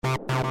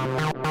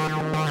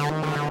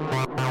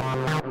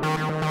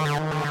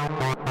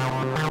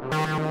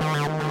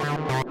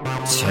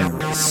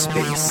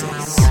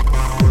TerraSpaces.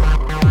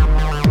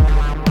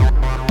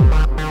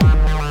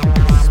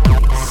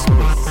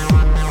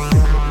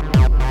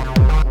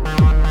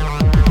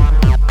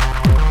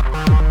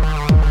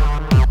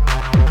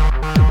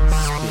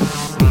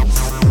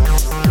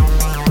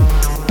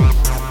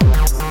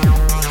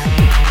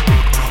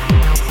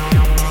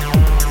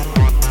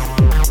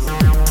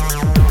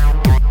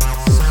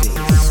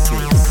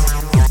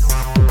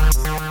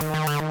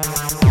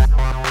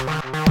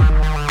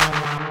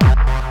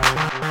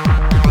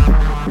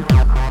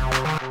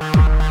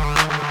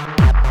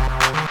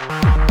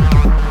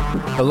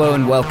 Hello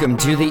and welcome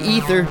to The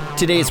Ether.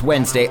 Today is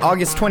Wednesday,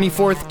 August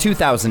 24th,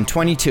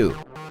 2022.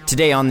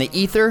 Today on The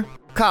Ether,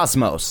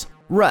 Cosmos,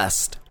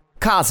 Rust,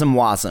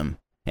 CosmWasm,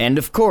 and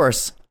of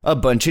course, a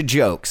bunch of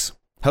jokes.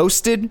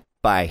 Hosted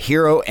by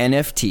Hero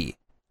NFT.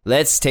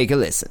 Let's take a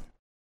listen.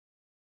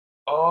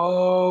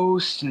 Oh,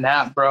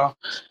 snap, bro.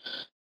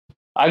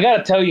 I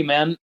gotta tell you,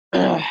 man.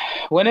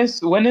 When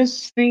is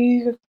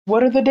the,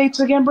 what are the dates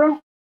again, bro?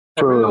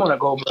 I really want to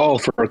go, bro. Oh,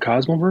 for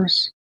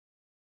Cosmoverse?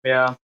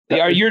 Yeah.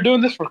 Are you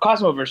doing this for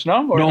Cosmoverse,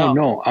 no? Or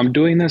No. I'm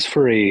doing this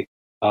for a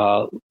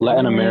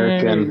Latin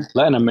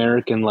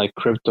American like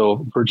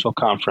crypto virtual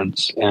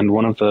conference, and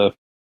one of the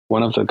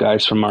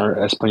guys from our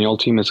Espanol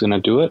team is going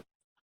to do it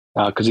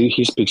because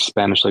he speaks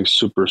Spanish like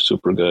super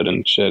good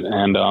and shit.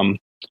 And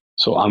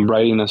so I'm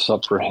writing this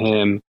up for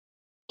him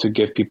to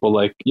give people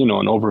like an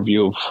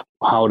overview of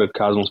how did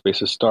Cosmos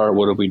Spaces start,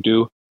 what did we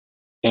do,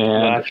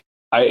 and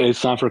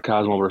it's not for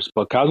Cosmoverse,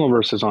 but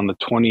Cosmoverse is on the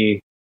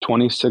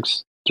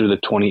 26th through the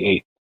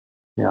 28th.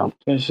 Yeah.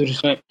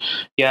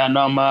 Yeah,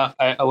 no,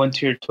 I went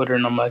to your Twitter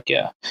and I'm like,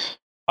 yeah.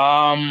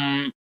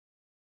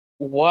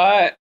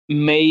 What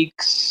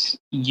makes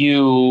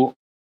you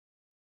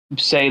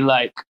say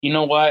like, you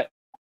know what?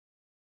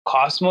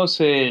 Cosmos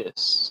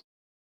is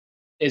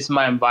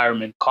my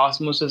environment.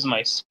 Cosmos is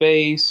my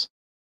space.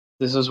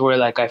 This is where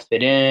like I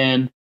fit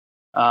in.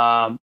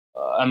 I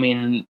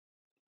mean,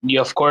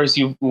 of course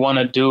you want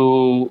to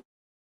do.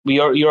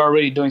 You're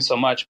already doing so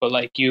much, but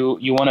like you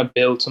want to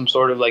build some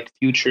sort of like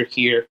future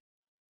here.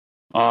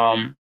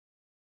 And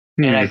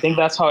I think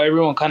that's how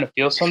everyone kind of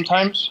feels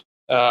sometimes.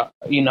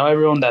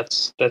 Everyone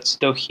that's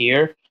still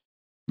here,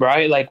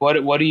 right? Like, what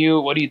do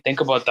you think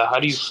about that? How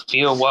do you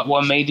feel?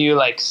 What made you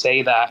like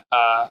say that?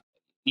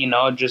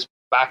 Just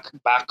back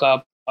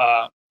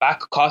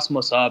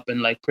Cosmos up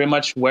and like pretty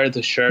much wear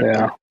the shirt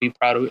and be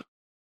proud of it.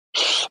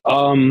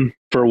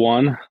 For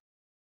one,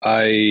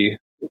 I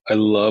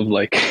love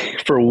like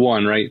for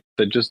one, right?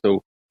 The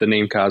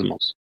name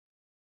Cosmos.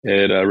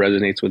 It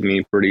resonates with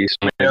me pretty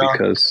strongly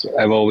because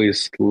I've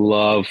always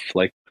loved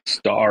like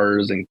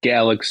stars and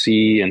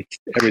galaxy and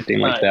everything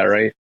like that,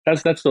 right?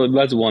 That's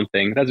one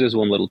thing. That's just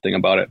one little thing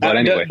about it. But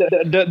anyway,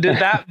 did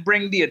that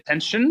bring the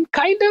attention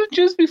kind of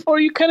just before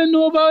you kind of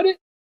knew about it?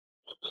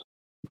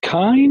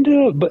 Kind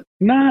of, but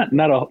not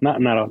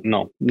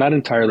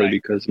entirely, right.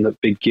 Because in the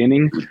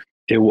beginning,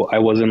 I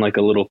was in like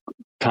a little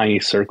tiny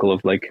circle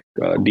of like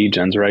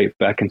degens, right,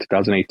 back in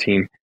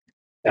 2018.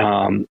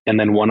 And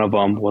then one of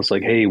them was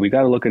like, hey, we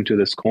got to look into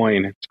this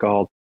coin. It's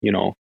called,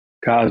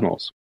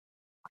 Cosmos.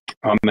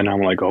 And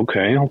I'm like,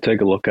 okay, I'll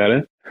take a look at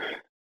it.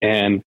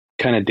 And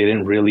kind of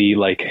didn't really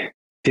it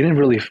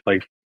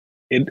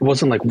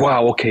wasn't like,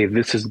 wow, okay,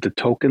 this is the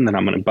token that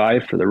I'm going to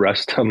buy for the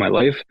rest of my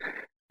life.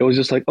 It was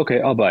just like,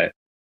 okay, I'll buy it,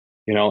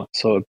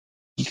 So,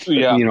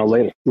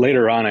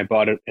 later on, I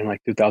bought it in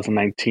like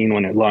 2019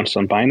 when it launched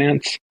on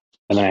Binance,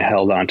 and then I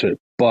held on to it.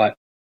 But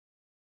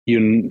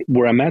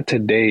where I'm at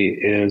today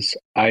is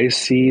I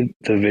see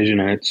the vision,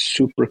 and it's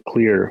super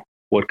clear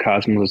what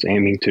Cosmos is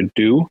aiming to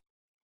do.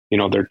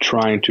 They're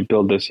trying to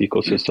build this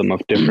ecosystem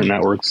of different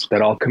networks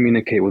that all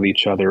communicate with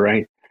each other,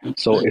 right?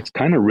 So it's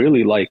kind of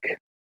really like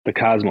the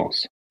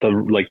Cosmos,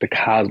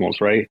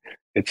 right?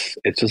 It's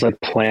just like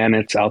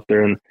planets out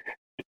there,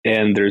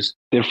 and there's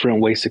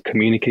different ways to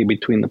communicate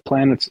between the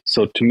planets.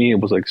 So to me, it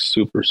was like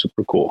super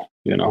cool,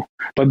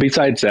 But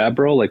besides that,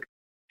 bro, like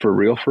for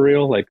real,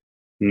 like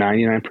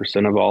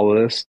 99% of all of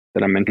this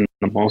that I'm into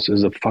the most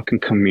is a fucking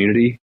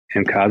community,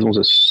 and Cosmos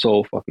is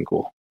so fucking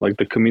cool. Like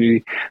the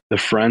community, the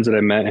friends that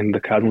I met in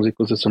the Cosmos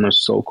ecosystem are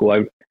so cool.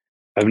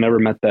 I've never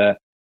met that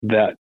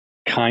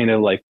kind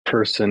of like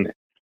person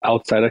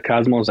outside of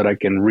Cosmos that I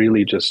can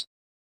really just,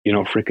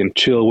 freaking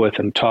chill with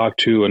and talk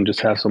to and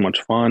just have so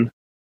much fun.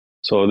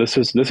 So this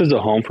is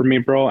a home for me,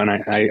 bro. And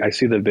I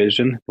see the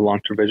vision, the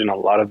long-term vision of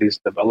a lot of these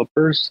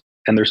developers,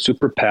 and they're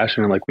super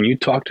passionate. Like when you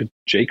talk to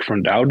Jake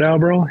from DAO,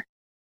 bro,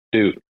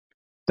 dude,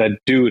 the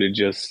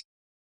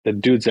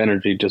dude's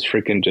energy just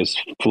freaking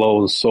just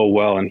flows so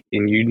well, and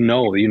he's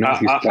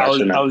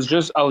passionate. I was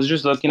just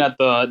looking at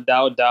the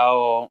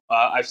DAO.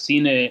 I've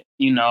seen it,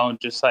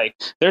 just like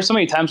there's so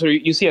many times where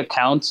you see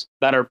accounts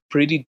that are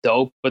pretty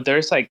dope, but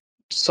there's like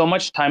so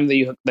much time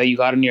that you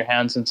got in your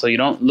hands, and so you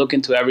don't look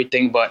into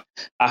everything. But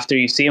after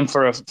you see them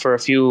for a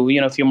few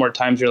more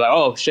times, you're like,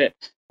 oh shit,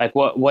 like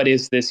what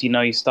is this?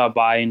 You stop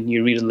by and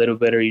you read a little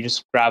bit, or you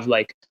just grab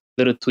like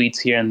little tweets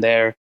here and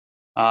there.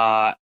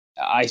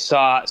 I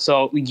saw,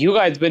 so you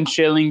guys been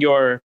sharing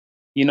your,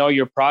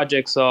 your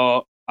project.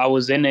 So I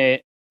was in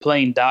it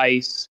playing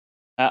dice.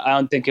 I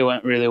don't think it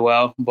went really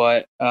well,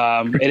 but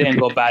it didn't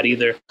go bad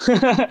either.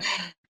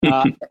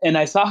 And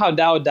I saw how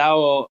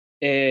DAO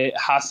it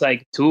has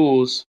like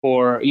tools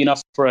for,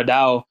 for a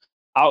DAO.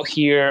 Out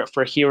here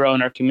for Hero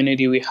in our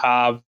community, we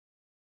have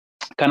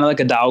kind of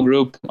like a DAO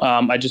group.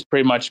 I just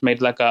pretty much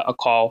made like a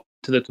call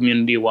to the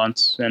community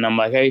once, and I'm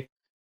like, hey,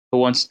 who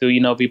wants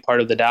to, be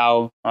part of the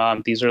DAO?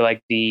 These are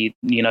like the,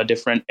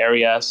 different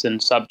areas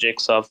and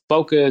subjects of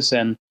focus,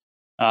 and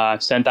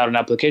sent out an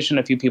application.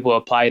 A few people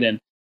applied, and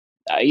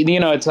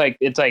it's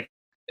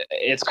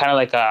kind of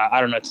like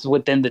I don't know. It's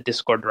within the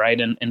Discord, right?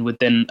 And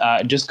within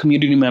just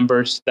community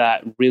members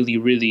that really,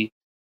 really,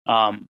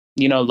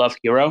 love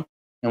Hero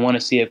and want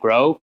to see it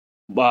grow.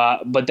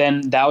 But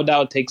then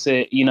DAO takes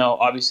it,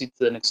 obviously to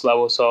the next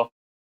level. So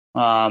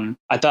I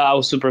thought that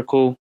was super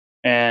cool.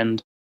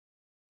 And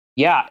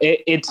yeah,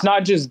 it's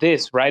not just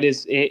this, right?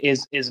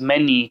 Is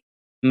many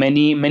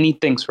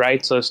things,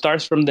 right? So it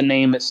starts from the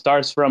name. It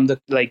starts from the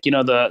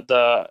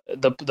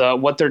the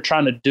what they're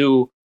trying to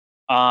do.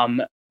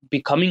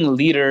 Becoming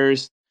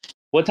leaders.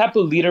 What type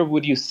of leader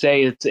would you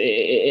say? It's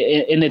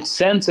in its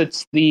sense,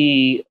 it's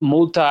the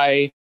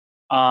multi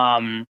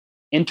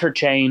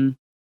interchain,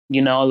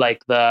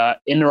 like the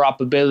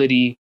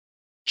interoperability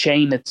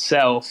chain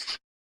itself.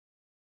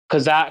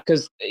 Because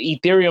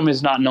Ethereum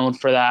is not known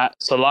for that.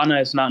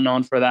 Solana is not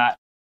known for that.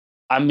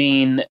 I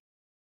mean,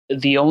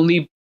 the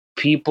only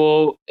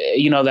people,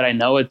 that I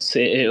know,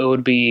 it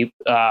would be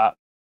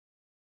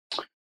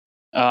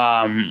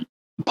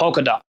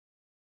Polkadot,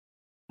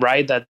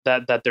 right?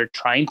 That they're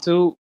trying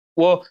to,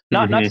 well,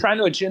 not trying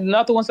to achieve,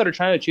 not the ones that are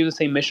trying to achieve the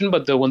same mission,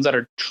 but the ones that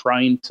are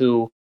trying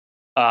to,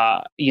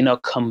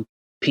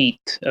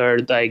 compete. Or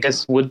I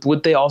guess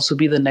would they also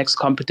be the next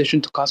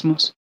competition to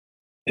Cosmos?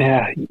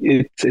 Yeah,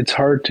 it's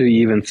hard to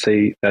even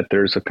say that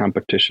there's a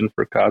competition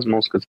for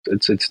Cosmos because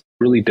it's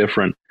really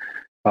different.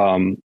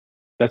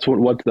 That's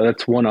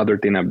that's one other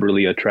thing that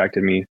really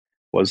attracted me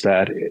was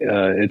that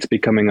it's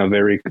becoming a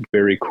very,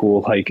 very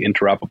cool, like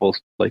interoperable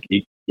like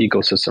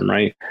ecosystem,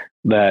 right?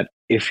 That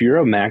if you're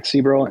a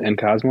maxi bro in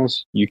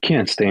Cosmos, you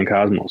can't stay in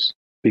Cosmos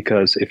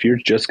because if you're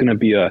just gonna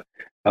be a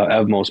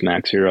Evmos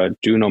maxi or a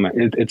Juno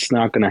maxi, it's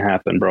not gonna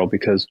happen, bro.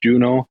 Because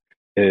Juno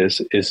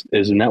is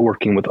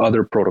networking with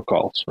other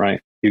protocols, right?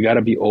 You got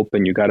to be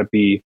open. You got to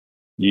be,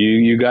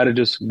 you got to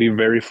just be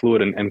very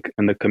fluid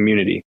in the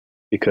community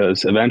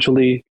because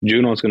eventually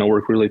Juno is going to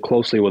work really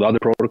closely with other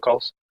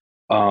protocols.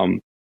 And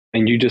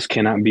you just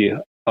cannot be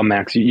a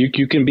maxi.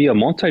 You can be a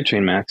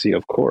multi-chain maxi,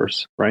 of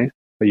course, right?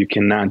 But you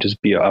cannot just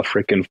be a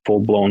freaking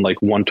full-blown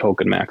like one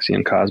token maxi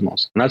in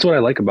Cosmos. And that's what I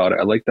like about it.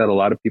 I like that a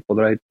lot of people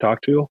that I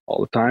talk to all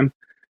the time,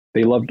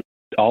 they love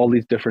all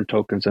these different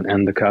tokens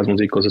and the Cosmos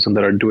ecosystem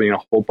that are doing a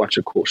whole bunch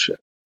of cool shit.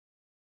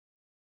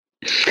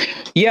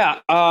 Yeah,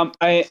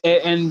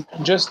 and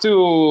just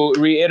to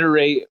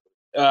reiterate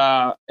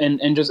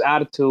and just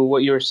add to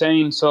what you were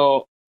saying.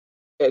 So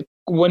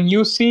when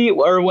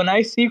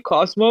I see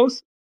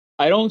Cosmos,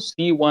 I don't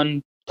see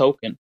one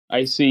token.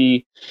 I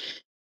see,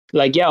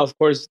 like, yeah, of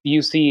course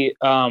you see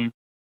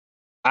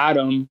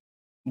Atom,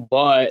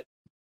 but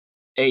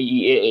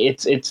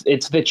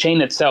it's the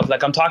chain itself.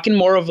 Like I'm talking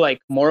more of like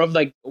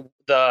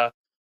the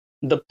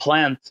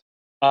plant,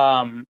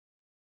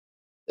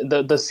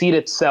 the seed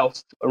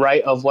itself,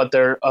 right, of what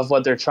they're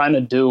trying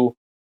to do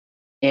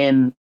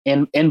in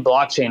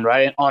blockchain,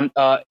 right? On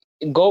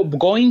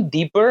going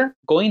deeper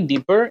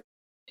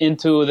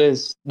into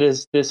this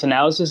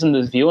analysis and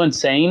this view and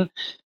saying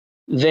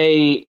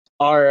they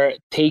are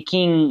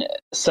taking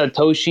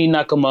Satoshi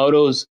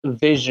Nakamoto's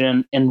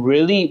vision and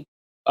really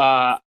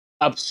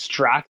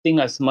abstracting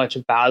as much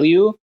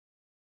value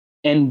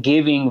and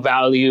giving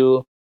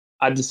value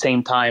at the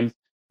same time.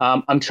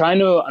 I'm trying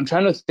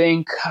to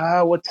think.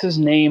 What's his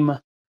name?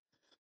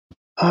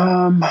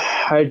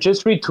 I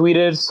just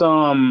retweeted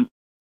some.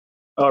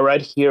 Oh,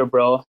 right here,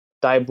 bro.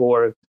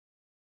 Cyborg.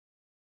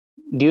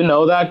 Do you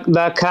know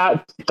that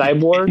cat,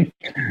 Cyborg?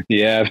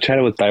 Yeah, I've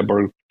chatted with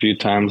Cyborg a few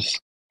times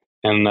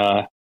and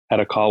had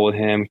a call with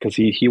him because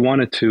he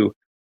wanted to.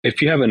 If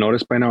you haven't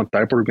noticed by now,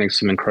 Cyborg makes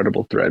some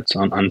incredible threads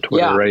on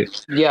Twitter,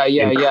 right? Yeah.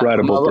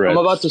 Incredible threads.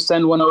 I'm about to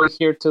send one over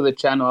here to the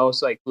channel. I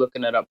was like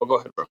looking it up, but go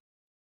ahead, bro.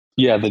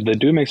 Yeah, the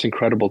dude makes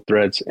incredible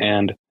threads,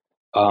 and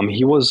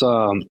he was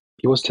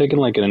taking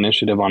like an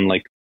initiative on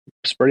like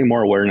spreading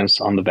more awareness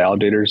on the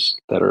validators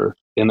that are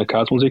in the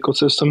Cosmos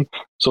ecosystem.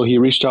 So he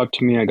reached out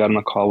to me. I got on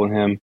a call with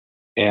him,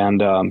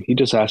 and he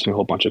just asked me a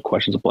whole bunch of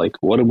questions of like,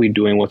 what are we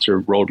doing? What's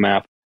your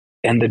roadmap?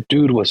 And the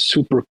dude was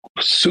super,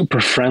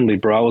 super friendly,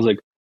 bro. I was like,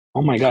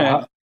 oh my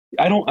God,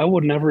 I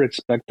would never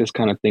expect this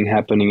kind of thing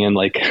happening in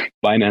like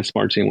Binance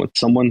Smart Chain with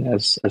someone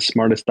as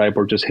smart as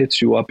Cyborg just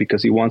hits you up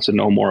because he wants to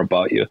know more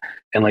about you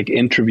and like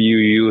interview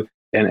you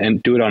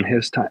and do it on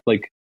his time.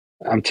 Like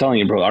I'm telling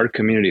you, bro, our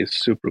community is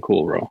super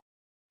cool, bro.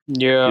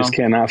 Yeah. You just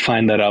cannot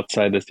find that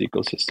outside this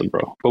ecosystem,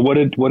 bro. But what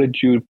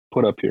did you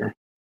put up here?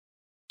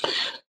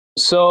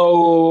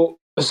 So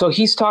So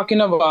he's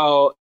talking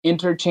about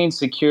interchain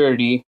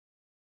security.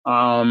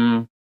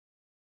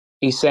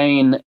 He's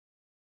saying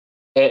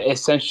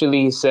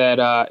essentially he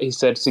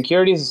said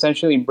security is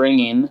essentially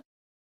bringing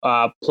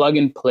plug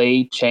and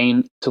play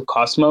chain to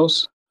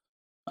Cosmos.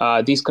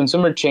 These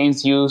consumer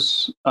chains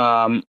use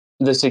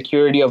the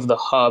security of the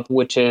hub,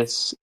 which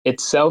is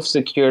itself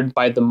secured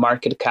by the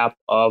market cap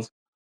of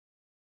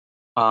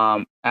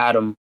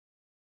Atom.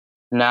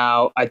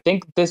 Now, I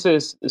think this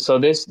is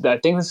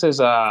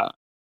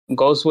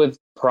goes with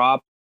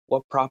prop.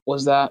 What prop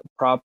was that?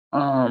 Prop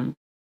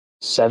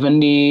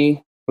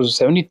 70, was it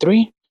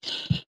 73?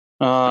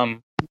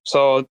 Um,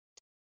 so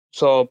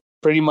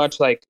pretty much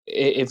like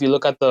if you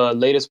look at the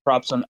latest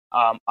props on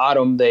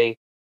Atom, I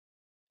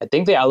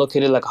think they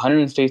allocated like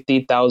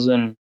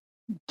 150,000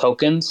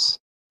 tokens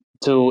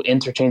to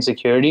interchain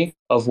security,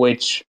 of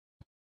which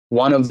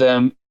one of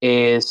them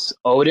is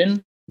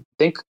Odin. I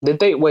think did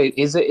they wait?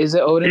 Is it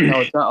Odin? No,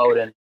 it's not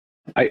Odin.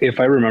 If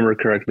I remember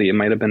correctly, it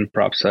might have been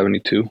Prop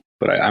 72,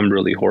 but I'm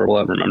really horrible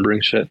at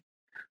remembering shit.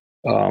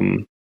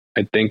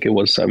 I think it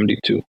was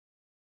 72.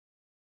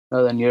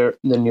 No, then you're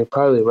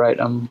probably right.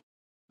 And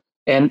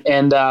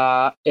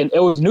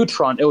it was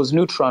Neutron. It was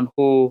Neutron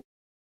who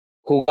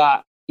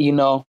got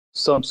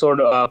some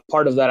sort of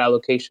part of that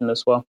allocation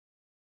as well.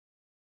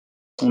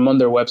 I'm on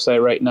their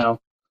website right now.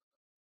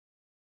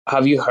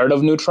 Have you heard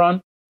of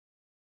Neutron?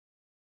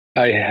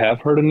 I have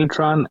heard of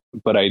Neutron,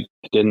 but I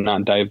did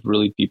not dive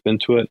really deep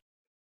into it.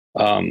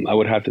 I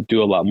would have to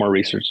do a lot more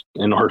research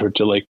in order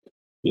to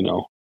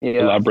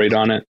elaborate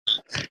on it.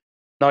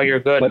 No, you're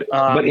good. But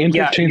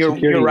interchain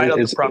security you're right on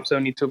the Prop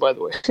 72, by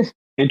the way.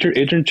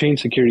 Interchain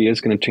security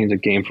is going to change the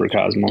game for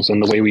Cosmos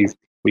and the way we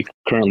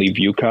currently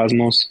view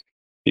Cosmos.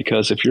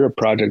 Because if you're a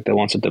project that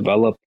wants to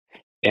develop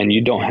and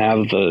you don't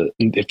have the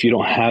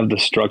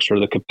structure or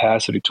the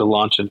capacity to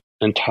launch an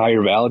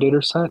entire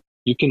validator set,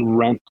 you can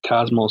rent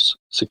Cosmos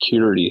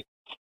security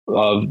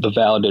of the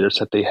validator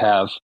set they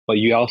have, but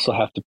you also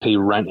have to pay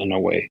rent in a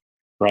way,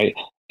 right?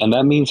 And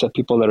that means that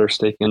people that are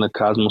staking the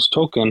Cosmos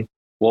token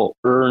will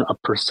earn a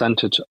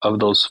percentage of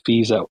those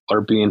fees that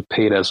are being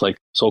paid as like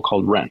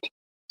so-called rent.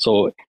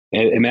 So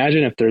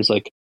imagine if there's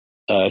like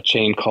a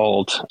chain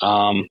called,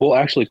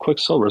 actually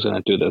Quicksilver is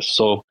going to do this.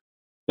 So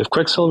if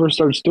Quicksilver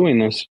starts doing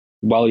this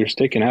while you're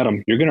staking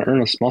Atom, you're going to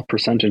earn a small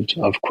percentage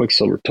of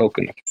Quicksilver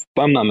token. If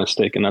I'm not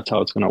mistaken, that's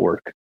how it's going to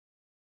work.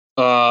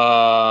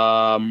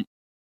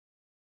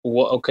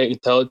 Okay,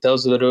 tell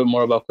us a little bit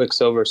more about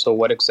Quicksilver. So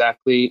what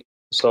exactly?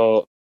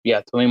 So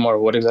yeah, tell me more.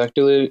 What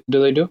exactly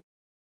do they do?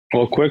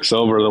 Well,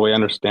 Quicksilver, the way I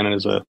understand it,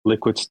 is a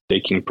liquid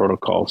staking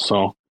protocol.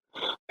 So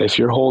if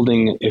you're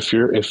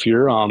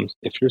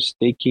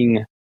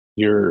staking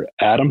your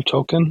Atom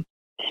token,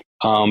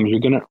 you're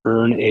going to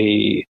earn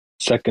a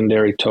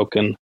secondary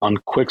token on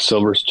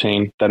Quicksilver's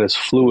chain that is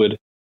fluid,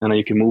 and then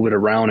you can move it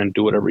around and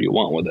do whatever you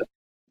want with it.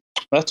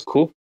 That's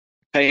cool.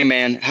 Hey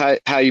man,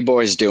 how you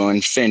boys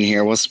doing? Finn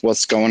here.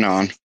 What's going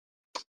on?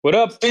 What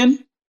up,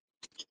 Finn?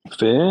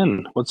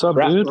 Finn, what's up,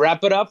 dude?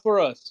 Wrap it up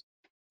for us.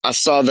 I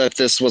saw that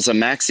this was a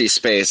maxi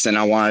space, and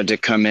I wanted to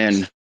come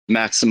in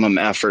maximum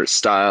effort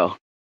style.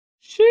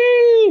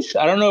 Sheesh!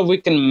 I don't know if we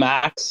can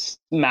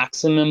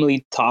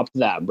maximally top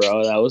that,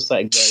 bro. That was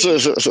like.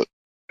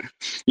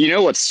 You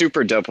know what's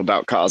super dope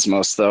about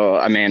Cosmos, though?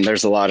 I mean,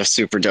 there's a lot of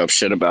super dope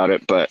shit about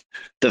it, but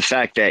the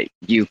fact that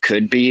you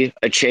could be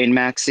a chain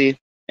maxi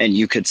and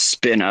you could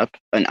spin up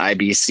an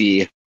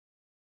IBC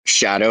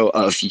shadow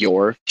of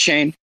your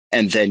chain,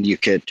 and then you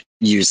could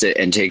use it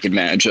and take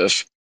advantage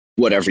of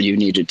whatever you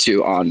needed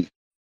to on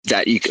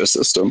that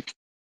ecosystem.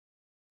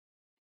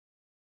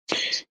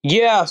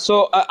 Yeah,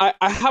 so I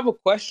have a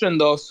question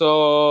though.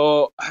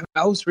 So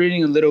I was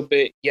reading a little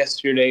bit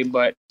yesterday,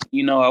 but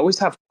I always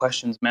have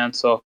questions, man.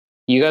 So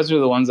you guys are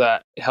the ones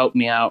that help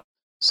me out.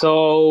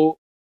 So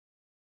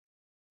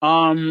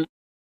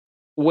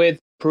with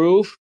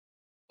proof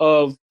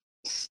of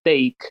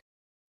stake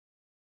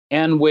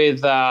and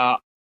with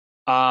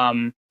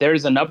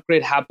there's an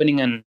upgrade happening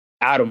in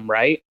Atom,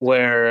 right?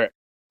 Where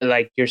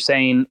like you're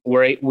saying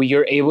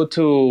you're able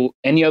to,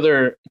 any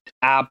other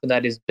app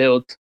that is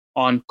built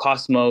on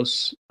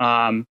Cosmos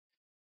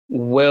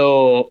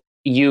will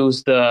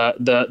use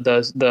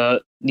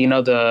the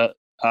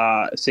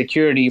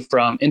security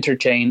from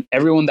Interchain.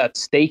 Everyone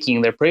that's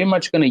staking, they're pretty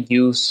much going to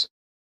use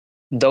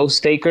those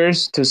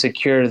stakers to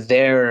secure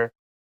their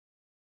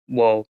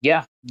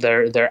app,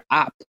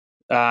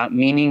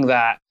 meaning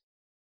that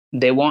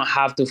they won't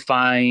have to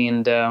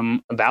find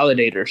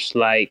validators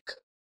like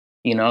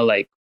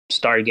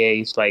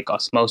Stargaze, like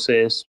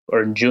Osmosis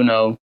or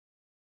Juno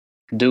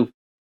do.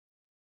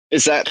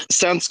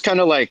 Sounds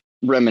kind of like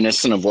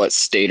reminiscent of what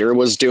Stater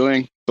was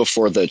doing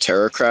before the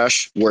Terra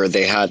crash, where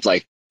they had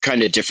like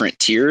kind of different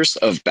tiers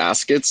of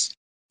baskets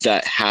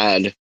that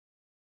had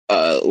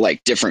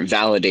like different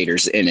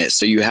validators in it.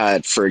 So you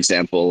had, for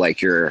example,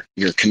 like your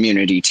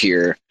community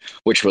tier,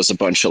 which was a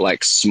bunch of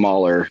like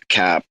smaller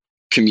cap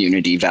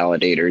community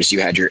validators. You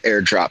had your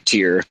airdrop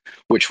tier,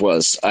 which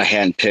was a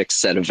hand-picked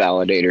set of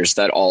validators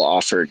that all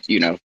offered,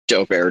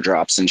 dope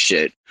airdrops and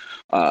shit.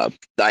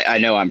 I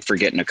know I'm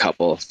forgetting a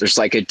couple. There's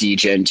like a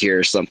degen tier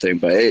or something,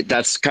 but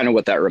that's kind of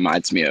what that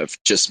reminds me of.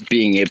 Just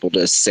being able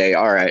to say,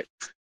 all right,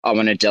 I'm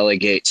going to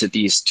delegate to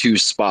these 2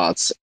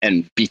 spots,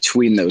 and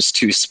between those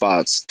 2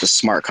 spots, the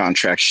smart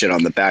contract shit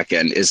on the back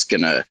end is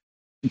going to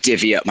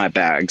divvy up my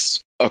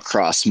bags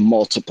across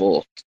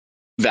multiple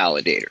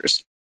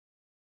validators.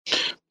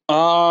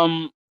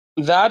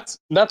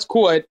 That's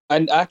cool.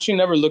 I actually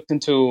never looked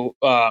into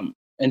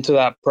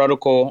that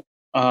protocol.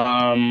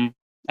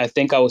 I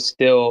think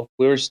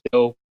we were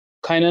still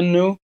kind of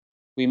new.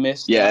 We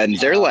missed. Yeah, and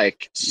they're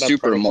like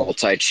super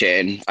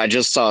multi-chain. I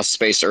just saw a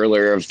space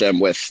earlier of them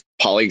with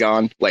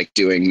Polygon, like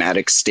doing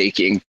Matic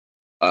staking.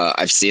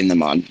 I've seen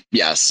them on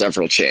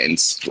several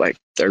chains. Like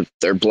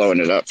they're blowing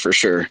it up for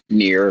sure.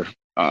 Near,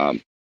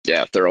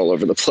 they're all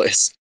over the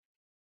place.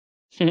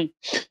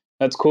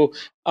 That's cool.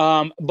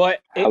 But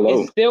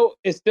it's still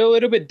a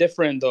little bit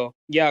different though.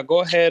 Yeah,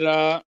 go ahead,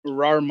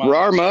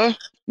 Rarma.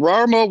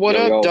 Rarma, what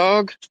up,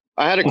 dog?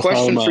 I had a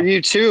question for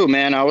you too,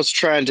 man. I was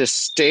trying to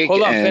stake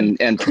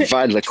and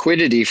provide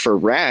liquidity for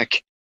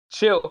Rack.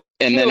 Chill.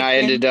 And then I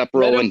ended up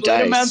rolling dice.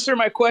 Let him answer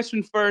my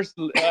question first,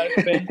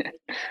 Finn.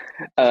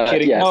 So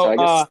I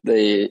guess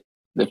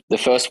the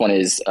first one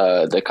is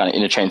the kind of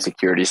interchain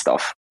security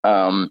stuff.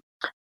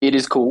 It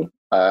is cool.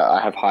 I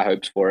have high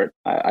hopes for it.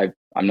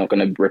 I'm not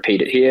going to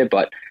repeat it here,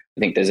 but I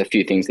think there's a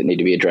few things that need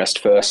to be addressed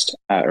first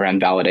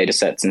around validator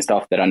sets and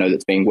stuff that I know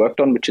that's being worked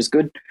on, which is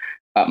good.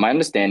 My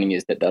understanding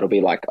is that that'll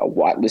be like a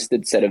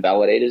whitelisted set of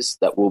validators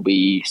that will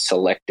be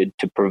selected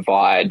to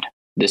provide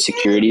the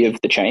security of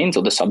the chains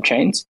or the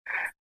subchains.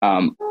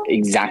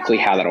 Exactly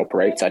how that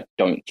operates, I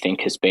don't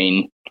think has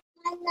been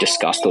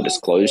discussed or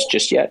disclosed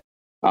just yet.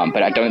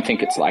 But I don't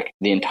think it's like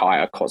the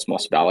entire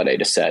Cosmos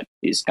validator set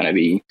is going to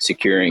be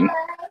securing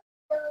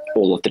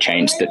all of the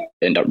chains that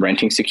end up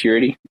renting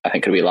security. I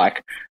think it'll be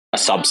like a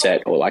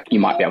subset, or like you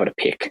might be able to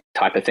pick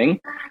type of thing.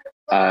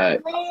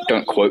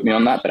 Don't quote me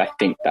on that, but I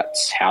think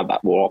that's how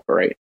that will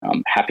operate.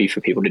 I'm happy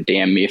for people to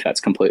DM me if that's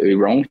completely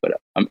wrong, but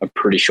I'm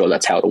pretty sure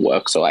that's how it'll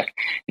work. So like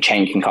a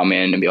chain can come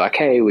in and be like,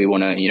 hey, we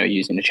want to,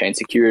 use interchain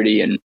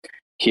security, and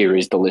here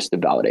is the list of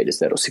validators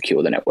that'll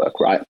secure the network,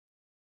 right?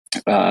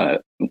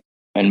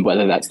 And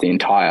whether that's the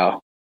entire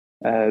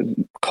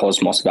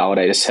Cosmos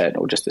validator set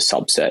or just a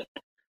subset,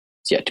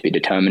 it's yet to be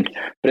determined.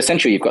 But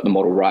essentially, you've got the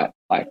model right.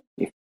 Like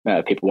if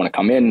people want to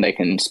come in, they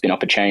can spin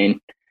up a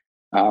chain,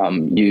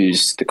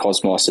 use the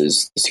Cosmos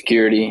as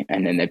security,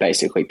 and then they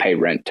basically pay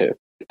rent to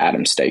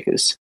Atom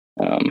stakers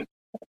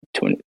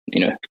to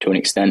an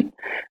extent.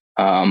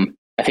 I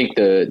think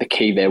the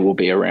key there will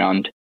be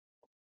around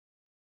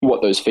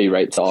what those fee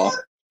rates are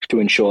to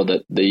ensure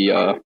that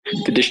the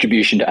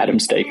distribution to Atom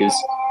stakers.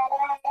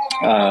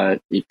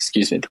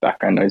 Excuse me, the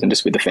background noise. I'm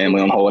just with the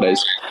family on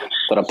holidays.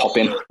 Thought I'd pop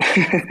in.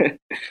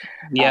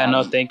 Yeah,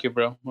 no, thank you,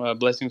 bro.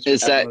 Blessings.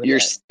 Is that your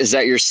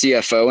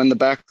CFO in the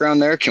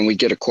background there? Can we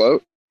get a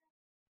quote?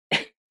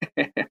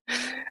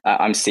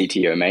 I'm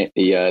CTO, mate.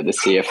 The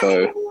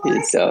CFO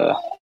is I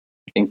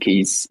think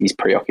he's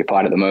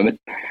preoccupied at the moment.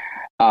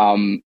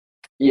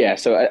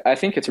 So I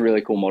think it's a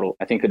really cool model.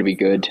 I think it'll be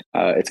good.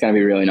 It's going to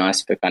be really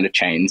nice for kind of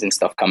chains and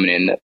stuff coming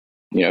in that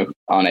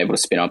aren't able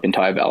to spin up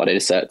entire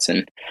validator sets,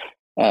 and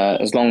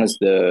as long as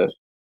the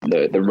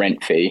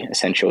rent fee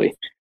essentially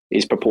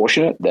is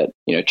proportionate, that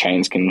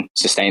chains can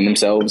sustain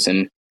themselves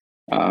and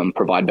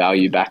provide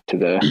value back to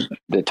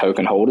the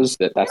token holders.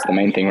 That's the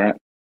main thing, right?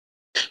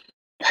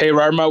 Hey,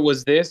 Rarma,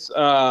 was this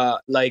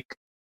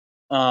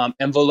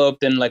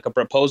enveloped in like a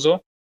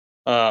proposal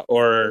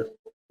or?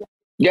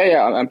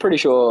 Yeah, I'm pretty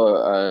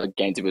sure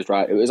Gainsey was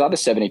right. It was either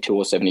 72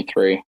 or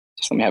 73.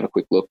 Just let me have a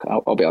quick look.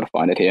 I'll be able to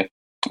find it here.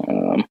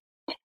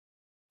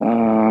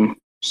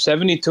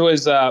 72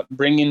 is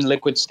bringing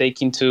liquid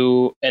staking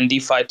to and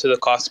DeFi to the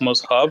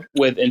Cosmos hub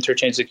with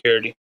interchain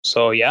security.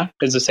 So yeah,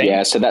 it's the same.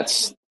 Yeah, so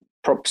that's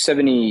Prop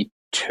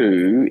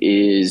 72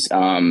 is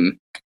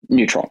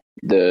Neutron,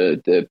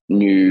 the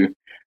new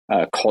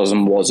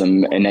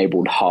CosmWasm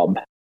enabled hub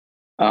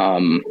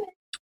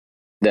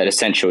that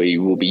essentially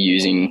will be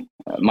using.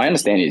 My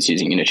understanding is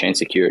using interchain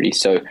security.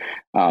 So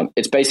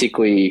it's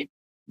basically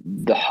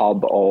the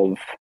hub of.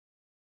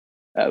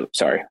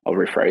 Sorry, I'll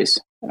rephrase.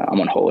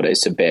 I'm on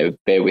holidays, so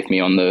bear with me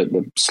on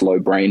the slow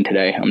brain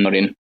today. I'm not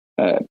in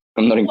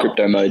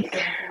crypto mode.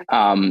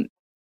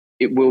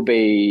 It will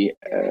be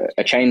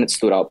a chain that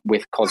stood up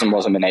with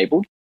CosmWasm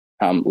enabled,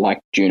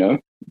 like Juno,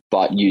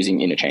 but using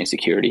interchain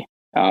security,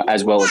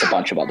 as well as a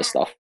bunch of other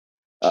stuff.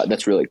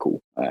 That's really cool,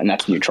 and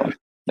that's Neutron.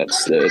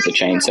 That's the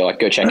chain. So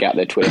go check out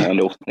their Twitter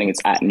handle. I think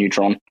it's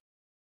 @Neutron.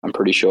 I'm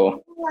pretty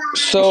sure.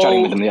 So I was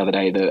chatting with them the other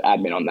day. The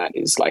admin on that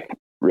is like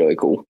really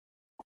cool.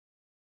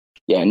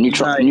 Yeah,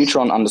 Neutron, nice.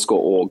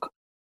 Neutron_org.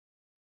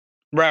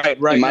 Right.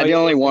 Am I the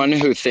only one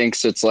who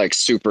thinks it's like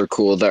super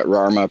cool that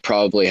Rarma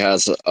probably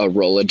has a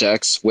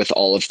Rolodex with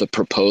all of the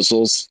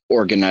proposals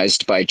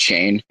organized by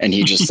chain, and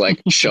he just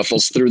like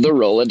shuffles through the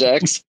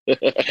Rolodex?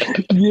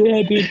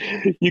 Yeah,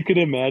 dude. You could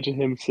imagine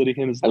him sitting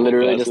in his I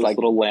literally just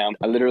little lamp.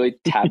 I literally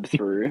tab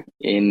through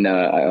in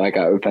I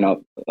open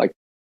up like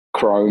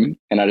Chrome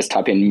and I just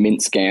type in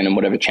mint scan and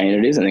whatever chain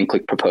it is, and then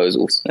click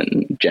proposals,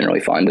 and generally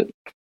find it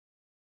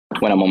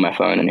when I'm on my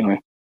phone anyway.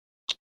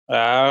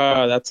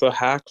 Ah, that's a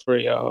hack for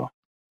you.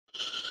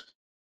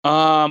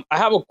 I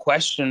have a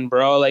question,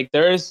 bro. Like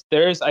I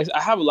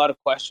have a lot of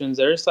questions.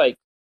 There's like,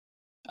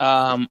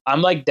 I'm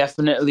like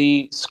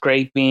definitely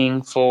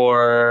scraping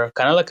for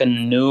kind of like a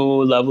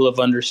new level of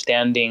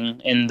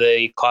understanding in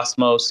the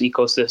Cosmos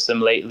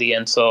ecosystem lately.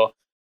 And so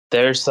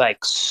there's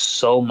like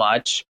so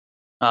much.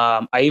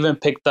 I even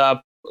picked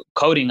up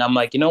coding. I'm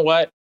like, you know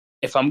what?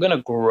 If I'm going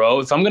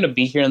to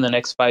be here in the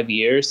next 5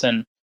 years,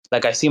 and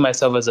like I see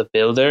myself as a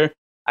builder,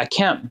 I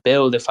can't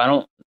build if I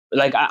don't,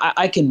 like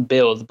I can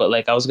build, but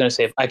like I was going to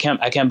say, I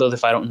can't build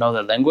if I don't know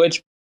the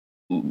language.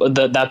 But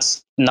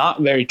that's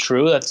not very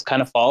true. That's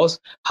kind of false.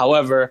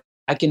 However,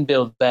 I can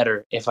build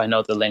better if I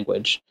know the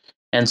language.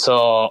 And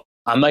so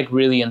I'm like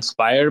really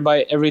inspired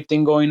by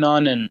everything going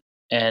on. And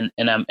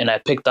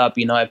I picked up,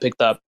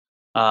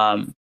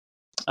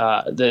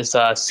 this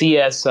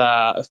CS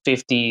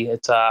 50.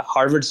 It's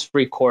Harvard's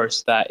free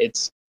course that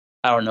it's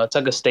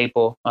like a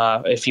staple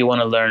if you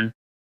want to learn.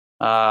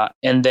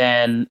 And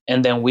then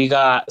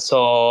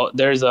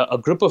there's a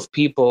group of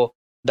people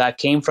that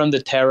came from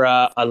the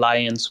Terra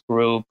Alliance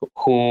group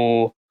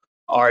who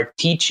are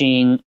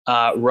teaching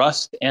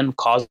Rust and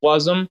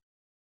CosmWasm.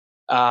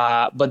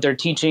 But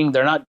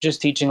they're not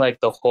just teaching like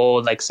the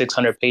whole like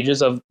 600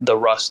 pages of the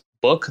Rust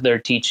book. They're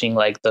teaching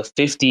like the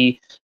 50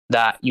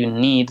 that you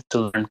need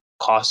to learn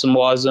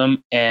CosmWasm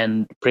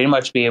and pretty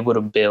much be able to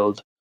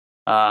build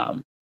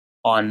on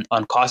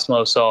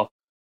Cosmos. So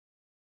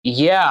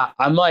yeah,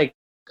 I'm like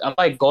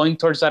going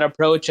towards that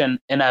approach, and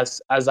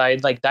as I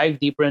like dive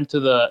deeper into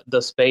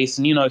the space,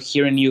 and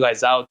hearing you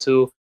guys out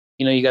too,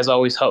 you guys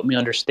always help me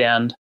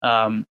understand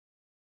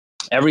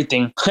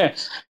everything.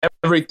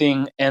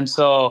 And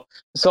so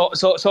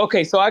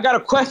okay, so I got a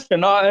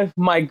question. Oh,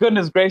 my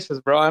goodness gracious,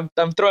 bro,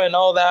 I'm throwing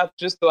all that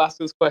just to ask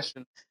this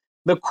question.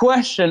 The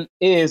question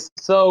is,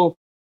 so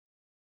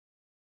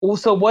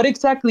what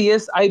exactly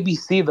is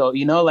IBC though?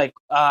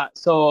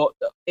 So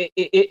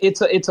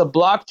it's a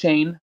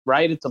blockchain,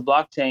 right? It's a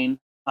blockchain.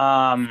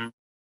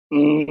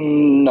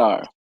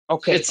 No.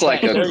 Okay. It's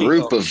like a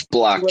group of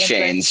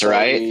blockchains,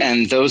 right?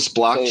 And those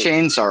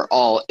blockchains are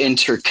all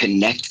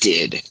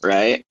interconnected,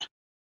 right?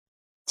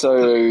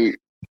 So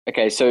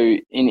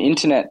in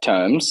internet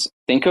terms,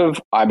 think of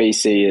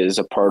IBC as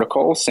a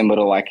protocol similar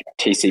to like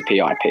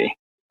TCP/IP,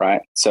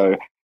 right? So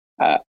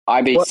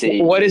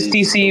IBC. What is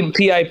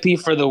TCP/IP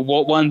for the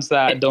ones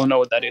that don't know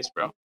what that is,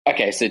 bro?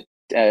 Okay, so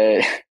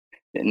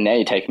now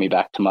you take me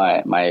back to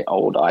my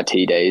old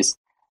IT days.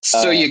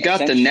 So you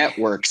got the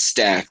network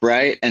stack,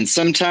 right? And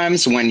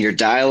sometimes when your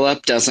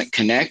dial-up doesn't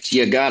connect,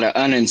 you got to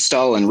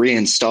uninstall and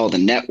reinstall the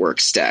network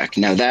stack.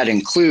 Now that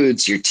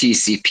includes your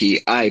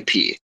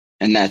TCP/IP,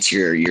 and that's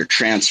your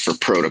transfer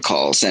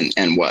protocols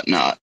and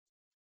whatnot.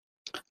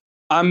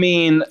 I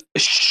mean,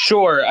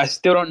 sure. I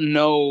still don't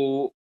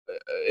know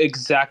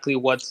exactly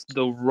what's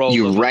the role.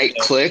 You right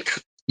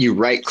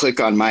click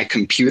on my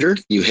computer,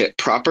 you hit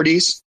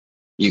properties,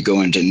 you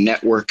go into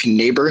network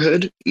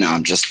neighborhood. No,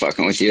 I'm just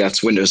fucking with you.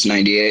 That's Windows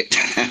 98.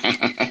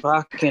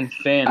 Fucking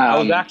Finn. I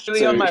was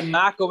actually on my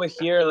Mac over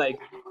here, like,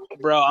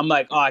 bro, I'm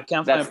like, I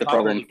can't find that's the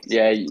problem.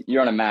 Yeah,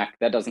 you're on a Mac.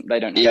 They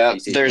don't. Yeah,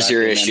 there's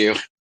your issue.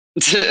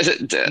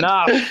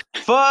 Nah,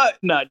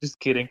 just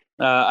kidding.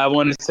 I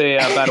want to say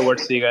bad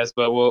words to you guys,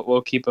 but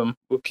we'll keep them.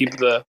 We'll keep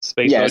the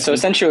space. Yeah. So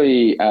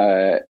essentially,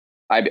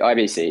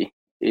 IBC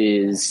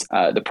is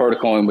the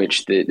protocol in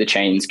which the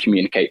chains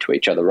communicate to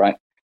each other, right?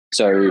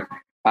 So,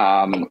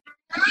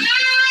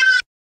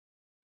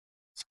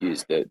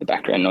 excuse the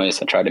background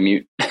noise. I try to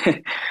mute.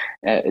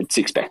 It's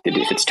expected.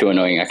 If it's too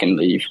annoying, I can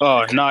leave.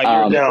 Oh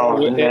no!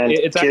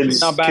 It's actually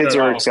not bad. Kids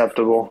are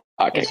acceptable.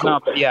 Okay,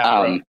 cool.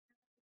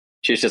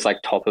 She's just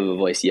like top of a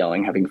voice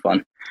yelling, having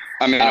fun.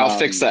 I mean, I'll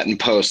fix that in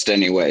post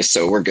anyway,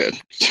 so we're good.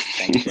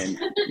 Thanks, Jim.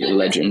 You're a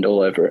legend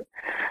all over it.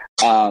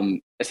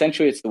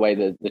 Essentially, it's the way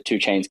the two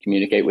chains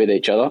communicate with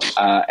each other.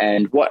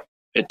 And what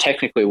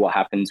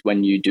happens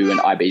when you do an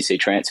IBC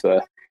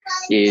transfer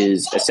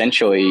is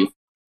essentially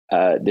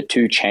the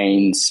two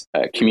chains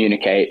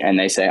communicate, and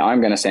they say, I'm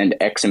going to send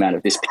X amount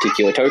of this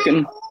particular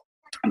token.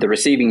 The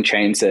receiving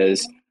chain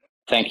says,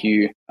 thank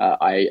you,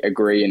 I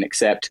agree and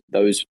accept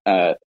those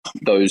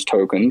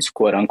tokens,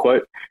 quote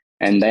unquote.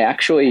 And they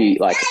actually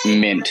like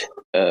mint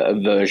a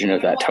version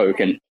of that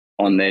token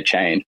on their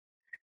chain.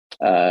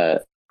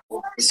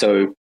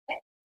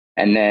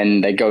 And then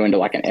they go into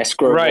like an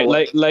escrow. Right,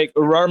 like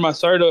Rarma,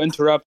 sorry to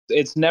interrupt.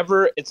 It's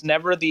never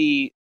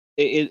the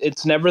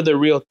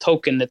real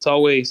token. It's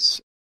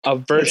always a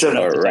version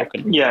of the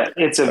token. Yeah,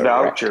 it's a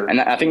voucher.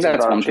 And I think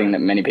that's one thing that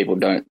many people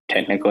don't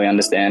technically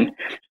understand.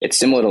 It's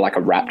similar to like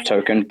a wrapped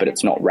token, but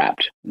it's not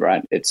wrapped,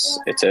 right? It's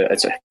a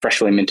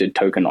freshly minted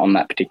token on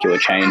that particular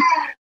chain.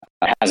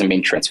 It hasn't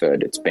been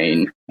transferred. It's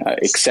been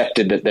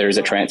accepted that there is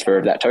a transfer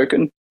of that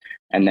token,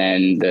 and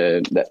then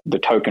the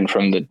token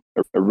from the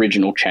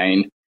original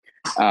chain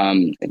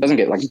It doesn't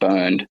get like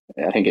burned.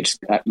 I think it's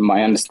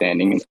my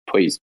understanding, and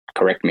please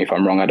correct me if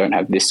I'm wrong, I don't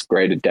have this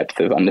greater depth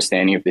of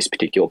understanding of this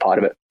particular part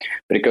of it,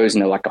 but it goes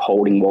into like a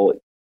holding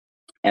wallet,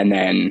 and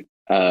then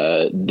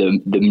the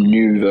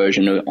new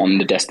version on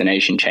the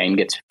destination chain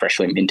gets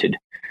freshly minted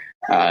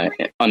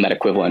on that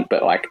equivalent.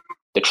 But like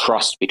the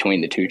trust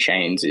between the two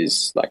chains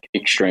is like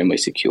extremely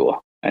secure,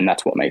 and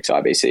that's what makes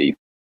IBC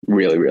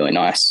really, really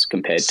nice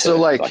compared to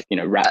like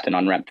wrapped and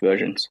unwrapped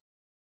versions.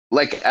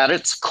 Like at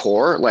its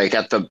core, like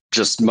at the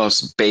just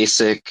most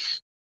basic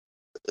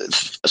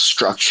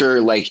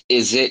structure, like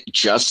is it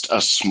just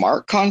a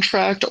smart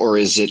contract, or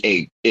is it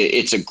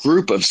it's a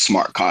group of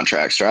smart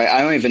contracts, right?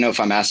 I don't even know if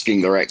I'm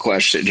asking the right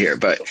question here,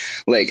 but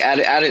like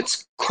at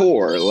its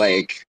core,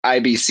 like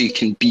IBC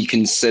can be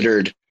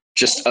considered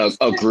just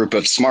a group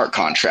of smart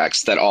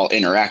contracts that all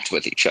interact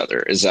with each other.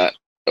 Is that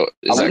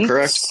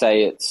correct? I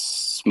say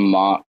it's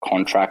smart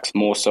contracts,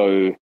 more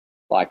so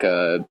like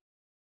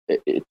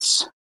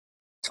it's.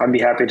 I'd be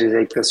happy to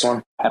take this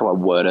one. How do I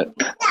word it?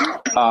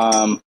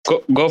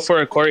 Go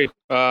for it, Corey.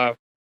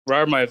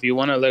 Rarma, if you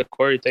want to let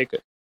Corey take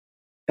it.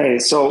 Hey,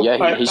 so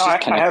yeah, he's just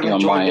connecting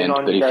on my end,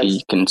 but if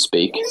he can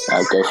speak,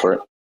 go for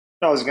it.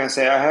 I was going to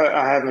say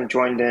I haven't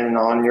joined in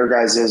on your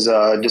guys'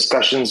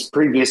 discussions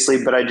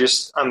previously, but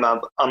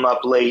I'm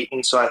up late,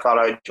 and so I thought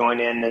I'd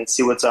join in and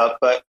see what's up.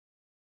 But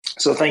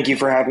so thank you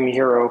for having me,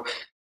 Hero.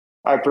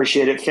 I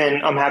appreciate it, Finn.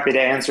 I'm happy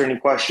to answer any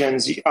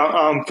questions.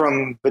 I'm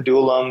from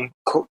Vidulum.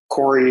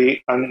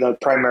 Corey, I'm the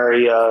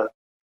primary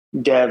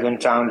dev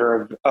and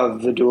founder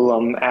of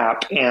Vidulum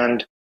app,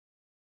 and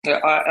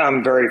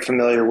I'm very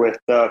familiar with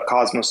the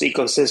Cosmos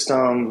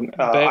ecosystem.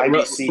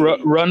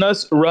 IBC. Run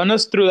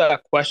us through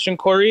that question,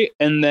 Corey,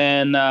 and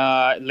then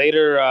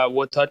later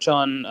we'll touch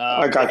on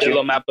the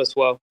Vidulum app as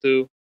well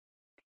too.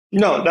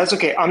 No, that's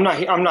okay. I'm not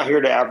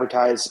here to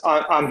advertise.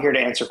 I'm here to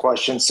answer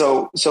questions.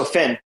 So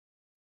Finn.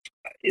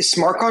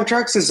 Smart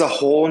contracts is a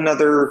whole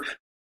nother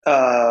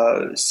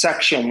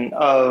section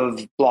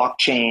of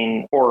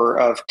blockchain or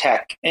of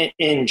tech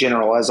in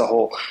general as a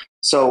whole.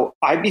 So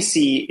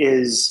IBC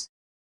is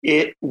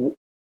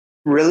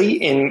really,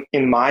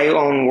 in my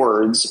own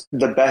words,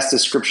 the best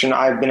description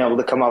I've been able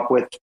to come up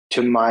with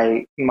to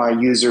my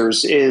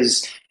users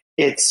is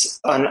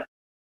it's an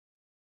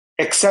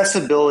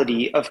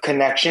accessibility of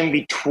connection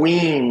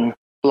between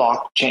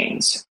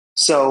blockchains.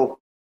 So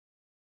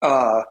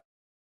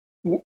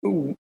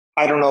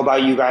I don't know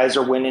about you guys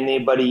or when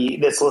anybody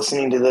that's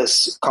listening to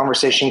this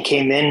conversation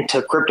came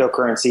into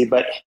cryptocurrency,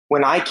 but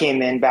when I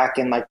came in back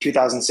in like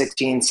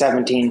 2016,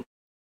 17,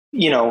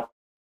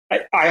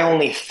 I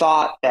only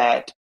thought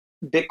that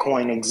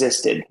Bitcoin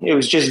existed. It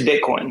was just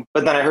Bitcoin.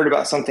 But then I heard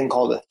about something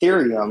called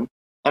Ethereum,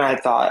 and I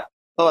thought,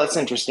 oh, that's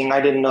interesting.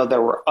 I didn't know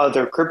there were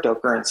other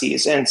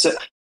cryptocurrencies. And so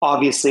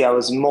obviously I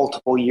was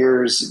multiple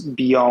years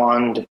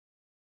beyond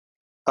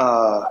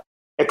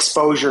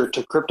exposure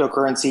to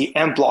cryptocurrency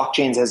and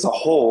blockchains as a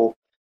whole,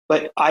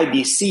 but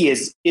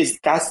IBC is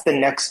that's the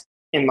next,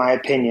 in my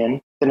opinion,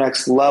 the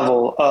next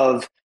level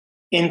of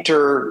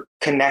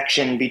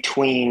interconnection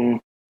between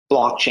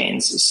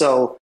blockchains.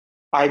 So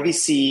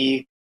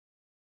IBC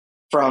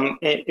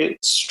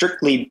it's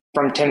strictly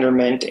from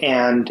Tendermint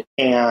and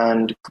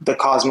the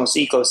Cosmos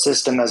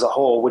ecosystem as a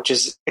whole, which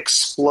has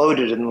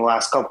exploded in the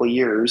last couple of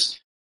years,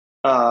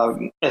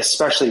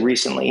 especially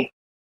recently.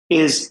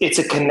 It's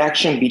a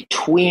connection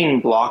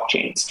between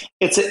blockchains.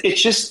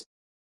 It's just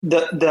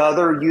the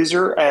other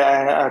user.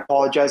 I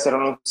apologize. I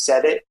don't know who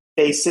said it.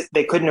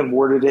 They couldn't have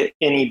worded it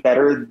any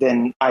better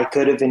than I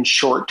could have in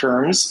short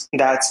terms.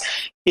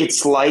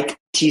 It's like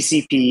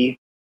TCP,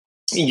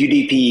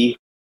 UDP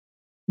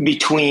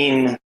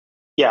between.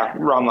 Yeah,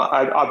 Rama.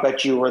 I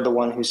bet you were the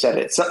one who said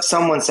it.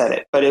 Someone said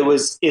it, but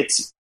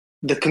it's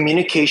the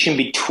communication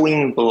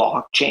between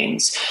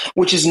blockchains,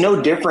 which is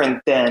no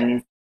different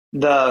than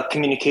the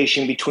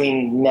communication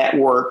between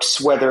networks,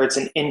 whether it's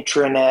an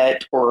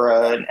intranet or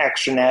an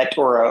extranet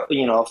or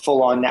a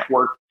full-on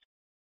network.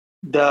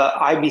 The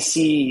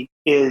IBC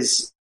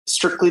is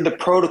strictly the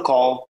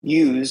protocol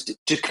used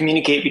to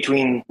communicate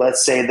between,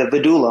 let's say, the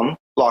Vidulum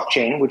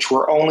blockchain, which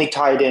we're only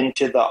tied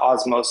into the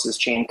Osmosis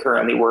chain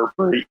currently.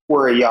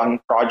 We're a young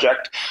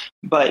project,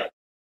 but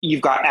you've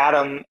got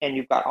Atom and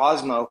you've got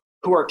Osmo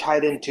who are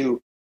tied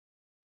into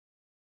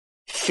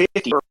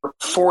 50 or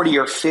 40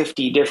 or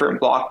 50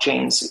 different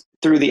blockchains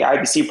through the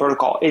IBC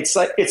protocol. It's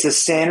a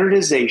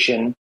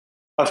standardization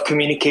of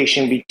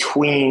communication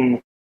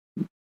between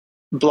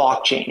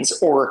blockchains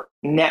or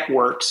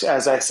networks,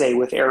 as I say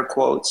with air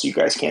quotes. You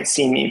guys can't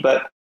see me,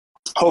 but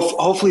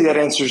hopefully that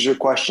answers your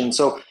question.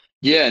 So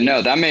yeah,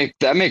 no, that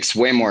makes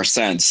way more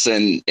sense,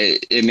 and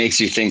it makes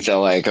you think that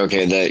like,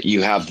 okay, that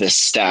you have this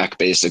stack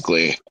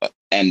basically,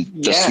 and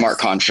the smart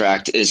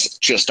contract is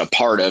just a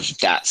part of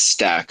that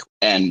stack,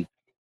 and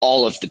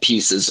all of the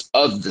pieces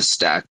of the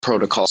stack,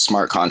 protocol,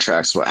 smart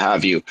contracts, what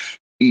have you,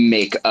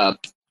 make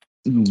up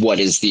what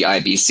is the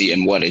IBC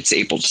and what it's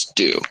able to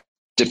do,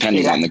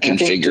 depending on the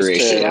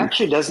configuration. It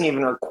actually doesn't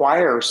even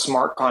require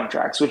smart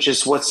contracts, which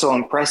is what's so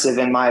impressive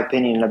in my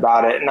opinion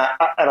about it. And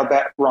I'll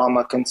bet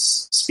Rama can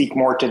speak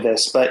more to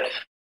this, but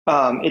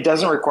It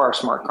doesn't require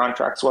smart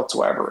contracts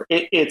whatsoever.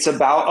 It's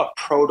about a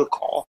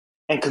protocol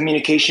and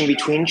communication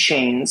between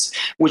chains,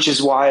 which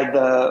is why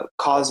the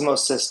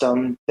Cosmos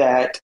system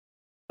that,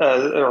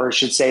 or I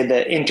should say,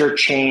 the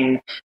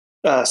interchain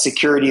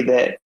security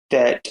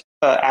that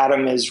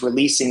Atom is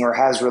releasing or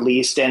has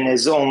released and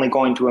is only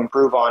going to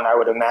improve on, I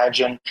would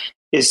imagine,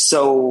 is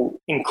so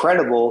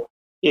incredible.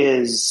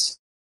 It's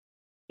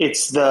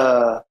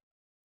the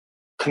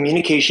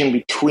communication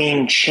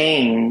between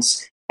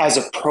chains as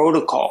a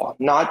protocol,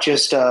 not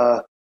just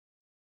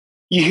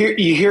you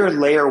hear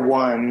layer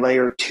 1,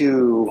 layer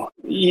 2,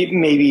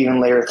 maybe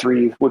even layer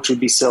 3, which would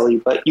be silly,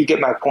 but you get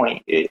my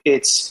point.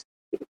 It's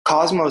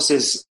Cosmos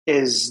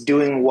is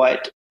doing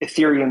what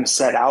Ethereum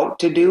set out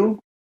to do,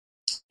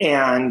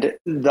 and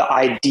the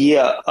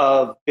idea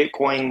of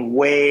Bitcoin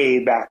way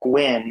back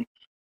when,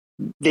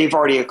 they've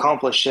already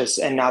accomplished this,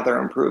 and now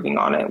they're improving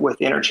on it with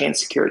interchain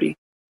security.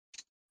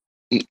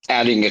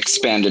 Adding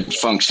expanded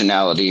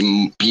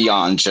functionality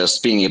beyond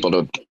just being able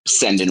to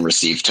send and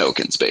receive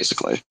tokens,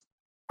 basically.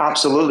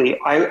 Absolutely.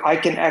 I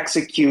can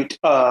execute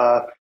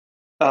from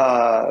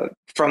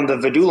the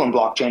Vidulum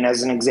blockchain,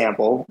 as an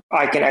example.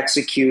 I can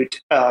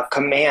execute a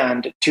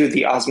command to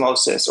the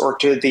Osmosis or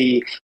to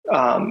the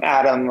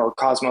Atom or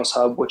Cosmos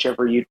Hub,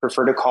 whichever you'd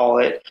prefer to call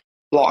it,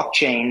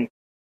 blockchain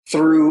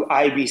through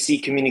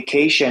IBC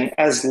communication,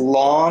 as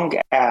long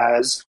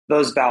as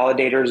those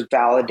validators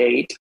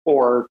validate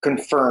or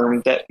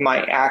confirm that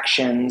my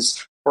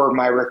actions or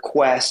my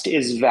request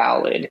is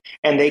valid.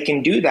 And they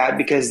can do that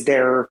because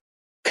they're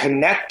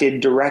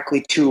connected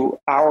directly to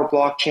our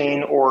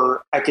blockchain,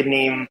 or I could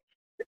name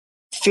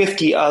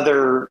 50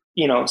 other,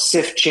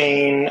 Sif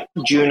chain,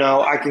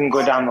 Juno, I can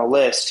go down the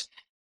list.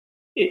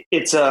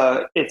 It's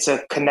a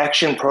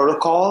connection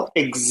protocol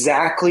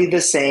exactly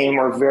the same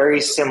or very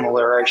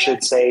similar, I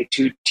should say,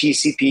 to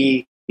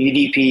TCP,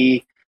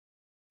 UDP,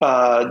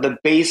 the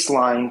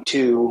baseline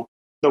to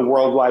the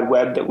World Wide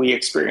Web that we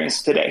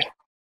experience today.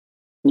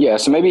 Yeah,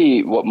 so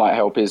maybe what might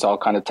help is I'll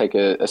kind of take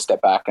a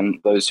step back,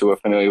 and those who are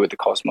familiar with the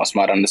Cosmos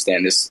might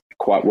understand this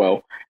quite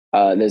well.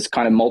 There's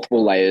kind of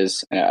multiple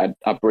layers.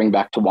 I'll bring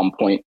back to one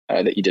point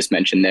that you just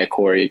mentioned there,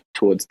 Corey,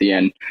 towards the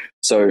end.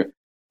 So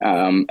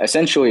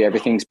essentially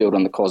everything's built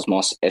on the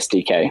Cosmos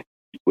SDK,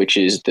 which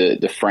is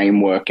the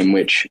framework in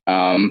which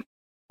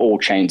all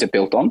chains are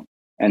built on.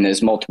 And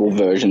there's multiple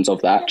versions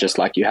of that, just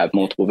like you have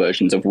multiple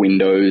versions of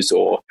Windows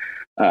or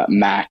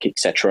Mac,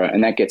 etc.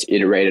 And that gets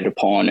iterated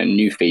upon, and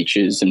new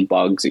features and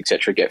bugs,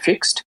 etc. get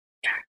fixed.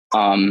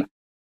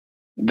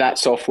 That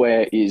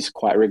software is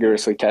quite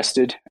rigorously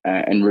tested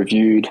and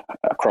reviewed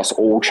across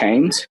all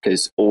chains,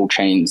 because all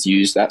chains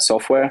use that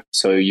software.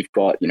 So you've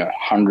got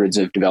hundreds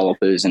of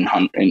developers and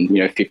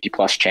 50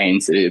 plus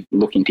chains that are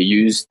looking to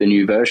use the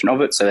new version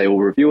of it. So they will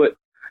review it,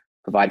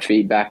 provide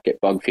feedback,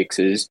 get bug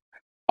fixes,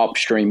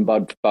 upstream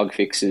bug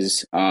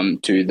fixes to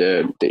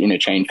the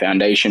Interchain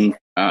Foundation,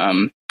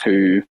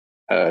 who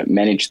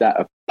manage that,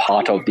 a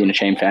part of the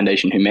Interchain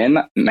Foundation who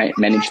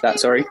manage that.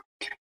 Sorry.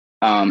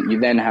 You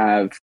then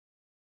have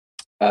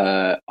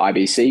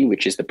IBC,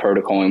 which is the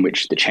protocol in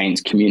which the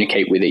chains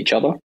communicate with each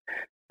other,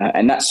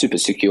 and that's super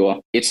secure.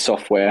 It's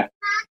software.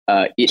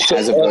 It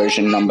has a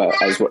version number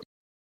as well.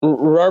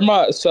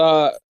 Rarma,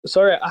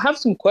 sorry, I have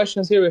some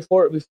questions here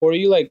before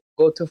you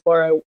go too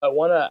far. I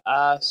want to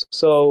ask.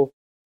 So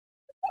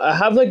I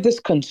have this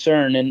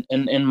concern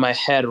in my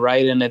head,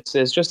 right? And it's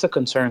just a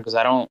concern because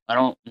I don't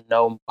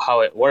know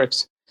how it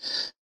works.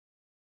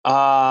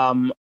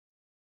 How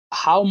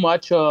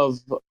much of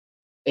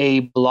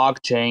a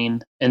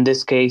blockchain, in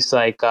this case,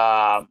 I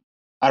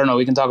don't know,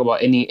 we can talk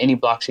about any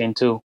blockchain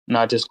too,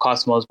 not just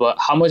Cosmos, but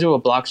how much of a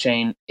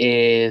blockchain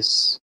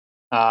is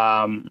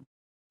do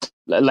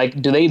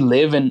they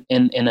live in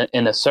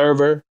a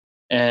server,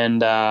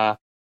 and how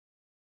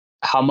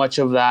much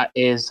of that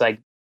is I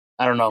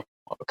don't know,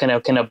 can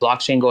a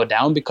blockchain go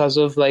down because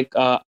of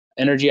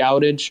energy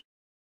outage?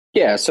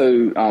 Yeah,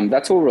 so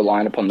that's all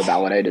reliant upon the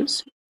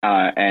validators.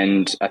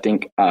 And I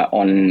think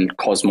on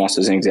Cosmos,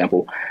 as an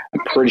example, I'm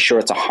pretty sure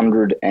it's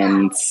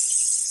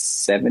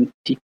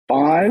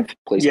 175.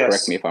 Please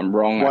correct me if I'm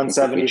wrong.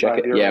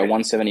 175. Yeah,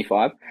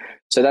 175.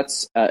 So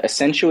that's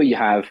essentially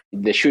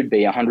there should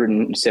be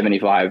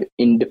 175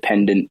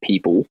 independent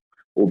people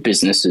or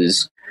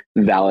businesses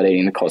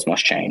validating the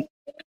Cosmos chain.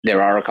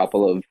 There are a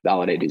couple of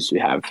validators who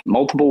have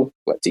multiple.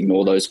 Let's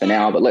ignore those for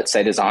now, but let's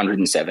say there's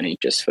 170,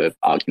 just for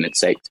argument's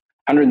sake.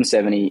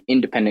 170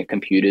 independent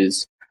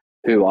computers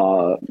who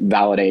are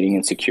validating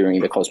and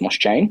securing the Cosmos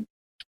chain.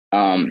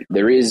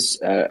 There is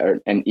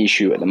an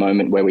issue at the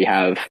moment where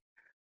where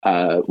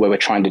we're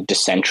trying to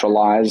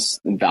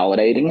decentralize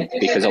validating,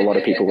 because a lot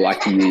of people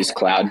like to use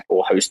cloud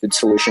or hosted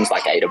solutions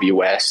like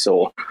AWS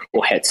or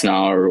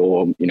Hetzner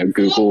or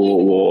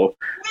Google or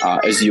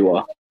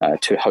Azure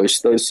to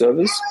host those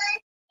servers.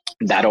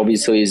 That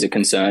obviously is a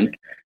concern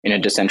in a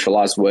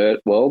decentralized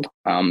world.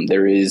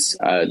 There is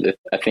a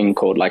thing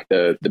called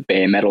the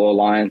bare metal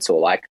alliance,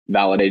 or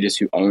validators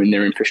who own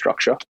their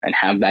infrastructure and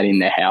have that in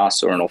their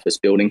house or an office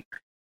building.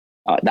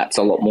 That's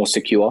a lot more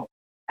secure,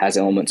 has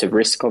elements of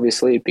risk,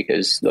 obviously,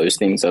 because those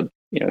things are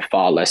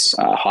far less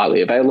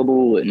highly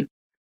available and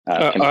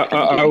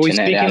are we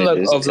speaking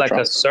of like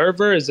a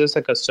server? Is this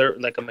like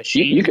a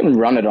machine? You can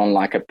run it on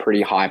like a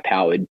pretty high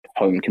powered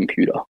home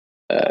computer,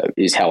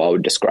 is how I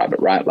would describe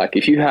it, right? Like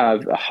if you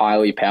have a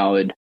highly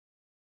powered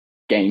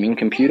gaming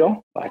computer,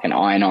 like an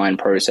i9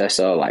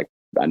 processor, like,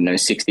 I don't know,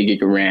 60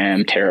 gig of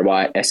RAM,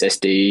 terabyte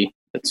SSD,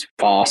 that's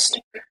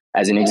fast,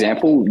 as an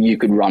example, you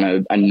could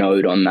run a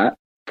node on that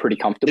pretty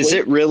comfortably. Is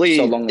it really,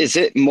 is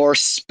it more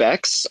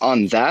specs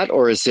on that,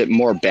 or is it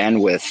more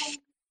bandwidth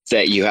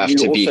that you have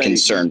to be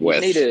concerned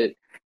with?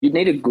 You'd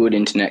need a good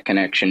internet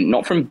connection,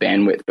 not from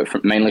bandwidth,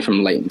 but mainly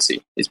from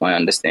latency, is my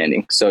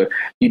understanding. So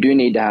you do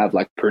need to have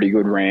like pretty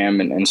good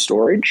RAM and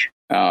storage,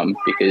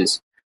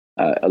 because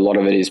a lot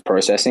of it is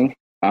processing.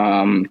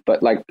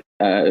 But like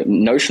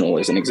Notional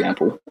is an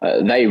example.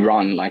 They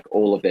run like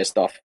all of their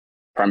stuff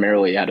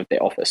primarily out of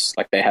their office.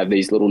 Like they have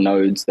these little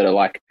nodes that are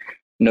like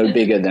no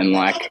bigger than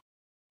like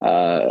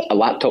a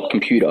laptop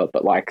computer,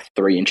 but like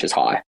 3 inches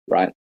high,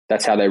 right?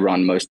 That's how they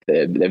run most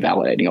of their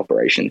validating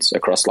operations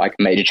across like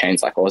major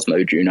chains like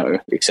Osmo, Juno,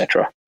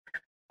 etc.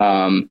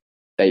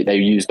 They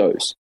use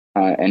those,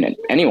 and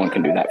anyone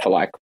can do that for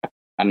like, I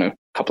don't know, a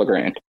couple of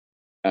grand.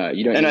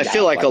 You don't. And I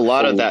feel like a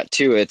lot of that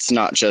too, it's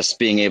not just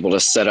being able to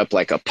set up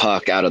like a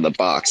puck out of the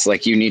box.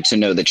 Like you need to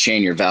know the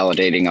chain you're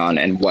validating on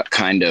and what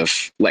kind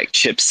of like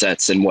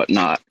chipsets and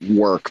whatnot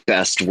work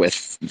best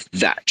with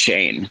that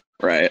chain,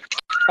 right?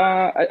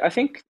 I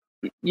think,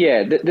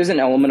 yeah, there's an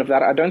element of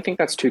that. I don't think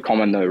that's too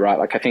common though, right?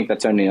 Like I think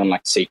that's only on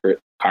like Secret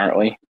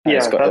currently. Yeah,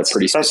 it's got a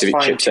pretty specific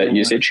chipset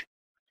usage.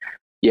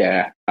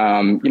 Yeah,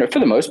 for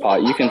the most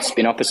part, you can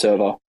spin up a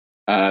server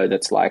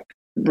that's like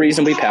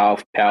reasonably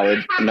powered.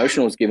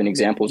 Notional's given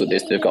examples of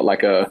this. They've got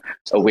like a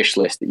wish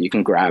list that you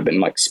can grab and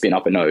like spin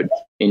up a node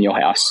in your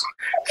house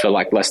for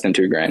like less than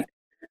 $2,000.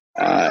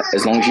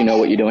 As long as you know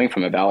what you're doing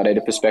from a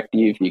validator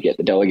perspective, you get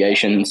the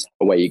delegations,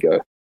 away you go.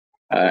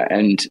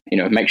 And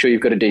make sure you've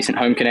got a decent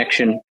home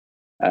connection.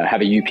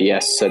 Have a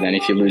UPS, so then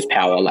if you lose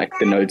power, like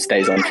the node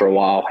stays on for a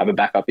while. Have a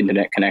backup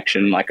internet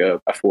connection, like a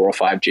 4 or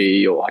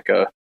 5G, or like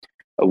a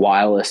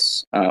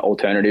wireless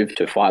alternative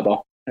to fiber,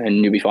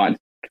 and you'll be fine.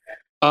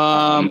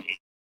 And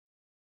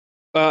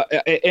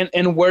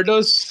where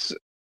does,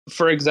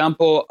 for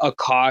example,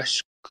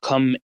 Akash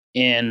come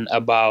in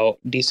about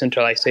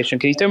decentralization?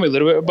 Can you tell me a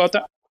little bit about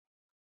that?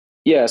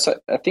 Yeah, so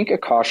I think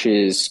Akash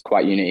is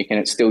quite unique, and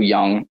it's still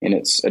young in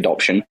its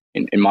adoption,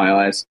 in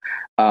my eyes.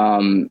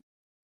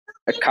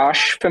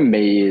 Akash for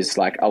me is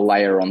like a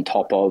layer on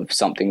top of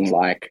something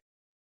like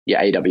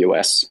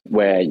AWS,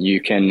 where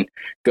you can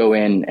go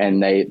in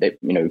and they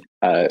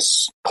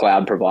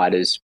cloud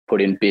providers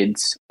put in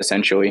bids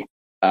essentially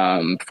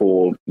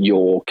for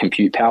your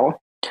compute power.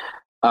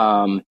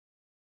 I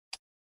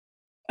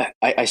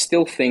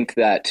still think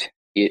that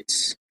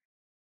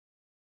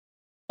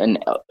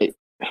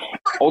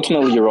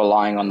ultimately you're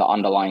relying on the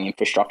underlying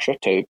infrastructure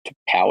to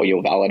power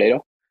your validator,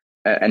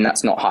 and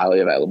that's not highly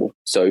available.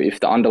 So if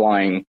the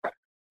underlying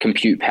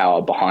compute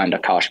power behind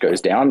Akash goes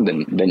down,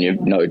 then your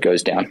node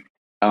goes down.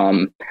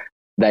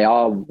 They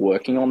are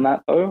working on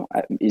that though,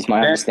 is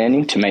my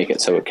understanding, to make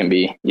it so it can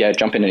be,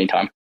 jump in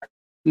anytime.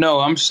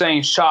 No, I'm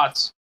saying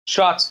shots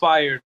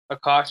fired.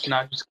 Akash,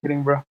 not just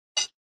kidding, bro.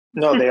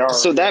 No, they are.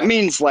 So that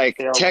means like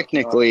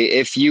technically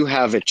if you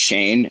have a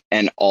chain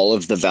and all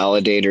of the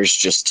validators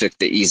just took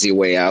the easy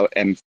way out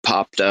and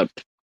popped up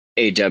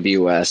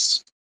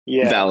AWS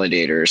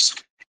validators,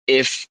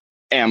 if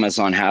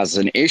Amazon has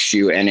an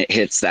issue and it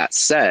hits that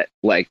set,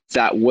 like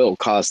that will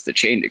cause the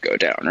chain to go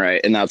down, right?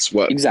 And that's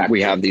what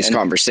we have these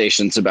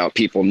conversations about,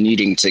 people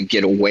needing to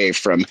get away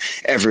from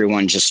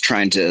everyone just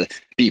trying to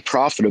be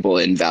profitable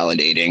in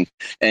validating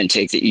and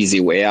take the easy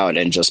way out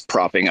and just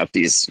propping up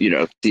these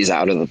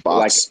out of the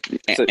box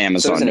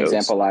Amazon as an nodes.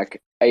 example, like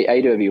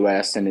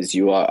AWS and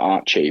Azure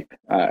aren't cheap.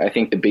 I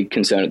think the big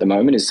concern at the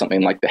moment is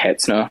something like the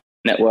Hetzner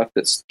network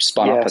that's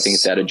spun up. I think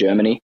it's out of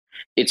Germany.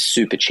 It's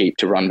super cheap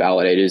to run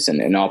validators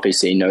and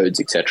RPC nodes,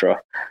 etc.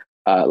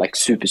 Like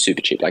super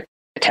cheap, like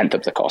a tenth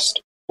of the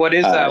cost. What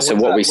is that? So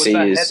what we see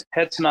is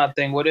Hetzner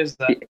thing. What is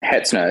that?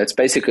 Hetzner. It's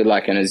basically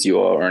like an Azure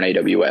or an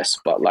AWS,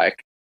 but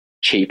like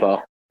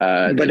cheaper.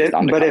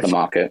 The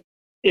market.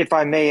 If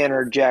I may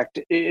interject,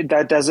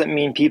 that doesn't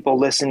mean people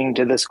listening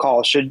to this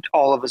call should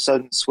all of a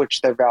sudden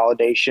switch their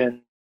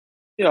validation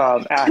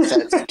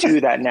assets to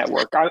that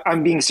network.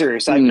 I'm being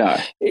serious. No,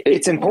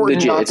 it's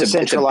important not to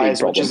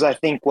centralize, which is, I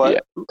think,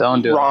 what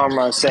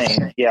Rama is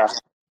saying. Yeah.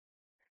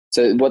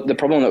 So what the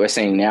problem that we're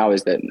seeing now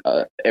is that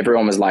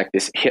everyone was like,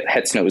 this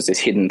Hetzner was this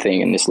hidden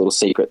thing and this little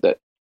secret that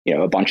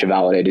a bunch of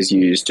validators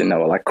used, and they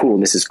were like, cool,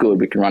 this is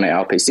good. We can run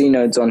our RPC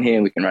nodes on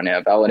here. We can run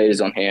our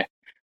validators on here.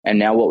 And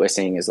now what we're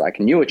seeing is like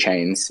newer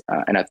chains,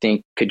 and I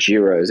think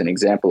Kajiro is an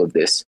example of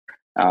this.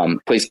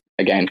 Please,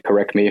 again,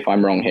 correct me if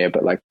I'm wrong here,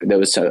 but like there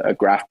was a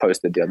graph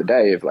posted the other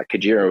day of like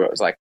Kajiro, it was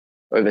like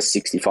over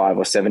 65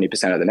 or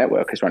 70% of the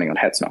network is running on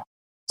Hetzner.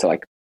 So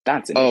like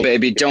That's oh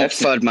baby, don't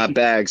FUD my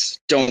bags.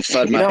 Don't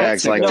FUD my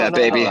bags like that,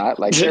 baby. Right?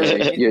 Like you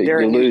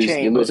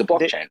lose a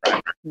blockchain,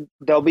 right?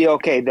 They'll be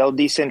okay. They'll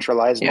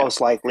decentralize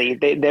most likely.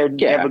 They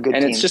have a good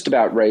team. It's just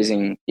about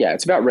raising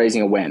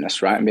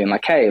awareness, right? And being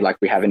like, hey, like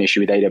we have an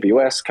issue with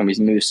AWS, can we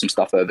move some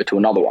stuff over to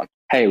another one?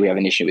 Hey, we have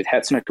an issue with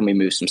Hetzner, can we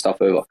move some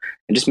stuff over?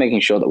 And just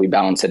making sure that we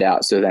balance it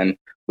out, so then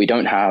we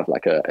don't have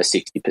like a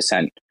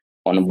 60%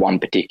 on one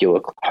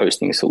particular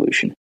hosting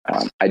solution.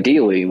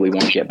 Ideally, we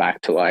want to get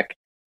back to like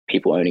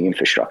people owning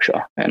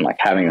infrastructure and like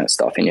having that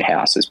stuff in your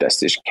house as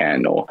best as you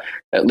can, or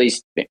at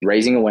least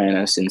raising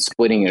awareness and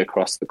splitting it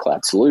across the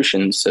cloud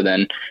solutions. So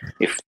then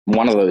if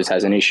one of those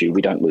has an issue,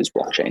 we don't lose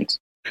blockchains.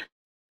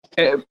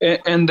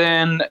 And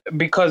then,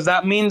 because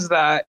that means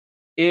that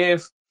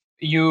if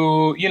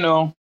you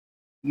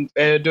do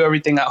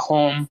everything at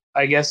home,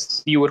 I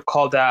guess you would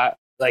call that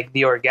like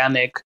the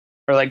organic,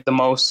 or like the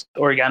most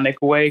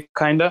organic way,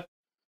 kind of.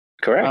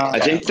 Correct. I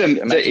think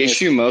the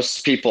issue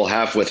most people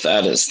have with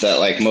that is that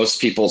like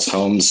most people's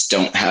homes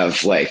don't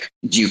have like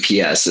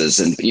UPSs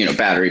and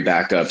battery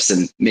backups,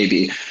 and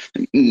maybe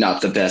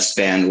not the best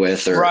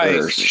bandwidth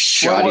or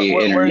shoddy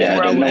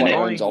internet. And no one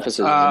owns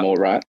offices anymore,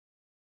 right?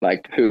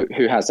 Like who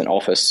has an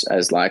office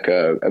as like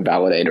a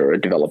validator or a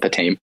developer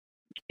team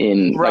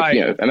in like,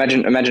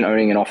 imagine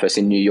owning an office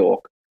in New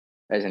York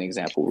as an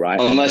example,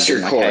 right? Unless you're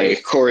Corey. Like,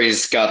 hey,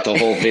 Corey's got the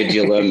whole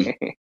Vidulum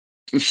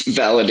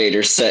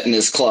validator set in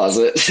his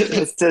closet.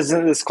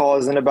 This call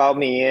isn't about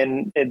me,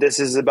 and this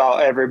is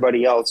about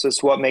everybody else.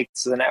 It's what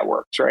makes the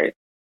networks, right?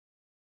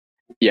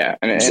 Yeah,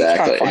 and it's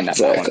trying to find that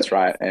balance,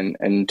 right?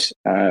 And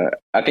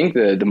I think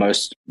the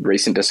most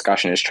recent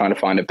discussion is trying to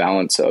find a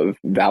balance of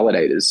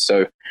validators.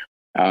 So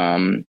I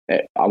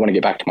want to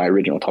get back to my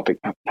original topic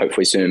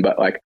hopefully soon, but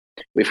like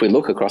if we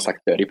look across like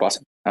 30 plus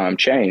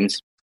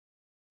chains,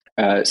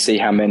 see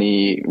how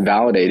many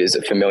validators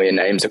are familiar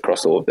names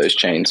across all of those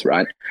chains,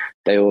 right?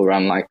 They all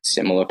run like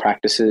similar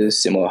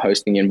practices, similar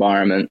hosting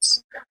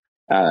environments.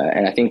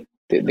 And I think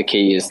the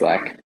key is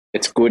like,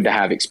 it's good to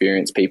have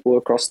experienced people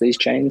across these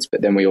chains,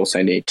 but then we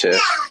also need to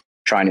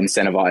try and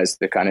incentivize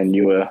the kind of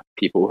newer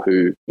people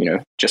who,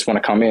 just want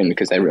to come in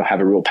because they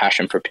have a real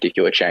passion for a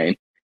particular chain.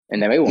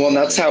 And then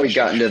that's how we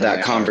got into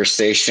that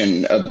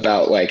conversation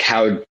about like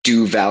how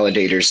do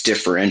validators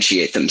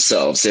differentiate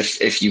themselves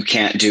if you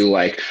can't do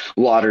like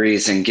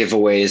lotteries and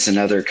giveaways and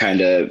other kind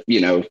of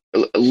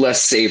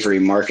less savory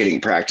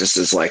marketing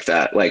practices like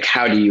that. Like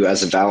how do you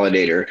as a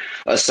validator,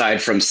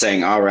 aside from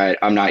saying, all right,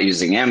 I'm not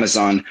using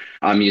Amazon,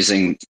 I'm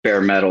using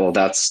bare metal,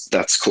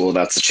 that's cool,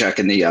 that's a check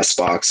in the yes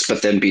box,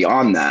 but then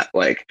beyond that,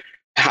 like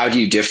how do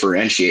you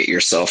differentiate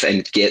yourself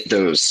and get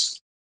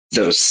those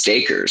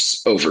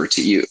stakers over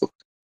to you?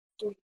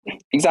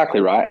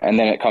 Exactly right. And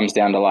then it comes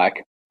down to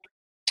like,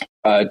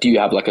 do you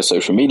have like a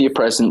social media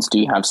presence? Do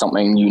you have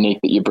something unique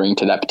that you bring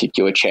to that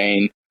particular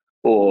chain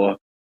or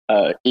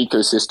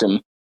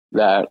ecosystem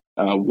that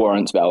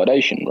warrants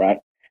validation, right?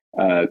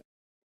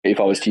 If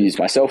I was to use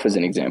myself as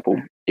an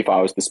example, if I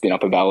was to spin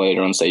up a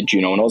validator on, say,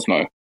 Juno and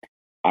Osmo,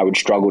 I would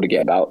struggle to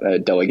get about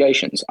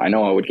delegations. I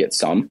know I would get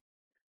some,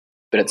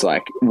 but it's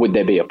like, would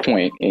there be a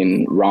point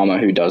in Rama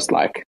who does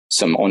like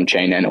some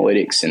on-chain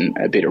analytics and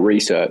a bit of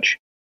research?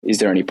 Is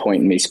there any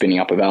point in me spinning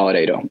up a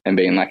validator and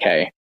being like,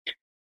 hey,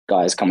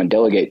 guys, come and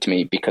delegate to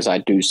me because I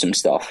do some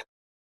stuff?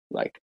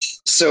 Like,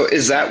 so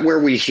is that where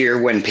we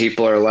hear when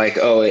people are like,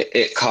 oh,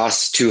 it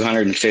costs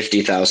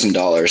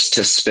 $250,000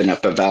 to spin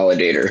up a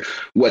validator?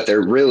 What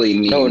they're really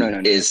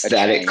meaning is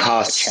that it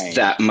costs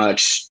that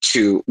much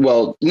to,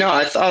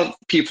 I thought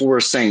people were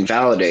saying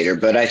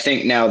validator, but I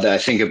think now that I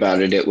think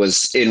about it, it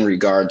was in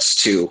regards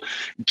to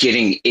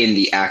getting in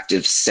the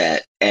active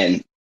set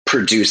and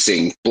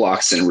producing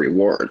blocks and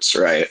rewards,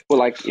 right? Well,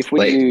 like if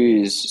we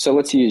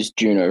let's use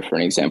Juno for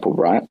an example,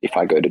 right? If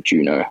I go to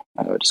Juno,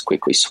 I'll just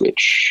quickly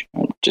switch.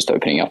 I'm just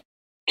opening up.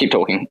 Keep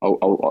talking.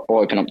 I'll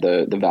open up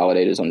the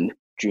validators on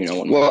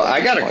Juno.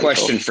 I got a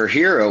question for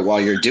Hero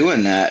while you're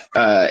doing that.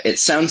 It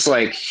sounds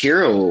like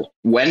Hero,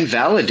 when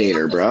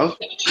validator, bro?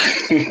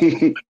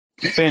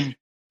 Finn,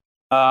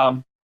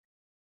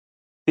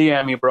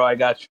 DM me, bro. I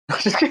got you.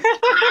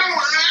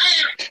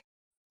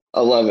 I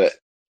love it.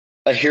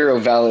 A Hero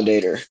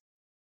validator.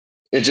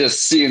 It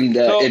just seemed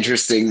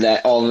interesting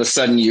that all of a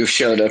sudden you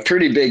showed a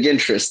pretty big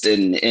interest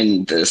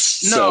in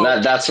this. No,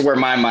 so that's where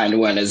my mind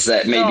went, is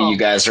that maybe you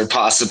guys are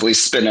possibly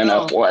spinning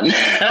up one.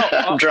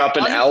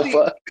 Dropping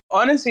alpha.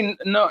 Honestly,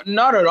 no,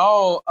 not at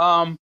all.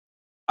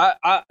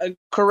 I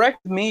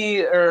correct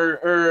me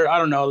or I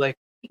don't know, like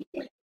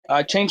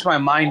change my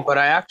mind, but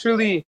I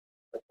actually,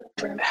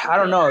 I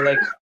don't know, like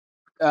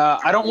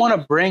I don't want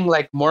to bring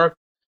like more.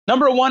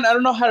 Number one, I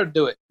don't know how to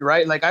do it,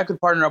 right? Like I could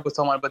partner up with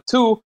someone, but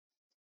two,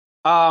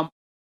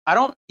 I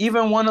don't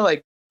even want to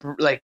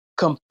like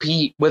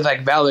compete with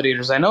like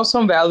validators. I know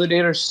some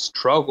validators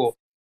struggle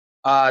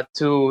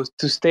to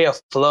stay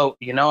afloat.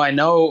 I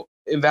know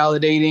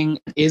validating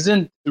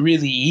isn't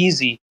really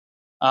easy.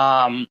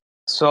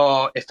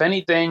 So if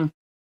anything,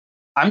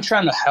 I'm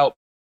trying to help.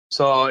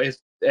 So if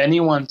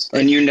anyone's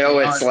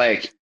it's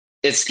like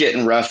it's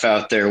getting rough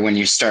out there when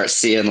you start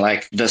seeing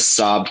like the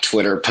sob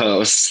Twitter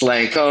posts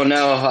like, oh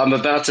no, I'm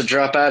about to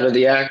drop out of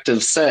the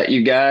active set,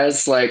 you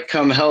guys. Like,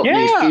 come help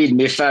me, feed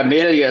me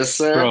familia,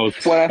 sir.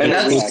 Bro, and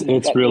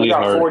it's really we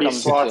got hard. 40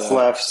 slots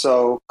left,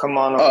 so come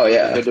on over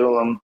to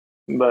Bedoulam.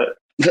 But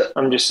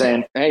I'm just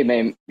saying. Hey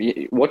man,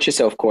 watch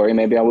yourself, Corey.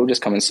 Maybe I will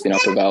just come and spin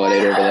up a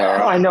validator over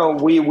there. I know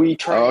we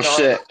try.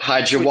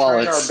 Hide your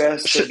wallets. Try our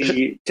best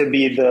to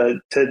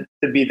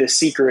be the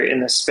secret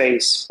in the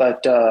space,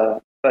 but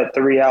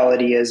the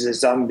reality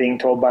is I'm being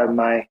told by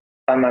my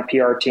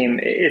PR team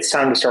it's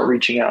time to start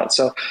reaching out.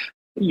 So,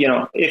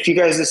 if you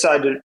guys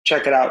decide to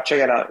check it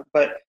out.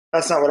 But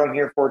that's not what I'm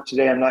here for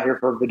today. I'm not here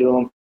for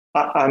Bedoulam.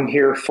 I'm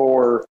here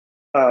for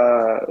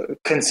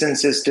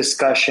consensus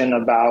discussion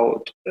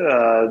about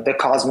the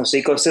Cosmos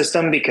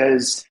ecosystem,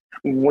 because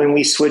when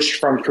we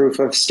switched from proof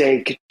of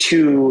stake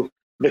to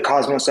the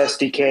Cosmos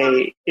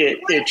SDK,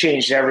 it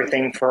changed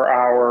everything for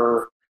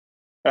our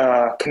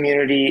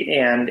community,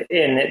 and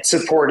it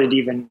supported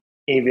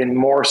even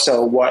more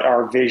so what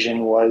our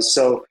vision was.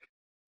 So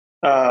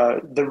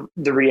the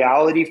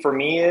reality for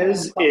me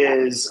is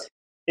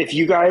if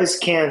you guys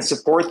can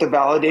support the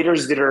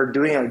validators that are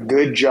doing a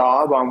good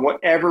job on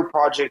whatever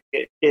project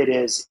it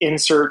is,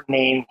 insert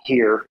name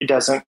here. It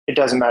doesn't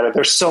matter.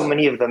 There's so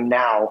many of them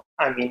now.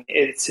 I mean,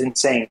 it's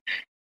insane.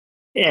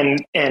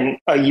 And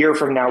a year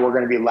from now, we're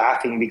going to be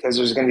laughing because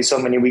there's going to be so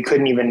many we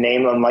couldn't even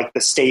name them, like the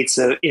states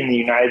in the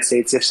United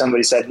States. If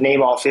somebody said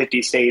name all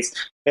 50 states,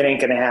 it ain't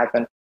going to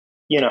happen.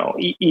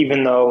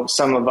 Even though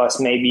some of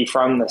us may be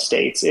from the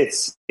states,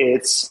 it's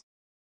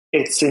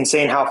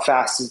insane how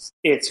fast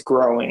it's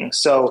growing.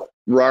 So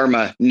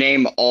Rarma,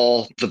 name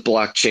all the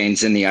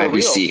blockchains in the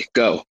IBC. Real.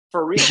 Go.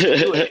 For real,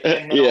 do it,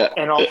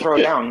 and I'll throw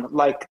down.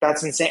 Like,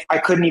 that's insane. I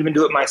couldn't even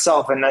do it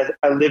myself, and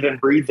I live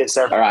and breathe this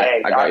every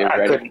day. I got you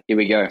ready. Couldn't. Here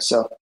we go.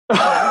 So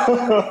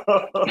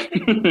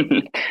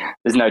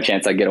there's no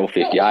chance I get all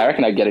 50. I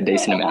reckon I get a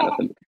decent amount of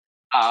them.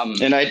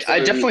 And I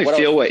definitely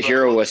feel what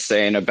Hero was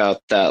saying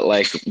about that.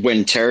 Like,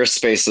 when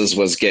TerraSpaces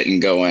was getting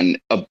going,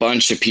 a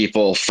bunch of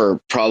people for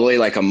probably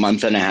like a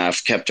month and a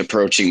half kept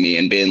approaching me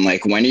and being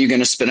like, when are you going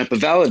to spin up a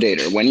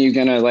validator? When are you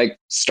going to like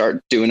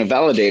start doing a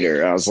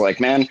validator? I was like,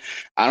 man,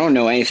 I don't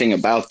know anything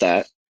about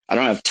that. I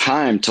don't have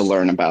time to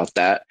learn about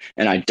that.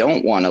 And I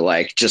don't want to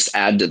like just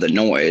add to the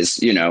noise,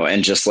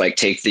 and just like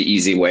take the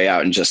easy way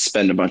out and just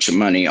spend a bunch of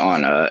money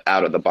on a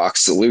out of the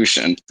box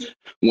solution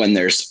when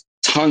there's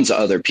tons of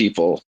other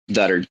people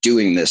that are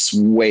doing this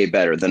way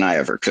better than I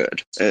ever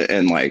could.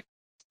 And like,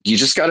 you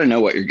just got to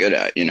know what you're good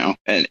at,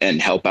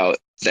 and help out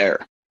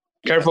there.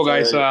 Careful,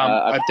 guys.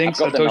 I think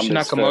Satoshi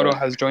Nakamoto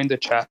has joined the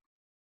chat.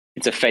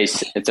 It's a fake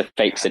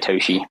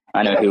Satoshi.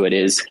 I know who it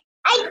is.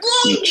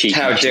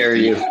 How dare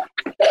you?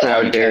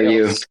 How dare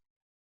you?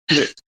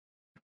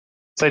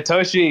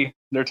 Satoshi,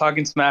 they're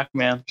talking smack,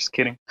 man. Just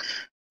kidding.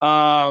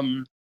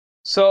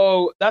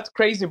 So that's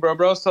crazy,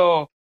 bro.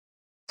 So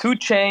 2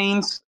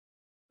 chains.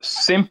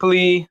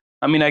 Simply,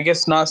 I mean, I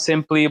guess not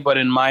simply, but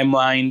in my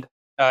mind,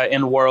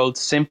 in world,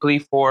 simply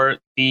for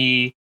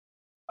the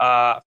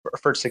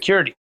for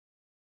security,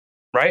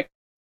 right?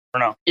 Or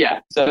no?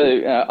 Yeah. So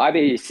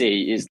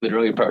IBC is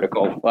literally a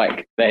protocol.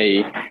 Like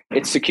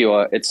it's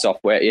secure, it's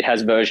software, it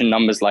has version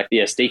numbers like the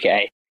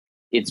SDK.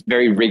 It's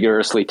very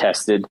rigorously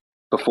tested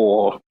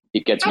before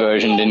it gets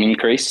versioned and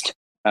increased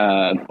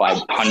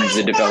by hundreds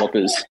of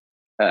developers,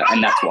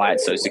 and that's why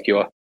it's so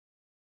secure.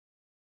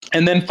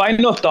 And then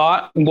final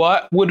thought,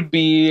 what would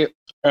be,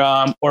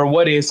 or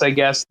what is, I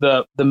guess,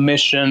 the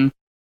mission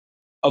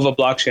of a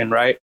blockchain,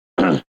 right?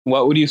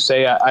 What would you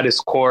say at its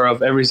core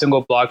of every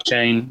single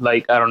blockchain,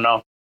 like, I don't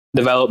know,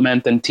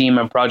 development and team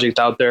and project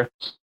out there?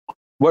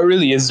 What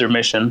really is their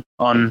mission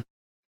on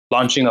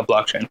launching a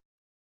blockchain?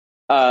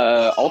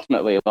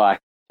 Ultimately, like,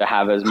 to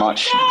have as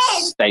much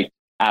staked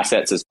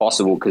assets as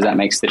possible, because that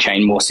makes the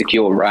chain more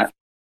secure, right?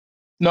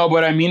 No,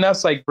 but I mean,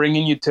 that's like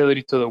bringing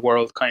utility to the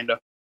world, kind of.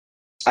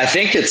 I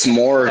think it's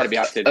more of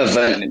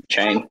a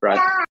chain, right?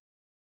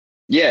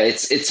 Yeah,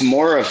 it's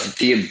more of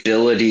the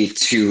ability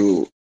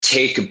to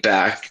take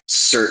back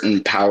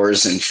certain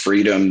powers and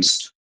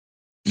freedoms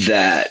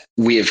that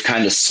we have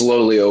kind of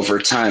slowly over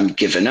time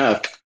given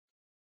up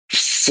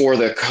for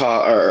the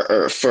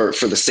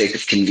for the sake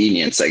of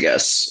convenience, I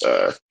guess.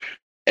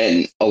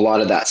 And a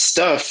lot of that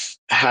stuff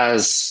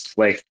has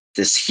like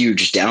this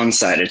huge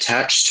downside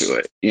attached to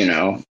it,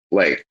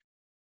 like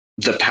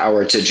the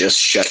power to just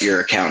shut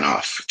your account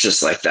off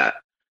just like that,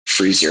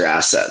 freeze your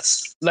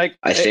assets. Like,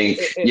 I think,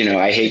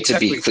 I hate to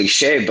be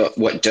cliche, but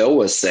what Doe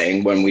was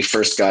saying when we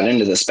first got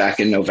into this back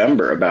in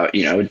November about,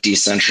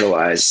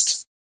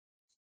 decentralized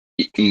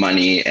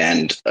money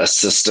and a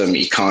system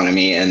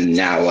economy, and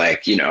now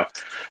like,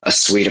 a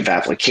suite of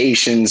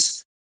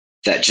applications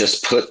that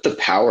just put the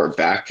power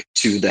back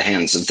to the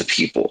hands of the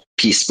people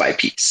piece by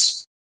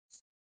piece.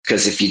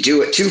 Because if you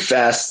do it too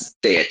fast,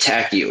 they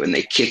attack you and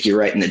they kick you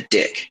right in the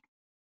dick.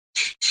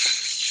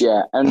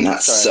 Yeah, and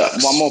that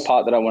sucks. One more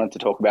part that I wanted to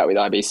talk about with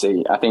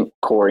IBC, I think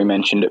Corey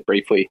mentioned it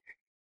briefly,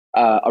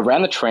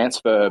 around the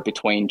transfer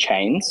between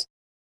chains.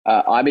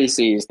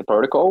 IBC is the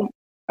protocol.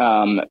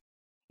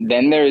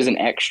 then there is an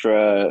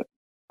extra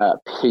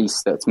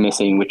piece that's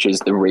missing, which is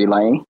the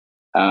relaying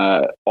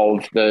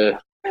of the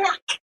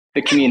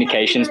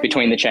communications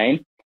between the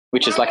chain,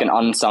 which is like an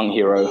unsung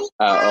hero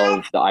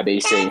of the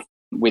IBC.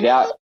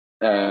 Without,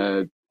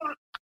 and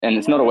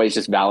it's not always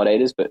just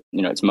validators, but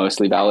it's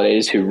mostly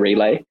validators who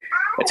relay.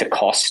 It's a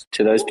cost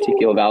to those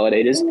particular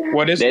validators.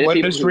 What is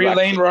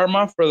relaying,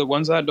 Rarma, for the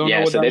ones that don't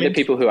know what that means? Yeah, so they're the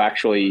people who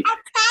actually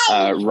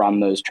run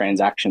those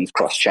transactions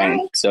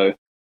cross-chain. So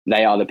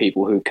they are the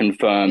people who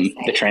confirm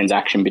the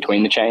transaction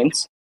between the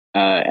chains.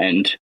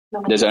 And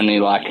there's only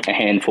like a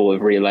handful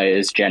of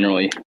relayers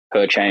generally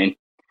per chain.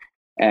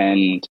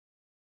 And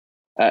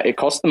it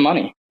costs them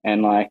money.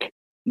 And like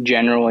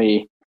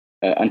generally,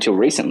 until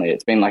recently,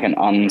 it's been like an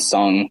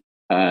unsung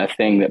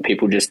thing that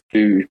people just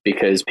do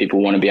because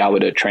people want to be able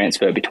to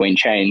transfer between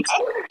chains.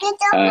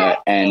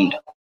 And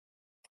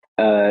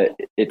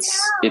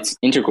it's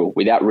integral.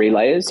 Without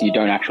relayers, you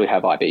don't actually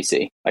have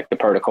IBC. Like the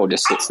protocol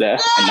just sits there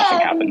and nothing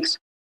happens.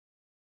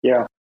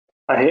 Yeah.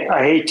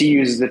 I hate to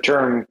use the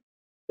term,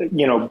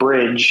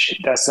 bridge.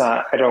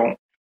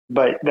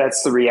 But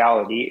that's the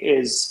reality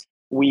is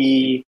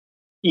we,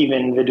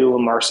 even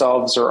Vidulum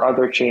ourselves or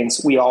other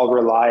chains, we all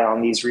rely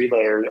on these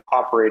relayer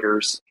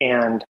operators,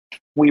 and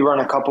we run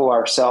a couple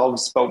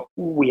ourselves, but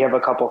we have a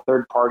couple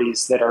third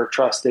parties that are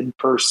trusted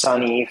per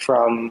Sunny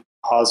from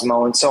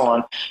Osmo and so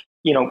on.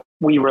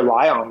 We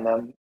rely on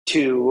them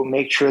to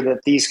make sure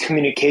that these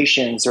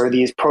communications or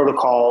these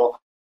protocol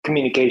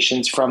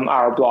communications from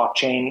our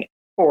blockchain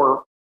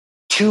or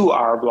to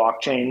our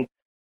blockchain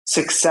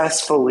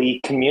successfully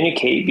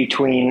communicate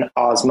between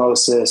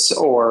Osmosis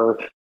or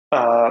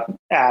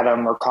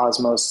Atom or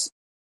Cosmos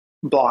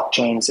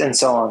blockchains and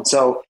so on.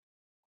 So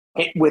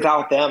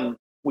without them,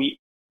 we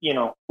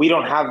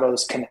don't have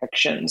those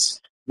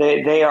connections.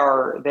 They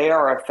are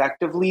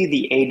effectively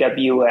the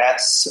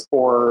AWS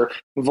or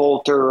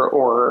Volter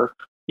or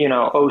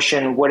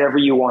Ocean, whatever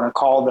you want to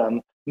call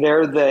them.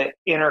 They're the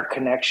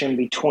interconnection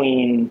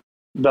between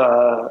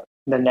the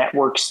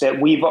networks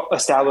that we've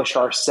established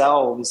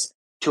ourselves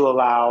to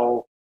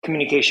allow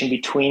communication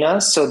between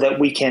us, so that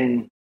we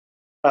can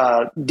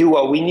do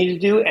what we need to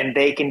do, and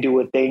they can do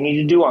what they need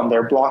to do on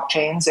their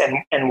blockchains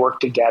and work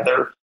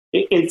together.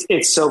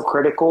 It's so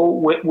critical.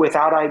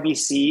 Without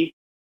IBC,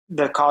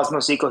 the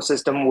Cosmos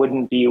ecosystem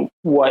wouldn't be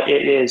what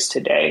it is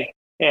today.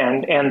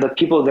 And the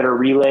people that are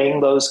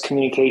relaying those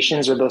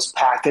communications or those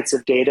packets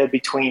of data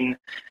between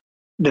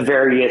the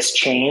various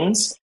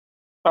chains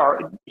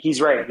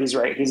he's right.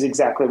 He's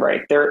exactly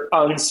right. They're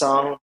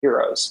unsung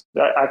heroes.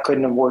 I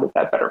couldn't have worded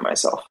that better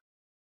myself.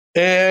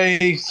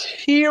 A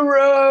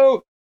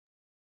hero.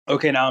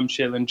 Okay, now I'm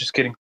chilling. Just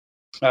kidding.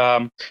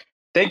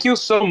 Thank you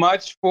so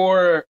much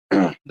for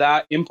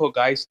that input,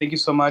 guys. Thank you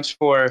so much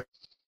for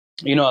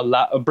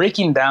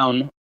breaking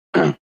down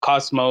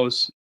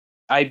Cosmos,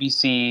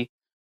 IBC.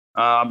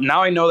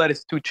 Now I know that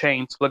it's two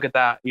chains. Look at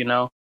that.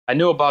 I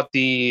knew about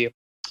the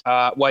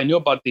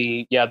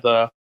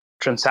the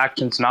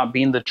transactions not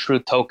being the true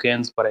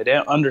tokens, but I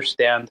didn't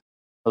understand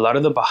a lot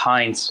of the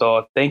behind.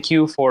 So thank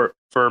you for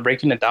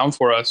breaking it down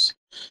for us.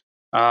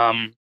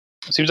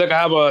 Seems like I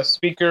have a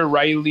speaker,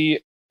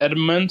 Riley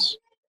Edmonds.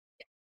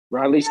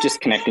 Riley's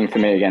just connecting for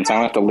me again, so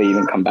I'll have to leave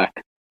and come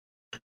back.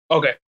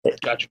 Okay,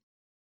 gotcha.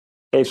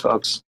 Hey,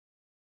 folks.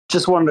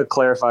 Just wanted to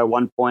clarify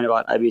one point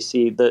about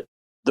IBC.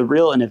 The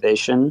real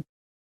innovation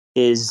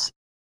is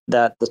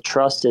that the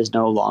trust is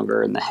no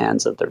longer in the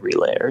hands of the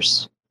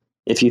relayers.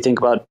 If you think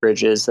about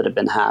bridges that have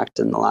been hacked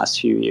in the last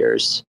few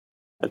years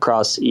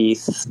across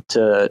ETH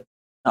to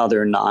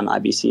other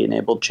non-IBC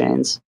enabled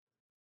chains,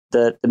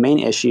 the main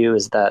issue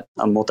is that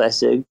a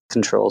multisig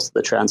controls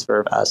the transfer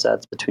of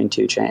assets between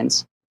two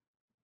chains.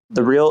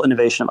 The real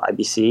innovation of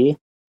IBC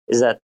is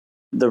that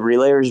the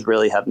relayers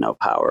really have no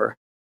power.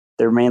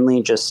 They're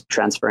mainly just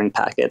transferring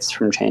packets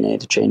from chain A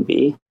to chain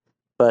B,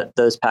 but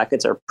those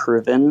packets are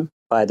proven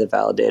by the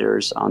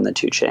validators on the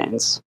two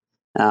chains.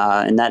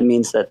 And that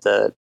means that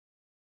the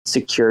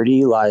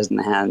security lies in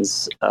the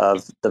hands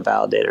of the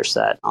validator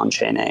set on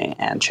chain A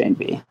and chain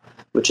B,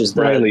 which is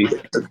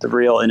the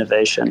real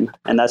innovation.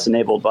 And that's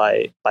enabled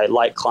by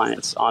light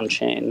clients on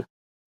chain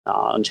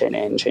A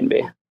and chain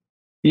B.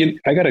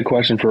 I got a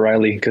question for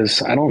Riley,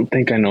 because I don't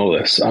think I know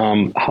this.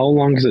 How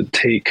long does it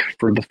take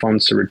for the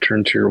funds to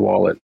return to your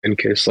wallet in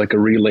case like a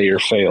relayer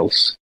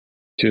fails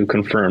to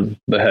confirm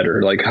the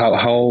header? Like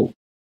how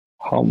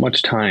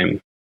much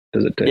time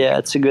does it take? Yeah,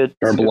 it's a good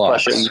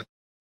question.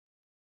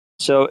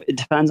 So it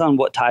depends on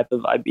what type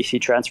of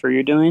IBC transfer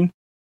you're doing.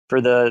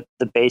 For the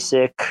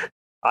basic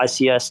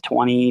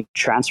ICS-20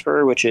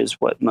 transfer, which is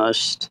what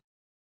most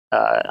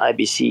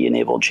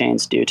IBC-enabled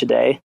chains do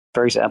today.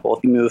 For example,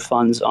 if you move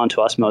funds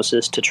onto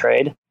Osmosis to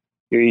trade,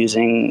 you're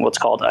using what's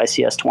called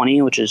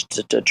ICS-20, which is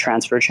the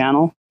transfer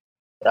channel.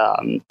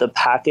 The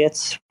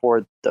packets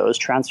for those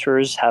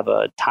transfers have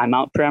a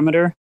timeout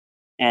parameter,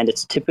 and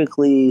it's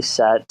typically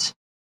set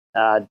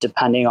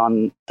depending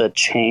on the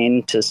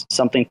chain to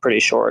something pretty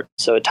short.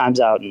 So it times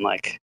out in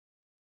like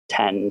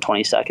 10,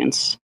 20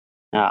 seconds.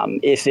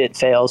 If it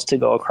fails to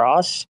go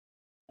across,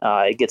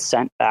 it gets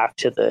sent back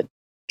to the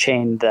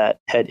chain that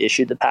had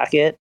issued the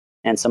packet,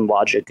 and some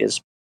logic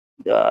is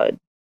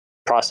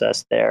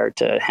processed there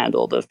to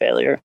handle the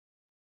failure.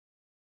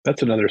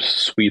 That's another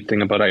sweet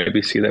thing about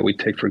IBC that we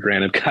take for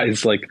granted,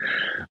 guys. Like,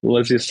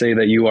 let's just say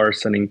that you are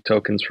sending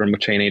tokens from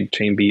chain A to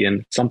chain B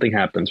and something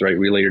happens, right?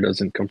 Relayer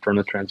doesn't confirm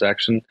the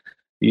transaction.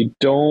 You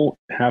don't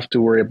have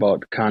to worry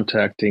about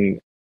contacting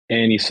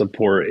any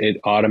support.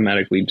 It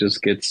automatically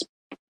just gets,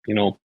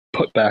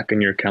 put back in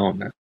your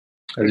account,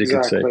 as you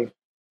could say.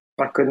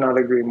 I could not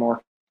agree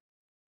more.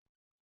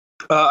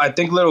 I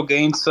think Little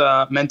Gains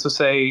meant to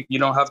say you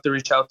don't have to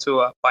reach out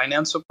to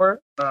finance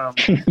support.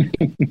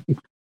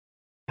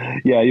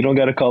 Yeah, you don't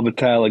got to call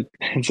Vitalik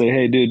and say,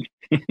 "Hey, dude,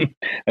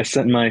 I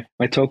sent my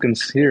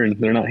tokens here and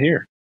they're not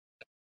here.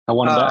 I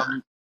want them back."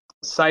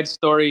 Side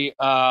story: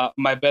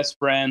 my best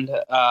friend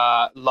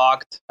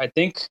locked. I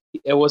think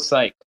it was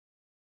like,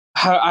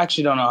 I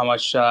actually don't know how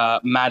much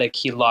Matic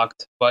he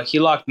locked, but he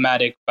locked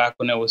Matic back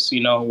when it was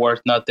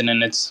worth nothing,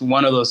 and it's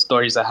one of those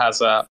stories that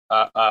has a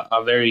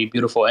very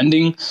beautiful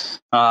ending.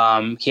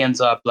 He ends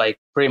up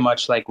pretty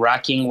much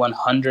racking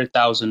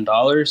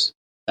 $100,000.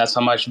 That's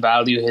how much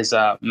value his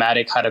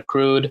Matic had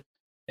accrued.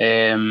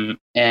 And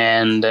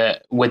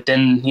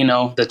within,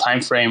 the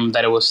time frame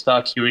that it was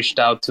stuck, he reached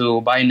out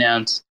to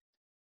Binance,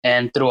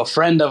 and through a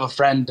friend of a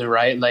friend,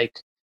 right?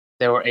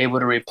 They were able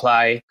to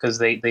reply, because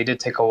they did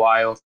take a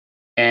while.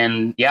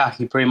 And yeah,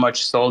 he pretty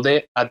much sold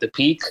it at the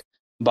peak,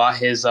 bought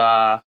his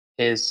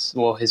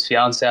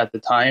fiance at the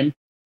time.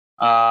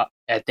 I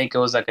think it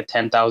was a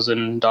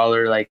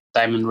 $10,000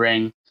 diamond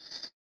ring.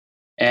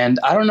 And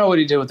I don't know what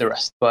he did with the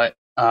rest, but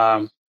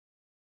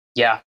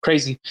yeah,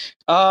 crazy.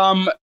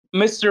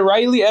 Mr.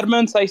 Riley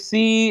Edmonds, I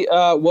see.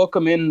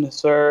 Welcome in,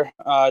 sir.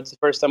 It's the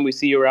first time we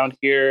see you around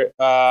here.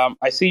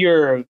 I see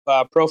your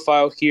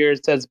profile here.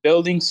 It says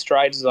Building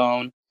Stride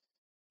Zone,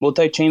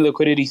 multi-chain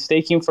liquidity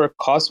staking for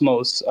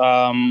Cosmos.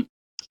 Can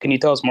you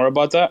tell us more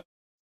about that?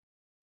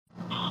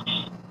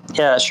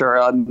 Yeah,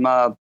 sure. I'm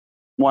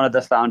one of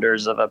the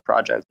founders of a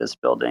project that's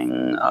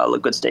building a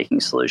liquid staking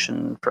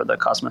solution for the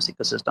Cosmos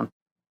ecosystem.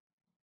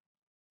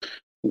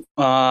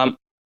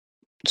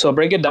 So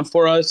break it down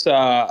for us.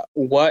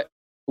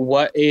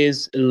 What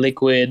is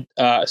liquid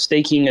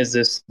staking? Is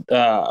this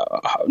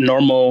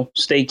normal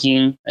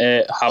staking?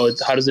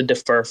 How does it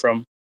differ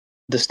from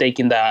the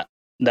staking that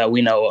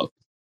we know of?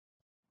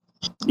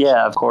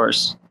 Yeah, of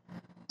course.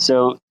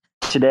 So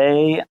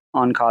today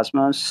on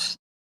Cosmos,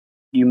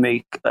 you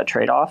make a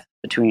trade-off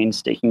between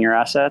staking your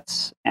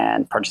assets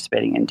and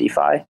participating in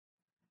DeFi.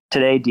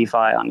 Today, DeFi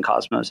on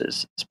Cosmos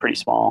is pretty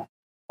small.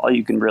 All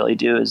you can really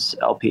do is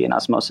LP and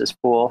Osmosis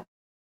pool.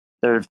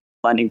 There are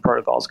lending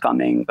protocols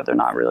coming, but they're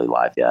not really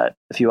live yet.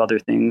 A few other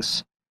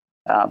things.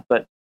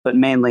 But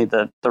mainly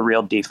the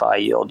real DeFi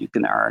yield you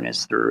can earn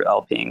is through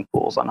LPing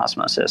pools on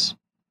Osmosis.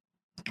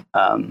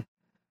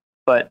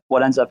 But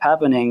what ends up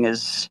happening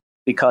is,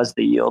 because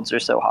the yields are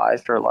so high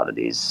for a lot of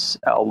these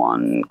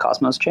L1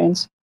 Cosmos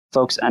chains,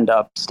 folks end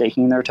up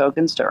staking their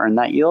tokens to earn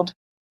that yield.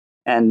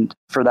 And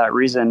for that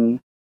reason,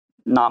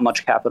 not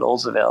much capital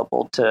is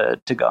available to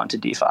go into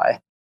DeFi.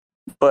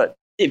 But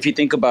if you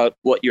think about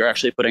what you're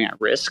actually putting at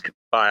risk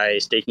by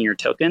staking your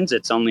tokens,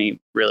 it's only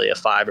really a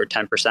 5 or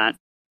 10%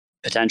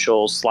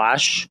 potential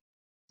slash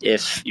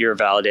if your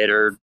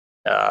validator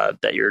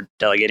that you're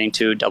delegating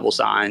to double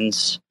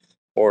signs,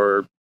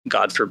 or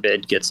God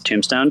forbid gets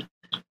tombstoned.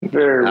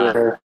 Very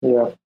rare.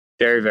 Yeah.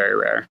 Very, very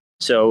rare.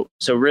 So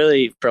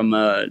really, from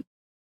an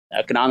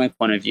economic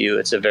point of view,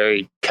 it's a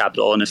very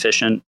capital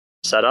inefficient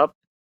setup,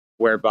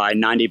 whereby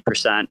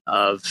 90%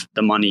 of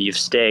the money you've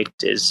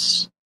staked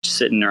is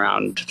sitting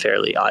around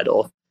fairly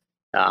idle.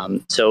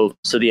 So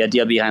the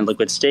idea behind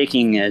liquid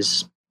staking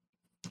is,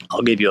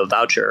 I'll give you a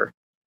voucher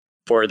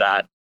for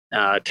that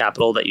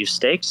capital that you've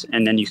staked,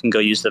 and then you can go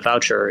use the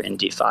voucher in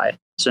DeFi.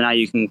 So now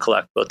you can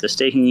collect both the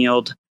staking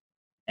yield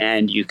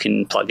and you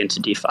can plug into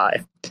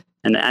DeFi.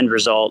 And the end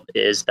result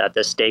is that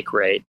the stake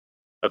rate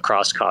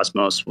across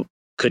Cosmos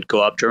could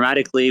go up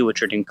dramatically,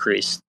 which would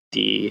increase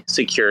the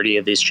security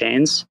of these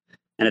chains.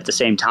 And at the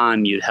same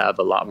time, you'd have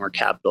a lot more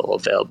capital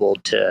available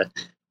to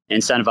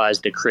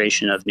incentivize the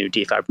creation of new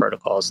DeFi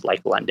protocols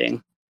like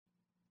lending.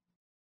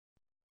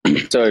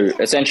 So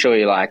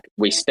essentially,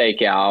 we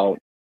stake our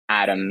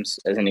atoms,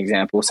 as an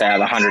example. Say I have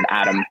 100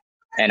 atom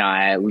and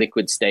I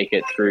liquid stake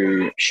it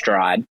through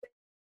Stride,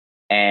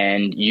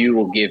 and you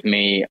will give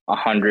me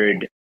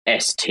 100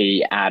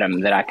 ST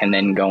atom that I can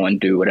then go and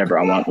do whatever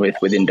I want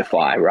within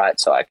DeFi, right?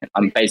 So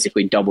I'm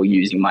basically double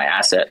using my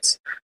assets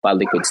by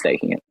liquid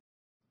staking it.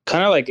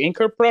 Kind of like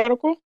Anchor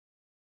protocol?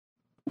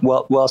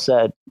 Well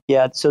said.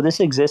 Yeah, so this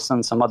exists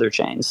on some other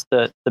chains.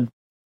 The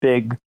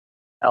big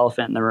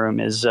elephant in the room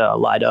is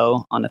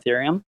Lido on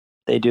Ethereum.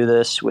 They do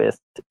this with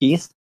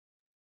ETH.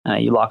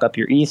 You lock up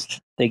your ETH.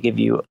 They give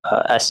you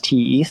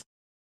ST ETH,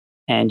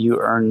 and you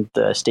earn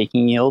the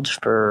staking yield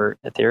for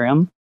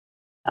Ethereum.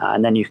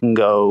 And then you can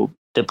go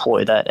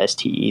deploy that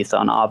ST ETH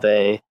on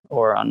Aave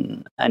or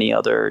on any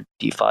other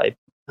DeFi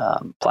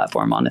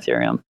platform on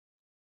Ethereum.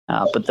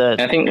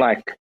 I think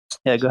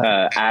Yeah, go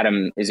ahead.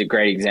 Atom is a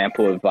great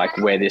example of like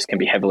where this can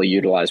be heavily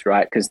utilized,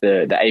 right? Because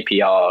the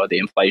APR, the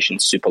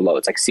inflation's super low.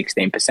 It's like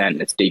 16%.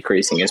 And it's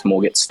decreasing as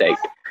more gets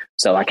staked.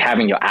 So like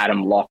having your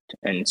Atom locked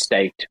and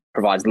staked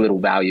provides little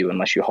value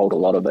unless you hold a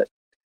lot of it.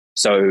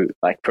 So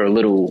like for a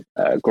little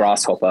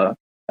grasshopper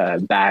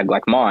bag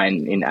like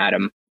mine in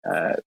Atom,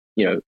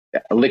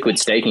 liquid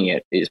staking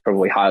it is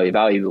probably highly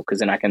valuable because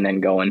then I can then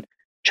go and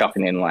chuck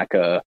it in like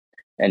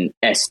an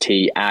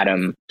ST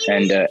Atom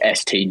and a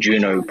ST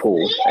Juno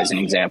pool as an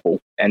example,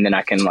 and then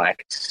I can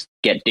like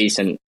get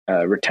decent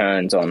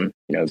returns on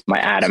my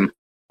Atom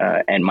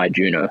and my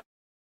Juno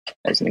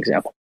as an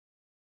example.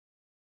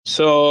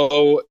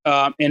 So,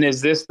 and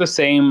is this the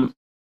same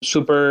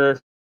super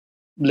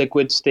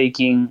liquid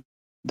staking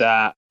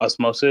that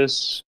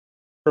Osmosis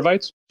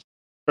provides,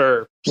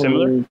 or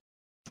similar?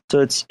 So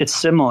it's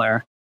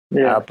similar,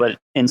 but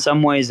in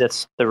some ways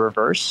it's the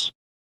reverse.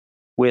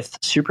 With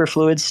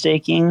superfluid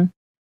staking,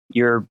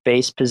 your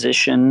base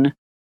position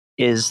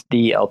is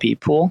the LP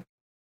pool.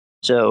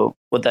 So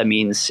what that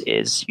means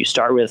is you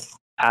start with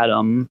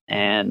Atom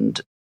and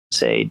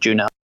say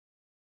Juno,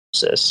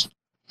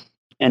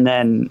 and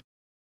then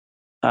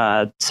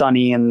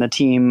Sunny and the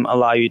team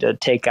allow you to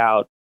take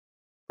out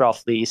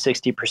roughly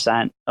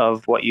 60%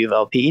 of what you've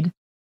LP'd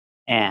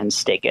and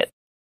stake it.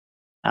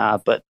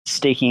 But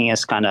staking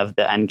is kind of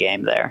the end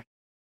game there.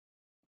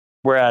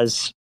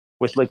 Whereas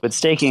with liquid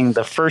staking,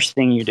 the first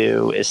thing you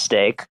do is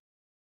stake.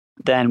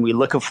 Then we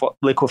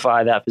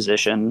liquefy that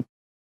position,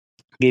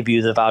 give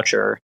you the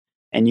voucher,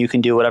 and you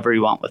can do whatever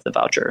you want with the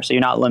voucher. So you're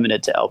not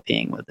limited to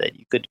LPing with it.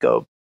 You could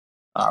go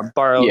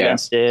borrow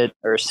against it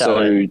or sell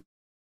it.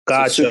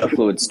 Gotcha. So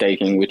superfluid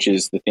staking, which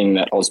is the thing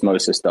that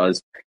Osmosis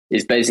does,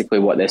 is basically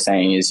what they're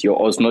saying is your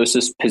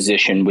Osmosis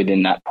position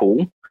within that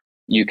pool,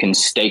 you can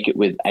stake it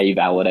with a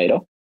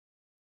validator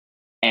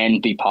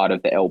and be part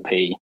of the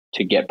LP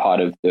to get part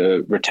of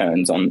the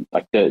returns on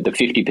like the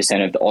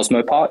 50% of the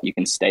Osmo part, you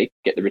can stake,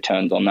 get the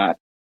returns on that,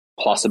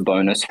 plus a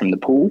bonus from the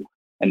pool.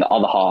 And the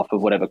other half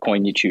of whatever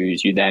coin you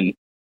choose, you then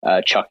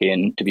chuck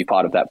in to be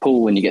part of that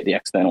pool and you get the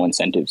external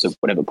incentives of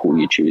whatever pool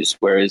you choose.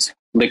 Whereas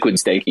liquid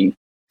staking,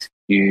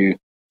 you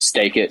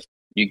stake it,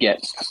 you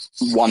get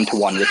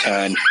 1-to-1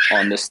 return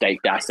on the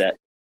staked asset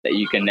that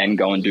you can then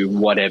go and do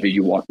whatever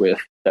you want with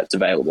that's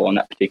available on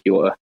that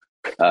particular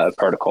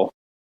protocol.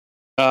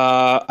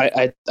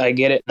 I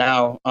get it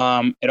now.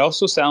 It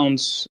also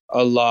sounds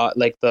a lot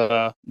like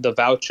the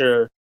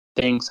voucher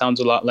thing sounds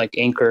a lot like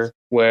Anchor,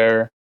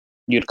 where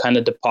you'd kind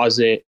of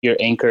deposit your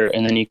Anchor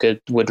and then you could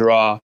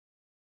withdraw,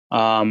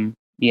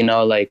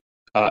 like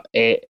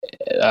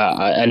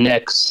a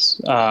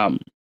next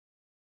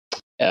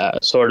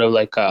sort of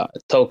like a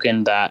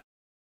token that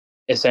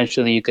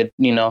essentially you could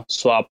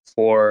swap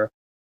for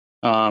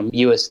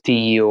UST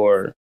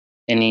or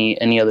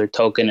any other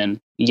token, and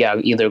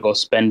either go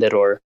spend it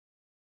or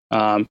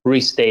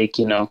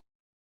restake,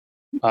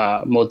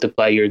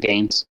 multiply your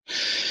gains.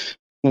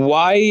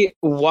 Why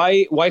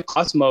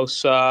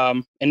Cosmos?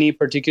 Any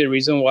particular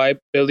reason why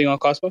building on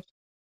Cosmos?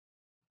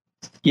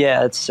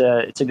 Yeah, it's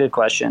a good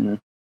question.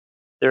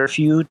 There are a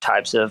few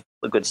types of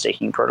liquid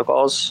staking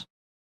protocols.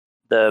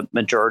 The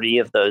majority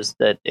of those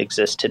that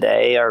exist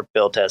today are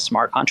built as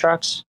smart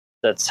contracts.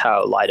 That's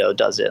how Lido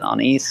does it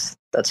on ETH.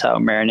 That's how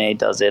Marinade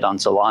does it on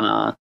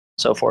Solana,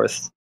 so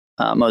forth.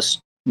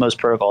 Most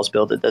protocols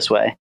build it this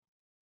way.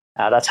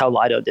 That's how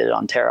Lido did it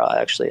on Terra,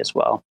 actually, as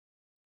well.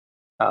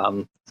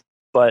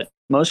 But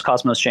most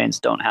Cosmos chains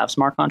don't have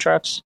smart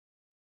contracts,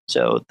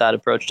 so that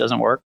approach doesn't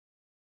work.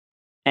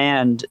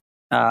 And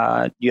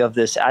you have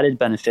this added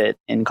benefit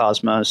in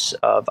Cosmos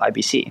of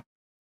IBC,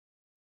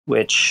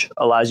 which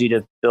allows you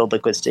to build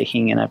liquid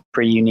staking in a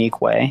pretty unique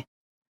way,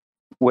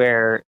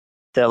 where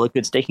the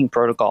liquid staking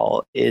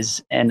protocol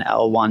is an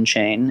L1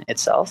 chain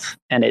itself,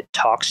 and it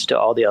talks to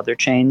all the other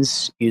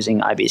chains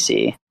using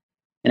IBC.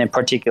 And in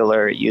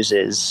particular, it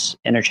uses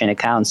interchain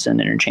accounts and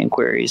interchain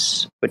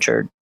queries, which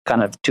are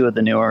kind of two of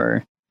the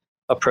newer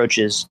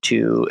approaches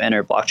to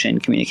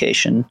inter-blockchain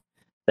communication.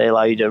 They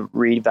allow you to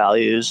read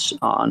values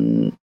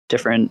on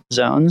different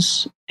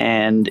zones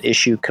and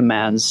issue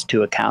commands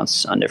to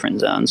accounts on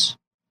different zones.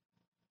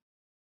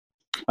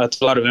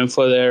 That's a lot of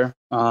info there,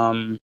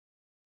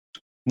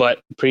 but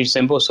pretty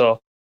simple. So,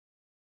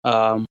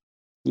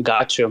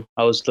 gotcha.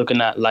 I was looking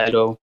at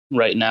Lido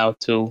right now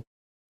too.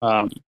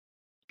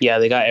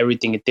 They got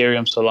everything: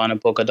 Ethereum, Solana,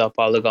 Polkadot,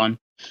 Polygon.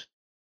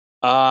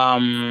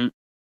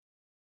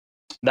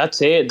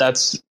 That's it.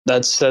 That's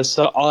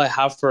all I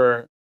have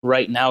for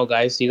right now,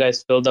 guys. You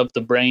guys filled up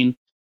the brain.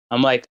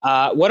 I'm like,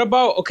 what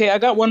about? Okay, I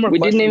got one more. We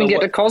question. Didn't even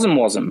get to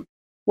CosmWasm.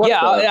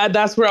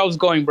 That's where I was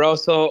going, bro.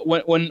 So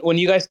when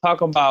you guys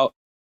talk about,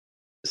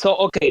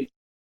 okay,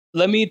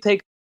 let me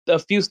take a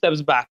few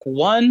steps back.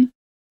 One,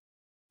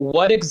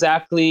 what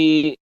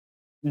exactly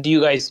do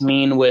you guys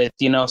mean with,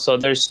 so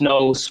there's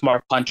no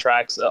smart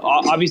contracts?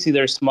 Obviously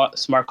there's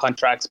smart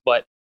contracts,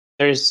 but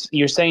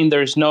you're saying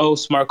there's no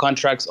smart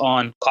contracts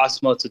on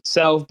Cosmos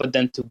itself, but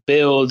then to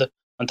build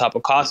on top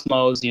of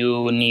Cosmos,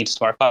 you need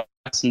smart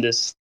contracts. In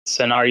this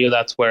scenario,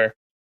 that's where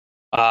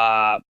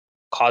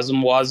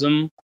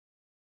CosmWasm,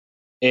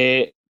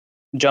 it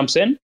jumps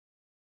in?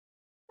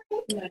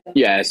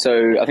 Yeah,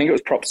 so I think it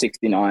was Prop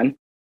 69,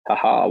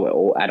 we're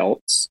all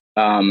adults,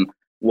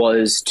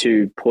 was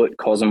to put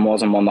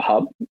CosmWasm on the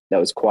hub. That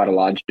was quite a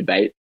large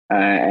debate.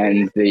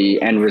 And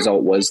the end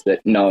result was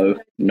that no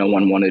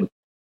one wanted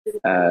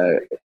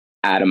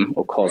Atom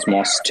or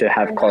Cosmos to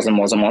have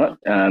CosmWasm on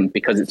it,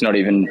 because it's not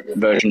even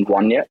version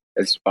 1 yet,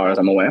 as far as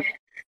I'm aware.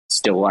 It's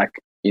still like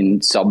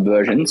in sub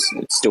versions.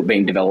 It's still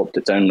being developed.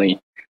 It's only,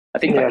 I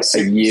think, a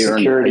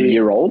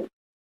year old.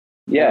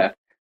 Yeah.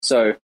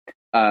 So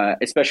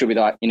especially with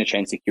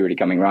interchain security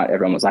coming, right?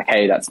 Everyone was like,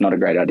 hey, that's not a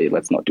great idea.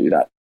 Let's not do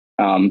that.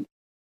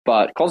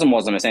 But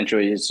CosmWasm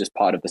essentially is just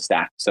part of the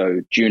stack.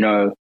 So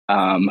Juno,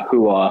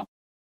 who are,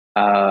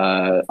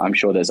 I'm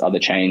sure there's other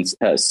chains,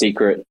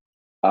 Secret,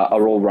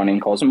 are all running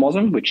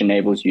CosmWasm, which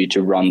enables you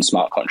to run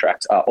smart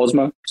contracts.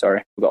 Osmo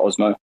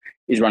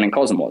is running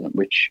CosmWasm,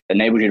 which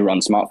enables you to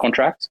run smart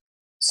contracts.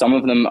 Some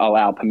of them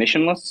allow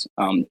permissionless.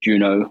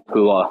 Juno,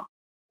 who are,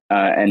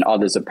 and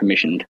others are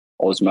permissioned,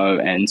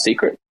 Osmo and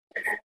Secret.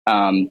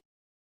 And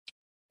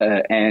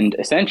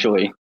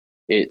essentially,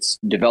 it's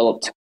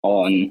developed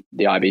on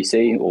the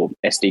IBC or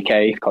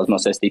SDK,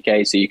 Cosmos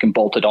SDK, so you can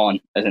bolt it on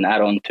as an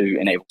add-on to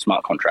enable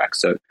smart contracts.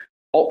 So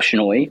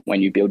optionally,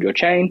 when you build your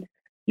chain,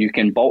 you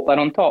can bolt that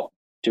on top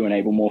to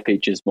enable more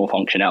features, more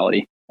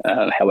functionality,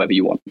 however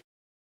you want.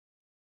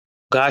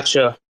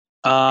 Gotcha.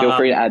 Feel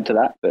free to add to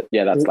that, but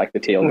yeah, that's like the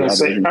TLDR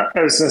version.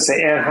 I was going to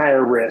say, and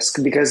higher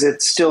risk, because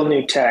it's still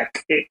new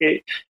tech.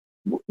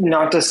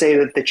 Not to say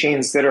that the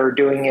chains that are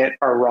doing it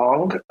are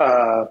wrong.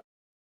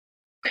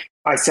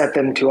 I set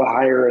them to a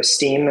higher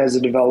esteem as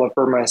a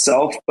developer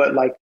myself, but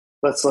like,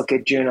 let's look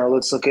at Juno,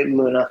 let's look at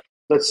Luna,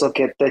 let's look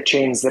at the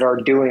chains that are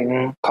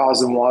doing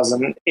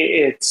CosmWasm.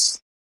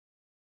 It's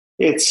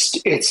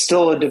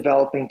still a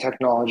developing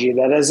technology.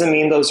 That doesn't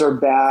mean those are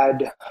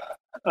bad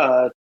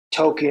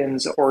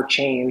tokens or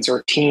chains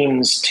or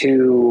teams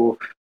to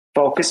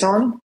focus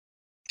on,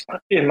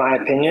 in my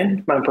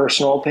opinion, my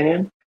personal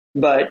opinion.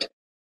 But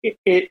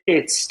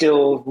it's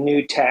still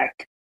new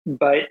tech.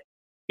 But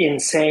in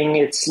saying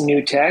it's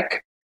new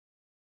tech,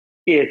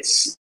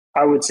 it's,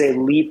 I would say,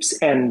 leaps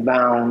and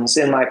bounds,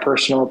 in my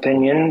personal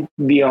opinion,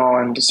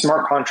 beyond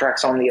smart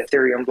contracts on the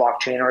Ethereum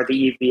blockchain or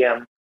the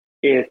EVM.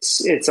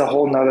 It's a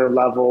whole nother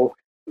level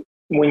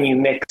when you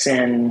mix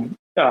in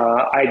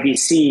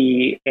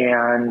IBC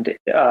and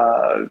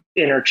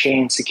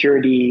interchain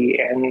security,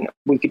 and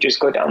we could just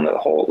go down the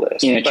whole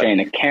list.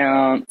 Interchain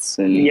accounts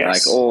and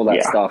like all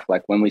that stuff.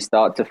 Like when we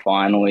start to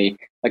finally,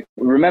 like,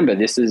 remember,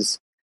 this is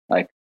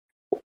like,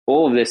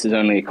 all of this is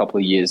only a couple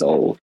of years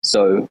old.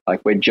 So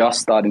like we're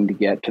just starting to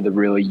get to the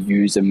really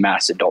user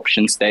mass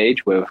adoption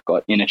stage where we've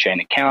got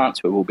interchain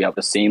accounts where we'll be able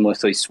to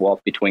seamlessly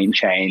swap between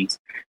chains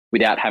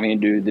without having to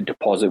do the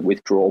deposit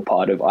withdrawal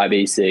part of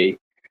IBC.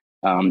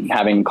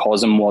 Having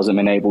CosmWasm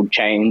enabled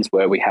chains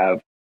where we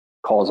have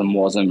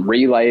CosmWasm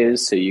relayers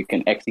so you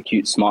can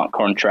execute smart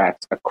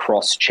contracts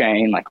across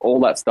chain, like all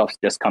that stuff's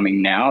just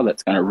coming now.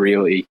 That's going to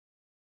really,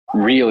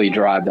 really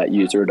drive that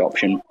user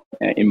adoption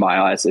in my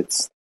eyes.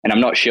 And I'm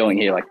not shilling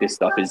here, like this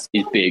stuff is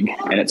big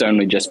and it's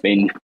only just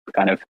been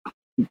kind of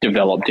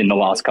developed in the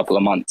last couple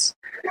of months.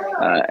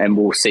 And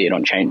we'll see it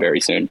on chain very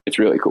soon. It's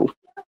really cool.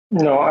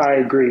 No, I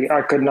agree.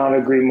 I could not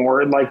agree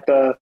more. Like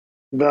the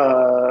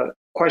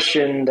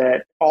question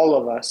that all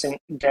of us,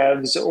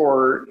 devs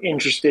or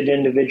interested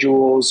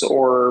individuals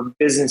or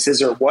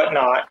businesses or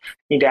whatnot,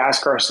 need to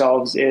ask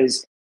ourselves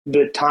is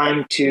the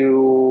time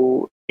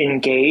to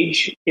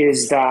engage.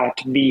 Is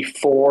that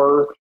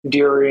before,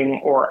 during,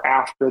 or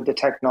after the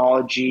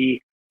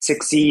technology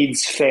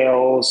succeeds,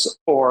 fails,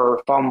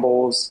 or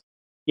fumbles?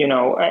 You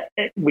know,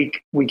 we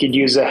could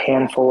use a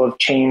handful of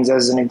chains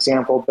as an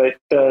example, but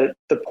the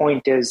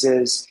point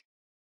is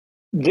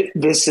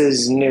this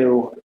is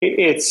new.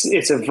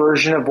 It's a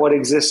version of what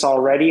exists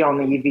already on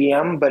the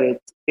EVM, but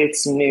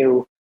it's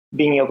new.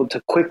 Being able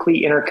to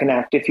quickly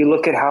interconnect. If you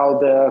look at how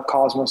the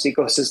Cosmos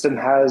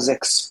ecosystem has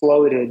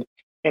exploded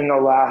in the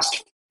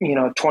last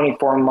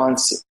 24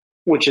 months,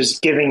 which is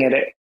giving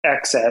it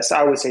excess,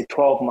 I would say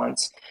 12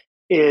 months,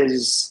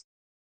 it's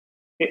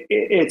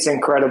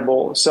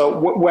incredible. So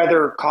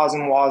whether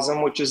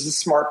CosmWasm, which is the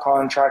smart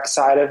contract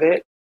side of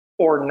it,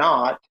 or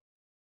not,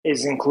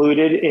 is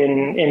included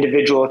in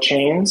individual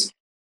chains,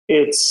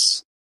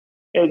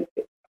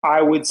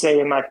 I would say,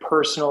 in my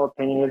personal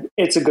opinion,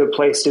 it's a good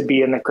place to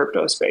be in the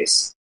crypto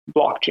space,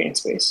 blockchain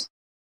space.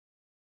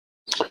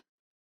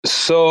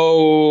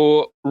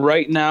 So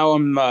right now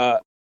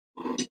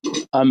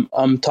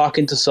I'm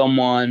talking to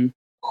someone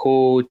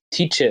who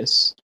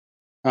teaches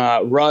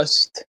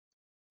Rust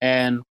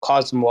and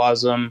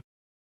CosmWasm,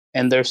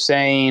 and they're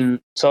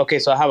saying, so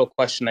I have a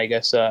question, I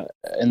guess,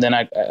 and then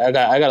I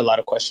got a lot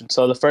of questions.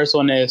 So the first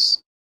one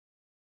is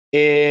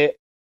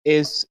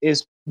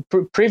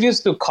previous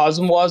to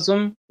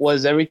CosmWasm,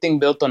 was everything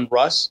built on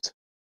Rust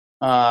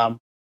on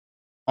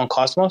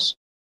Cosmos?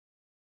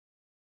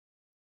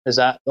 Was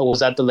that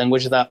the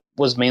language that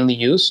was mainly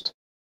used,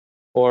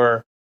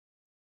 or?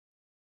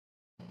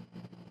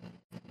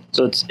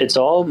 So it's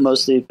all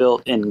mostly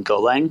built in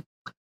Golang.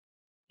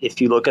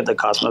 If you look at the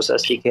Cosmos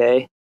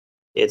SDK,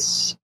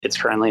 it's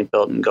currently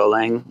built in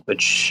Golang,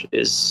 which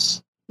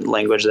is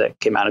language that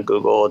came out of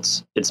Google.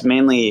 It's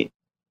mainly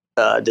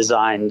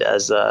designed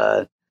as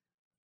a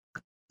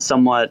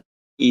somewhat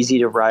easy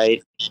to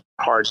write,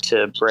 hard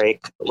to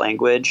break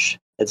language.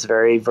 It's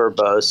very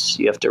verbose.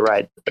 You have to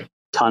write a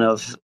ton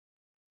of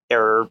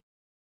error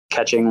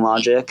catching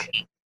logic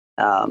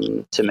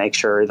to make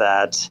sure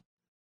that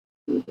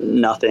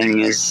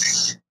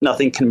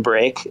nothing can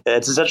break.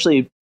 It's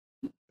essentially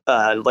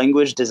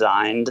language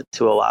designed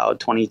to allow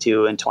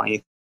 22 and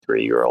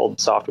 23-year-old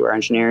software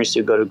engineers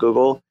who go to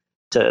Google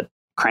to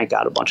crank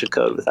out a bunch of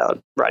code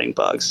without writing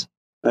bugs,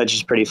 which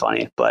is pretty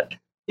funny, but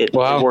it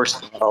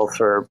works well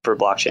for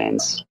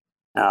blockchains.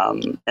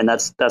 And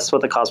that's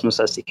what the Cosmos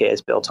SDK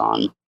is built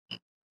on.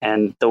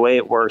 And the way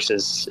it works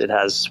is it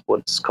has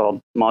what's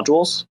called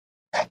modules,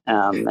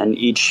 and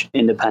each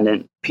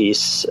independent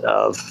piece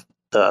of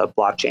the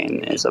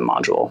blockchain is a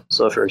module.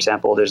 So, for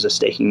example, there's a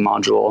staking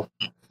module,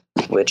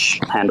 which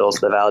handles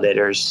the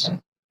validators.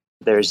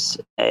 There's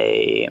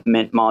a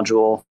mint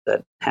module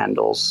that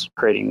handles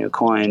creating new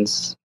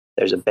coins.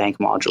 There's a bank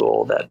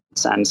module that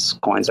sends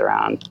coins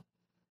around.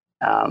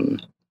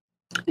 And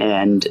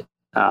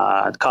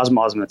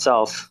CosmWasm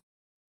itself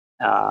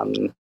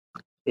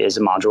is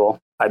a module.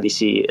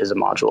 IBC is a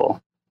module.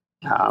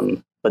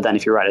 But then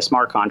if you write a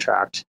smart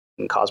contract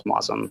in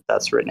CosmWasm,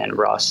 that's written in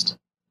Rust,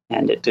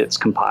 and it gets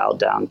compiled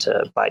down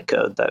to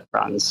bytecode that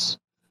runs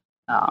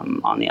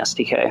on the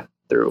SDK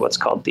through what's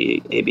called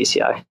the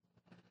ABCI.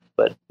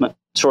 But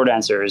short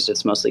answer is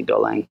it's mostly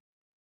Golang.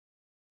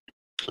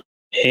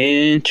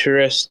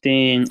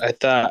 Interesting. I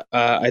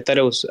thought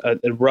it was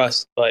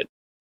Rust, but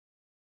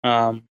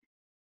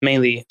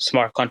mainly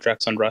smart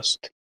contracts on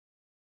Rust.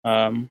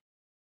 Gotcha.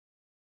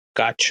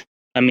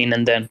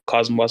 And then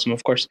CosmWasm,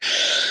 of course.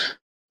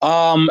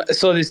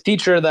 So this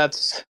teacher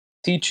that's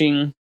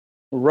teaching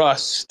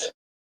Rust,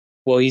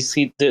 well,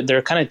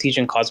 they're kind of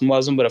teaching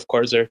CosmWasm, but of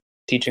course they're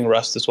teaching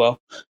Rust as well.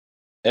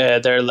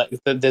 They're like,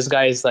 this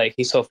guy is like,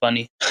 he's so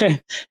funny.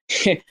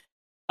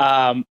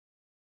 I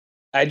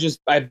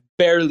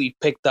barely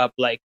picked up,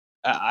 like,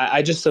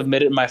 I just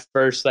submitted my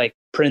first like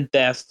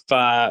printf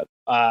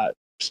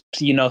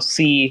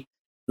C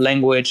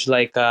language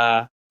like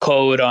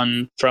code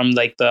from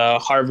like the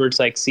Harvard's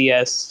like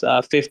CS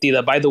 50.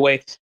 That by the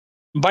way,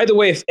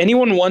 if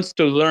anyone wants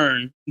to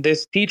learn,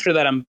 this teacher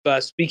that I'm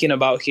speaking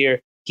about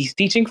here, he's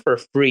teaching for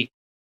free.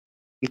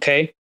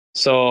 Okay,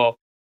 so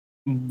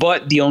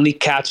but the only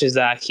catch is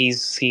that he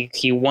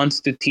wants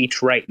to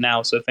teach right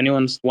now. So if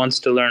anyone wants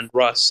to learn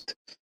Rust,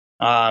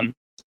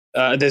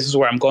 this is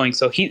where I'm going.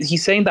 So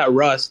he's saying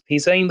that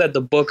he's saying that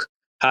the book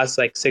has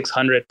like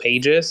 600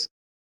 pages,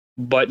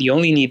 but you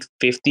only need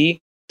 50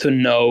 to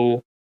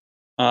know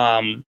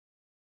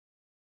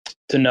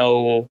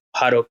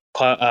how to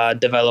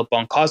develop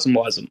on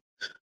CosmWasm.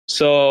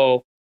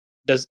 So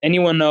does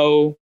anyone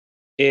know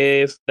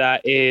if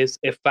that is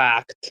a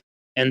fact?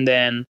 And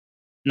then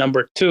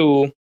number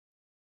two,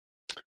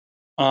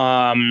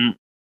 but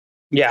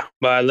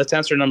let's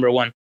answer number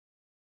one.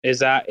 Is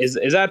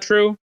that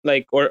true?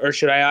 Like, or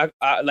should I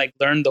like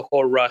learn the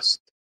whole Rust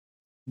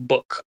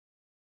book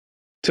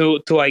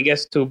to I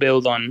guess to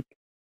build on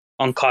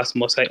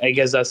Cosmos? I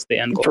guess that's the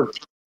end goal.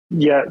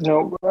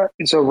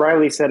 So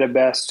Riley said it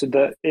best.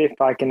 If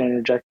I can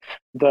interject,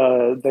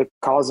 the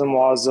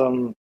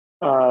CosmWasm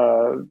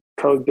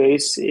code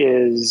base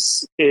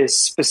is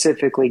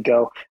specifically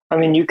Go. I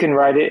mean, you can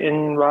write it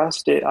in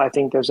Rust. I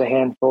think there's a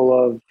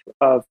handful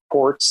of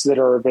ports that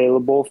are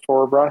available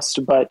for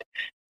Rust, but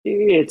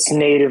it's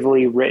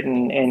natively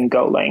written in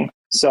Golang.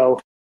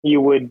 So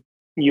you would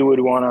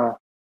want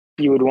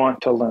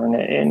to learn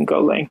it in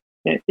Golang.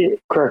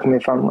 Correct me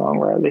if I'm wrong,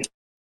 Riley.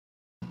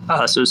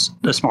 So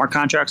the smart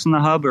contracts in the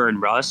hub are in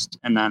Rust,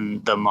 and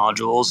then the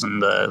modules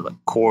and the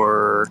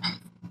core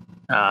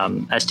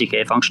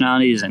SDK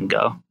functionality is in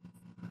Go.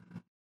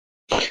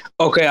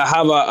 Okay, I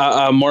have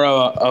a more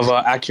of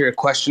an accurate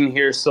question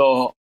here.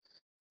 So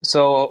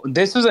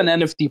this is an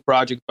NFT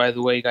project, by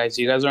the way, guys.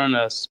 You guys are in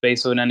a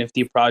space of an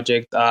NFT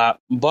project,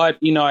 but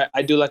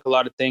I do like a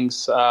lot of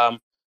things.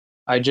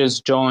 I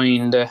just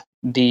joined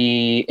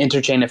the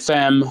Interchain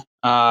FM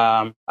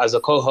as a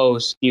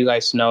co-host. You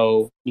guys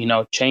know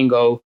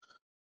Chango,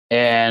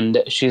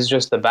 and she's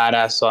just a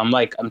badass. So I'm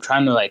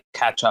trying to like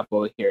catch up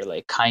over here,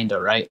 like kinda,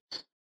 right?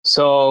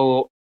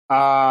 So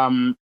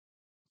for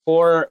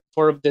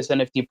this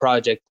NFT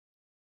project,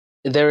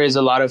 there is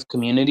a lot of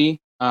community.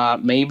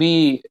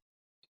 Maybe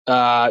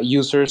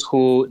users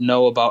who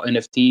know about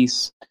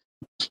NFTs,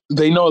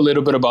 they know a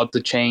little bit about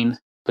the chain,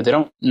 but they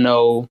don't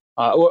know.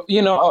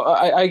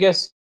 I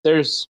guess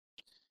there's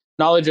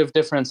knowledge of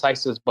different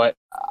sizes, but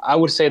I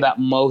would say that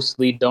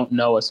mostly don't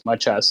know as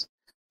much as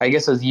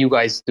as you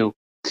guys do.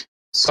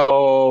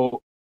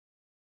 So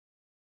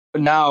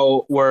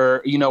now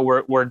we're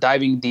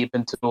diving deep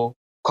into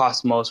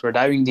Cosmos. We're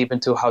diving deep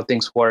into how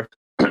things work,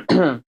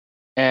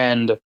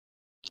 and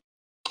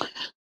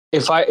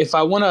if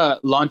I want to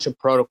launch a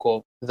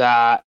protocol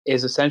that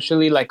is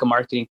essentially like a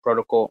marketing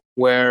protocol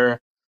where,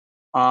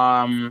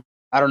 I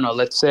don't know,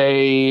 let's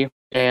say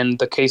in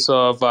the case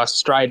of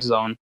Stride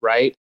Zone,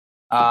 right?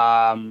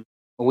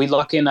 We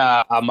lock in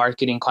a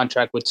marketing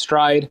contract with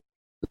Stride.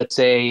 Let's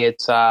say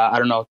it's, I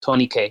don't know,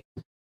 20K.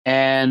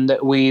 And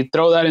we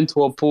throw that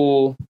into a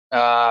pool.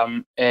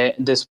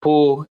 This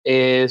pool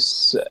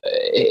is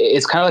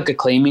kind of like a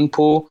claiming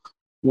pool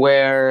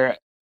where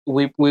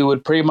we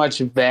would pretty much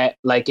vet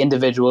like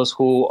individuals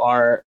who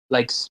are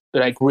like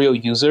real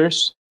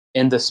users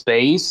in the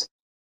space.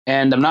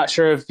 And I'm not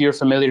sure if you're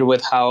familiar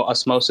with how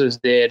Osmosis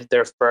did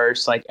their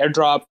first like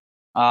airdrop.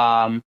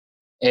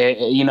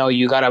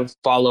 You gotta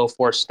follow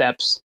 4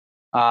 steps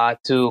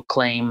to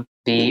claim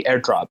the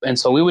airdrop, and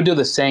so we would do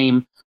the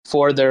same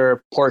for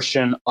their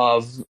portion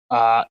of,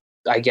 I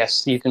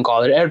guess you can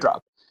call it airdrop.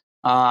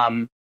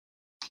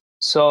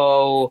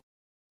 So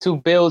to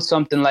build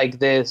something like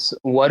this,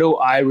 what do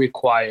I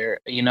require?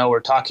 We're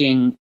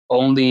talking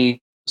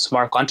only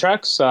smart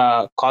contracts,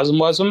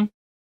 CosmWasm.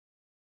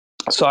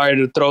 Sorry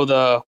to throw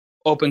the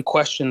open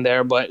question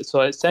there, but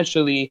so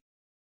essentially,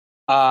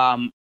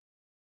 I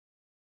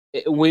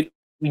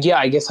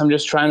guess I'm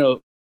just trying to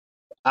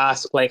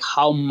ask like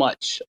how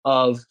much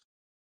of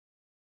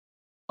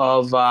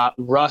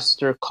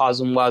Rust or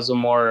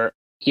CosmWasm, or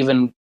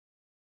even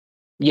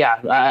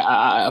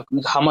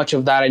how much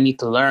of that I need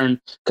to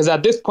learn, because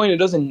at this point it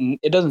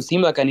doesn't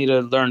seem like I need to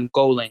learn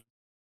Golang,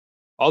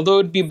 although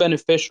it'd be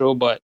beneficial.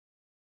 But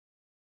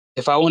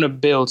if I want to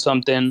build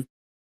something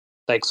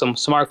like some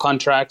smart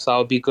contracts,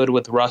 I'll be good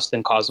with Rust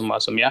and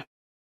CosmWasm.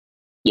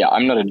 Yeah,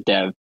 I'm not a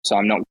dev, so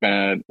I'm not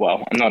a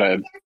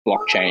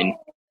blockchain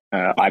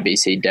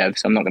IBC dev,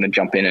 so I'm not gonna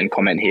jump in and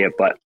comment here,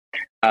 but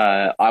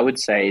I would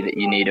say that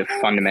you need a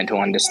fundamental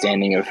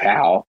understanding of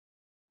how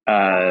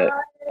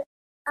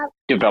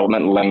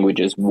development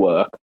languages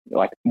work,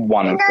 like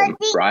one of them,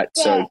 right?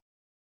 So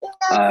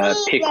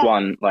pick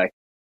one, like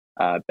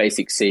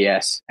basic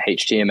CS,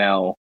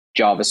 HTML,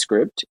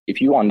 JavaScript.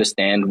 If you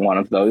understand one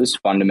of those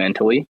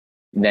fundamentally,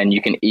 then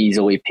you can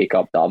easily pick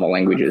up the other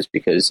languages,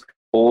 because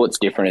all it's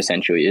different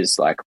essentially is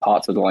like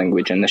parts of the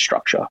language and the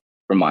structure,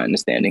 from my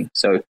understanding.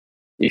 So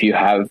if you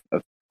have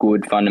a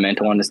good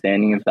fundamental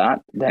understanding of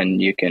that, then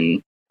you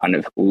can kind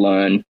of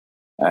learn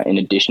in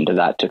addition to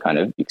that to kind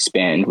of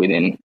expand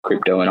within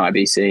crypto and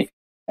IBC,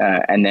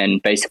 and then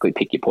basically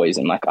pick your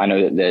poison. Like I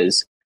know that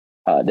there's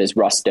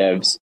Rust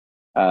devs,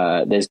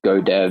 there's Go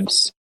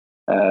devs.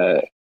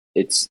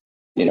 It's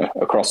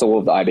across all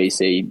of the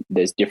IBC,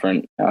 there's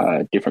different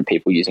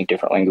people using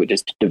different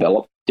languages to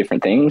develop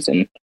different things,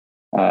 and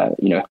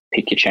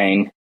pick your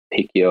chain,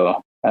 pick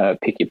your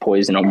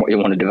poison on what you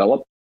want to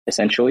develop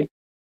essentially,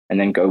 and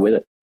then go with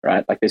it.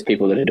 Right? Like there's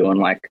people that are doing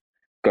like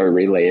Go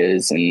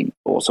relayers and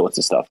all sorts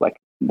of stuff. Like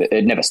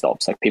it never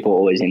stops. Like people are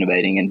always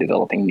innovating and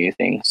developing new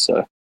things.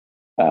 So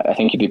I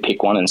think if you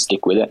pick one and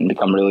stick with it and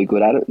become really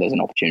good at it, there's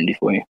an opportunity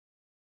for you.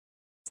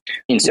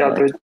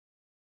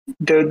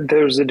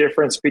 There's a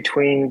difference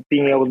between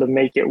being able to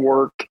make it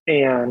work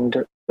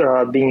and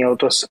being able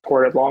to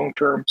support it long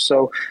term.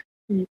 So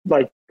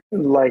like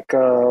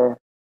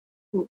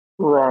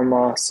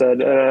Rama said,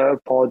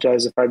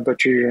 apologize if I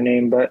butchered your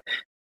name, but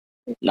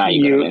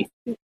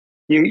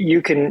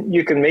you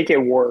can make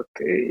it work.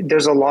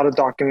 There's a lot of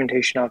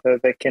documentation out there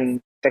that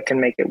can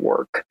make it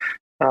work.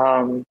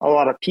 A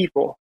lot of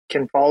people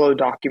can follow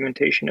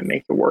documentation and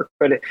make it work.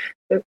 But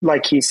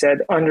like he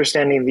said,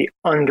 understanding the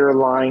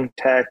underlying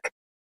tech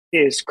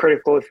is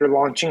critical if you're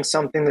launching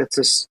something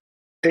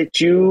that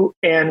you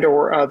and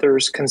or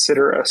others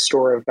consider a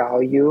store of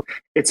value.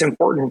 It's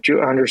important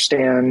to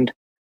understand,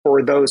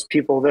 for those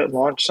people that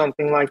launch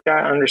something like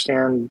that,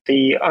 understand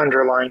the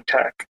underlying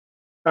tech.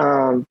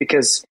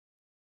 Because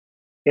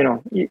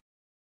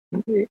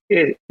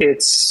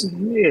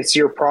it's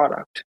your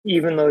product.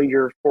 Even though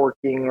you're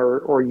forking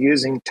or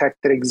using tech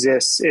that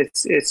exists,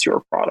 it's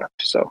your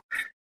product. So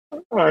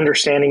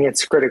understanding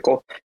it's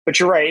critical. But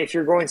you're right. If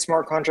you're going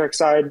smart contract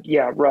side,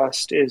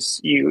 Rust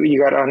is you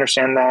got to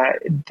understand that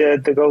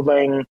the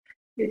Golang,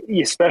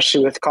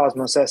 especially with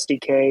Cosmos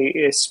SDK,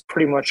 is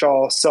pretty much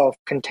all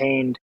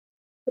self-contained.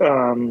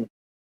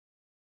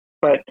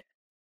 But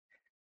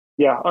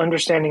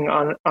understanding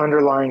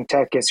underlying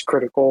tech is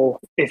critical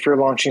if you're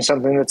launching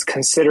something that's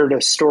considered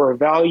a store of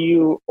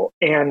value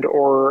and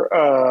or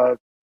a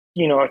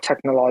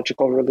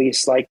technological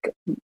release like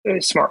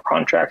smart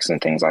contracts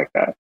and things like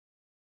that.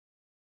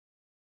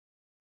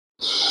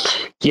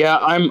 Yeah,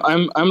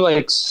 I'm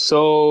like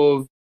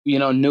so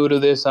new to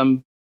this.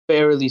 I'm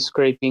barely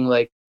scraping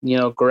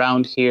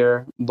ground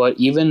here, but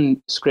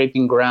even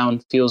scraping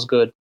ground feels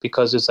good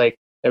because it's like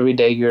every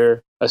day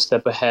you're a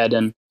step ahead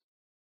and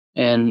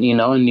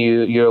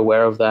you're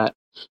aware of that.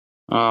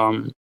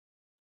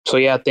 So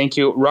yeah, thank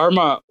you,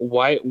 Rarma.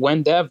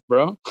 When dev,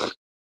 bro?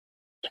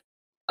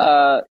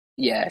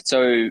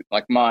 So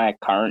like my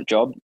current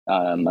job,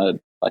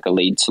 like a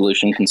lead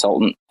solution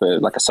consultant for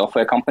like a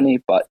software company,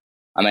 but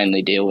I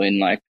mainly deal in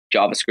like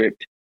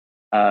JavaScript,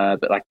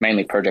 but like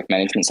mainly project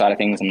management side of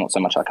things. I'm not so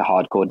much like a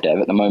hardcore dev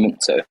at the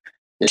moment. So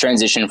the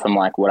transition from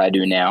like what I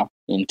do now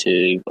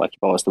into like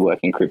if I was to work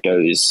in crypto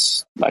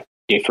is like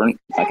different.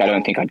 Like I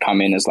don't think I'd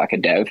come in as like a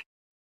dev.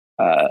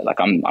 Like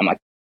I'm like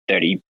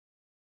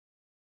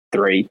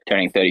 33,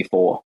 turning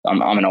 34.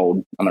 I'm an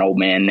old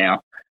man now.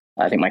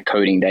 I think my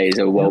coding days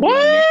are well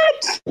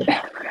what?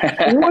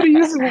 What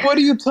are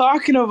you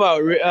talking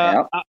about?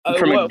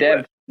 From a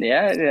dev.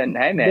 Yeah, hey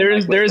man.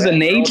 There's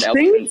an age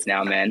thing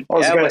now, man. I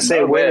was going to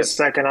say, wait a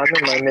second. I'm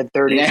in my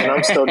mid-30s and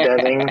I'm still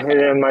deving.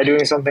 Am I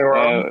doing something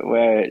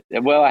wrong?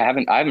 Well, I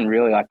haven't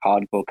really like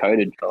hardcore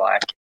coded for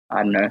like,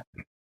 I don't know,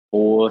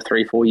 4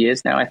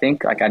 years now. I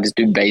think like I just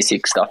do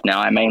basic stuff now.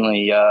 I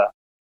mainly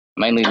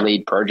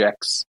lead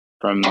projects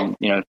from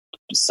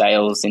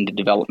sales into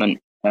development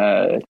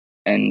and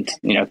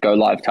go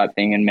live type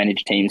thing and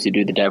manage teams who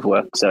do the dev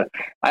work. So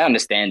I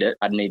understand it.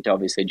 I'd need to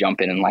obviously jump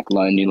in and like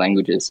learn new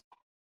languages.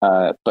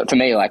 But for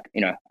me, like,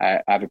 I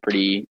have a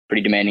pretty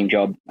demanding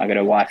job. I got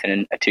a wife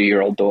and a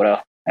 2-year-old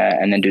daughter,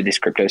 and then do this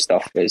crypto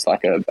stuff as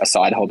like a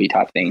side hobby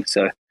type thing.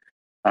 So,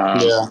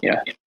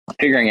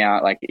 figuring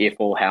out like if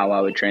or how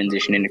I would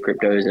transition into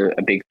crypto is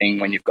a big thing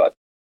when you've got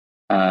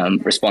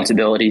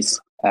responsibilities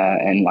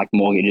and like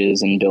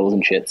mortgages and bills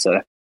and shit.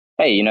 So,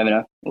 hey, you never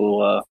know.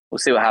 We'll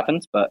see what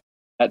happens. But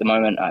at the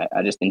moment,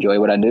 I just enjoy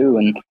what I do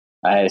and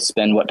I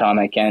spend what time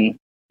I can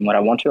and what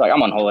I want to. Like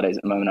I'm on holidays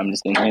at the moment. I'm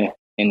just in here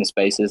in the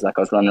spaces. Like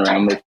I was running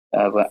around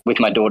with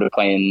my daughter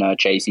playing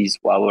chases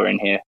while we're in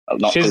here.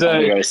 She's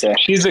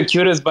the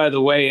cutest, by the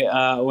way.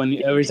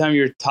 When every time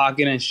you're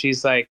talking and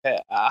she's like,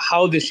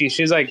 how old is she?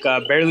 She's like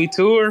barely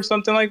 2 or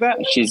something like that.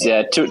 She's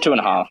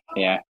 2.5.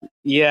 Yeah.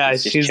 Yeah,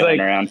 she's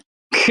like around.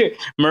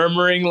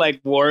 Murmuring like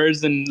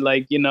words and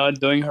like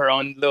doing her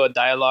own little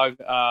dialogue.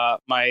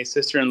 My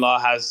sister-in-law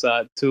has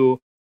two.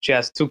 She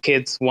has 2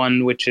 kids.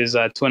 One which is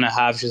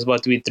 2.5. She's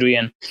about to be 3,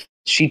 and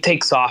she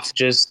takes off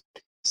just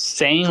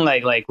saying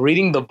like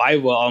reading the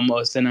Bible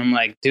almost. And I'm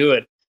like,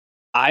 dude,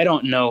 I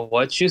don't know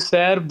what you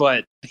said,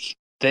 but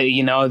they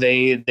don't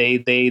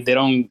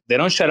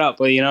shut up.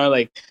 But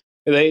like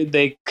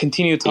they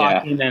continue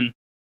talking, and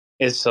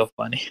it's so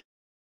funny.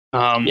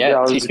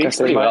 She speaks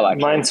pretty well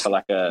actually. For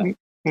like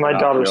my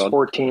daughter's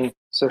 14,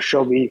 so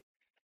she'll be,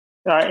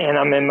 and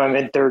I'm in my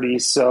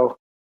mid-30s, so,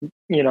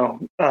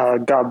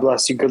 God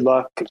bless you, good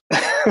luck.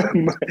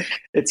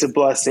 It's a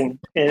blessing,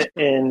 and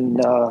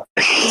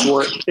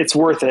it's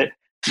worth it.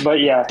 But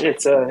yeah,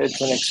 it's an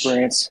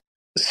experience.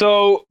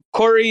 So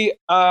Corey,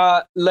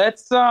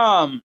 let's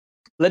dive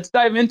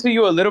into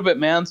you a little bit,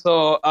 man.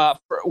 So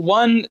for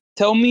one,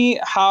 tell me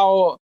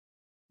how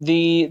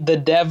the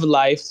dev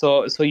life.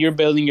 So you're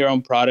building your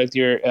own product.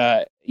 You're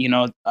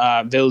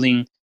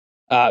building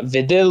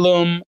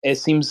Vidilum. It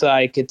seems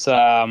like it's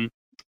this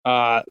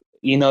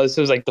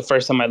was like the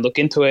first time I look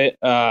into it.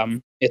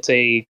 It's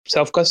a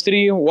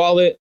self-custody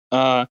wallet.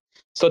 So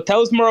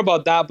tell us more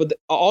about that, but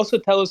also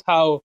tell us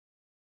how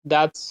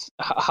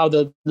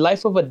the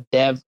life of a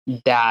dev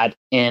dad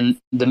in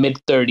the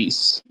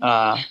mid-30s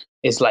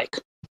is like.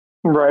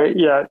 Right.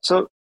 Yeah.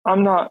 So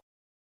I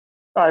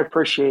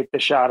appreciate the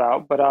shout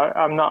out, but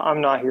I'm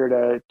not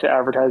here to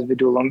advertise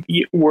Vidulum.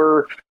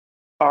 We're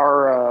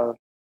our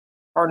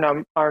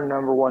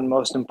number one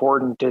most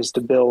important is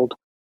to build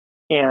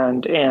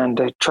and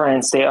to try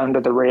and stay under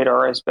the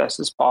radar as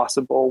best as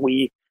possible.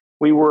 We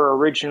were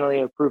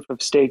originally a proof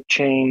of stake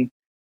chain.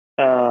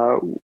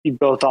 We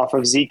built off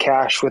of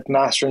Zcash with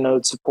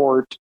masternode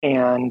support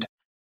and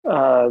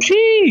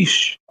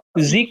Zcash,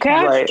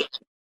 right?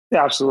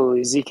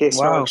 Absolutely, zk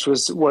Sparks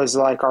was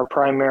like our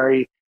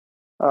primary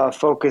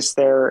focus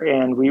there,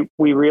 and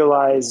we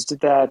realized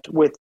that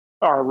with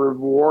our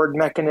reward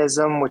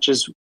mechanism, which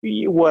is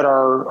what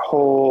our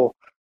whole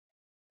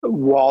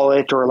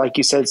wallet, or like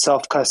you said,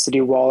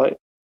 self-custody wallet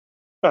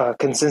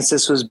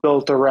consensus was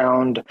built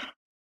around,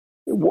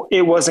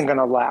 it wasn't going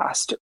to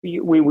last.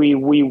 We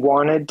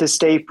wanted to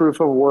stay proof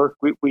of work.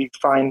 We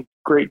find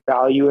great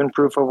value in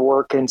proof of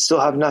work and still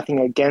have nothing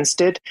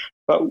against it.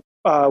 But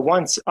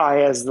once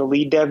I, as the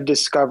lead dev,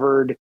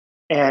 discovered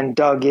and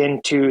dug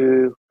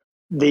into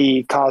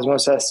the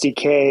Cosmos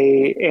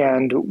SDK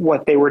and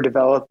what they were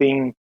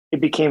developing,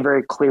 it became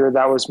very clear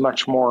that was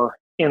much more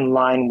in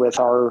line with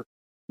our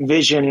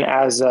vision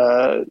as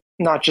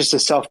not just a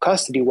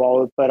self-custody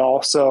wallet, but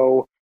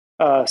also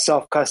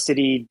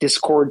self-custody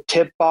Discord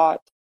tip bot.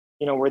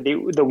 We're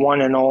the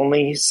one and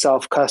only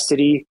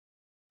self-custody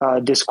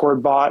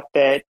Discord bot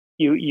that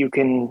you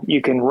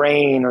can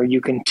rain or you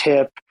can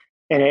tip,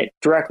 and it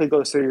directly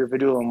goes through your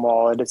Vidulum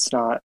wallet. It's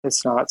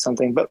not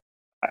something, but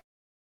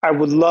I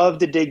would love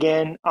to dig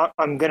in. I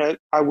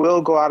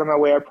will go out of my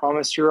way, I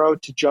promise, Hiro,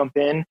 to jump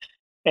in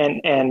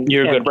and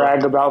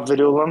brag about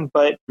Vidulum,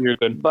 but you're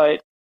good.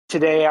 But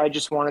today I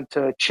just wanted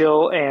to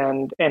chill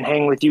and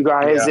hang with you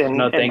guys.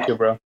 Yeah. Thank you,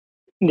 bro.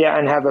 Yeah,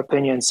 and have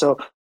opinions. So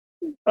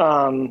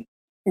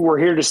we're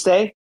here to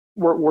stay.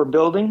 We're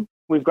building.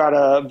 We've got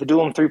a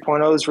Vidulum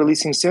 3.0 is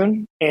releasing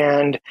soon,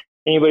 and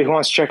anybody who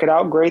wants to check it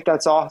out, great.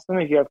 That's awesome.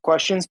 If you have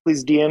questions,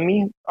 please DM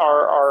me.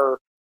 Our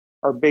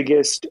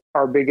biggest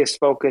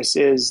focus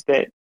is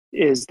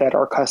that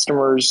our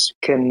customers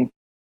can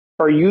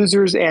our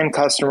users and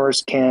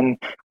customers can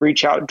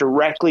reach out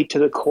directly to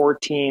the core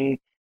team.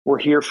 We're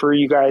here for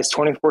you guys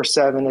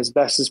 24/7 as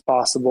best as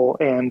possible.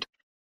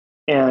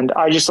 And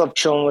I just love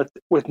chilling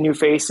with new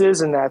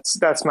faces, and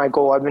that's my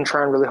goal. I've been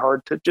trying really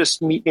hard to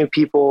just meet new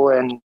people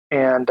and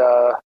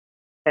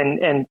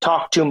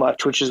talk too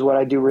much, which is what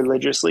I do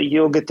religiously.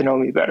 You'll get to know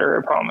me better,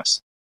 I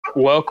promise.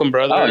 Welcome,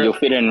 brother. Oh, you'll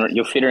fit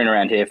in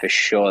around here for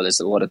sure. There's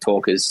a lot of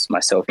talkers,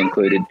 myself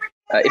included.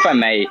 If I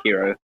may,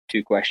 Hero,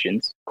 2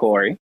 questions.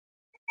 Corey,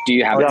 do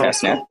you have a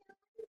testnet?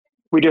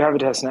 We do have a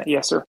testnet,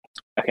 yes, sir.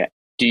 Okay.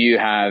 Do you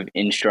have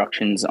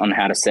instructions on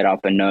how to set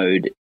up a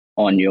node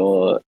on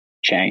your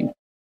chain?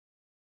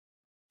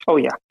 Oh,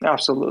 yeah,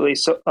 absolutely.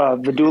 So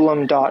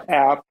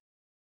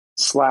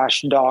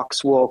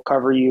vidulum.app/docs will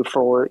cover you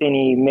for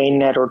any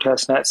mainnet or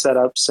testnet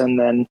setups. And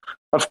then,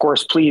 of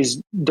course,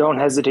 please don't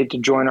hesitate to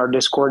join our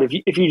Discord.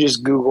 If you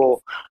just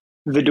Google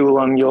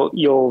Vidulum,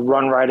 you'll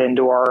run right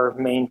into our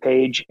main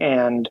page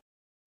and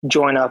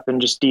join up and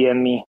just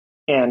DM me,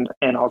 and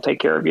I'll take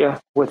care of you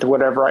with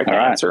whatever I can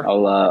answer.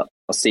 I'll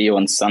see you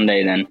on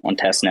Sunday then on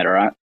testnet. All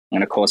right, I'm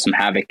gonna cause some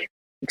havoc.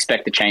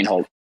 Expect the chain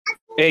hold.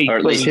 Hey,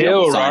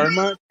 chill,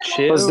 Rarma.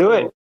 Chill. Let's do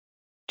it.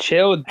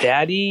 Chill,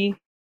 daddy.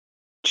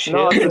 Chill.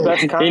 No, it's the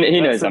best kind.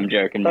 He knows I'm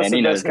joking, man.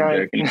 He knows I'm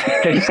joking.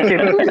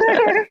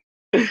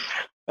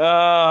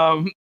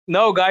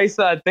 No, guys.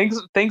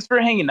 Thanks for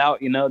hanging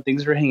out.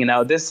 Thanks for hanging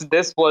out. This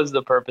was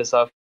the purpose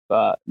of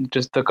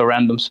just took a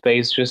random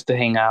space just to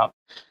hang out.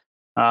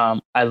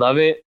 I love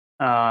it.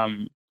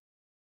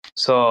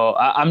 So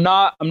I'm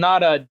not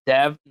a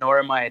dev, nor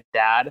am I a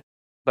dad,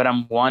 but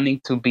I'm wanting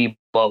to be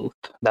both.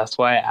 That's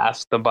why I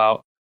asked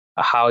about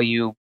how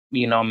you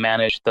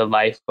manage the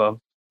life of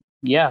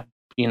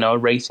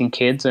raising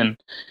kids and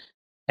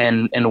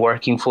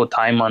working full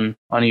time on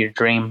your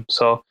dream.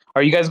 So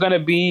are you guys gonna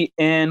be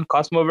in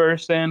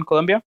Cosmoverse in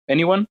Colombia?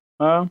 Anyone?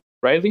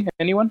 Riley?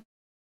 Anyone?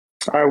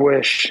 I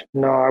wish.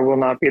 No, I will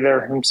not be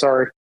there. I'm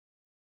sorry.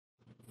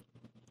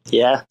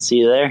 Yeah, see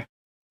you there.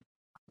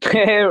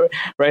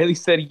 Riley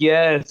said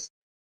yes.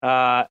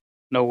 No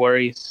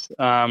worries.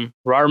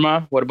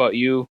 Rarma, what about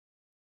you?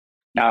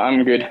 No,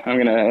 I'm good. I'm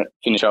gonna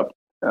finish up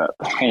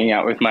hanging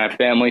out with my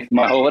family for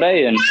my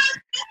holiday, and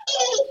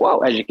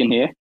well, as you can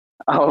hear,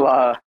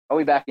 I'll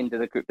be back into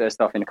the crypto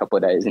stuff in a couple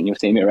of days, and you'll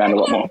see me around a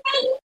lot more.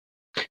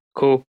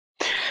 Cool.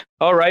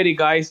 Alrighty,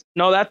 guys.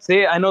 No, that's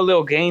it. I know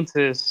Lil Gaines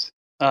is,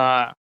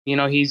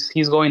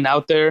 he's going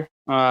out there,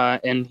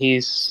 and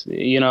he's,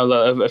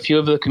 a few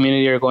of the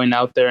community are going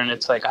out there, and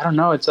it's like, I don't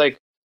know, it's like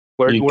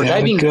we're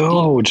diving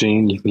deep.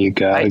 Gene, you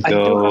gotta go. I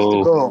do have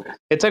to go.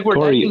 It's like we're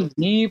diving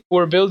deep.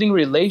 We're building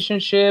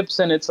relationships,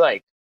 and it's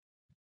like,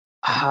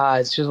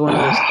 it's just one of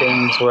those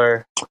things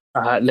where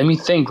let me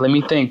think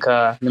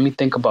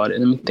about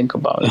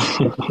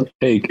it.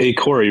 Hey,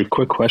 Corey,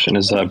 quick question: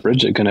 is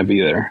Bridget gonna be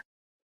there?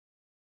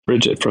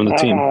 Bridget from the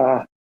team.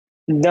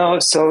 No,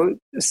 so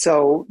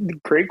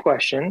great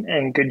question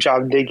and good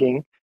job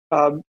digging.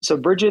 So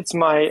Bridget's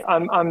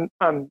I'm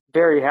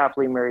very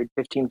happily married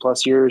 15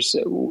 plus years,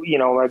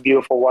 my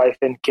beautiful wife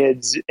and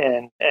kids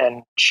and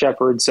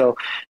shepherd. So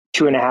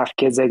 2.5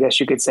 kids, I guess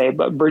you could say,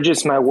 but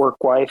Bridget's my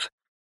work wife.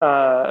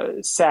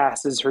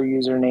 Sass is her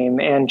username,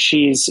 and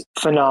she's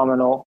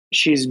phenomenal.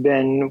 She's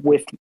been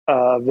with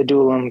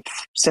Vidulum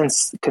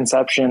since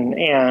conception,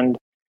 and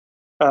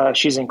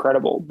she's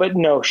incredible. But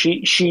no,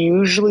 she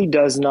usually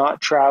does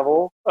not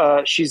travel.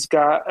 She's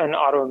got an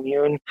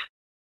autoimmune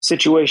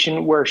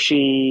situation where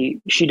she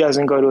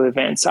doesn't go to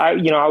events. I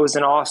was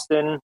in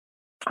Austin.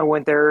 I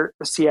went there,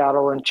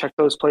 Seattle, and checked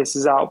those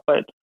places out,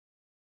 but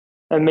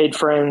I made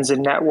friends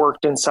and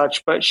networked and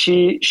such. But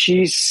she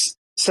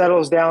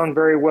settles down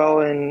very well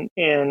in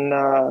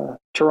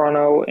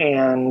Toronto,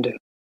 and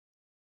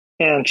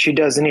she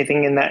does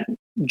anything in that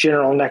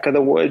general neck of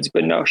the woods.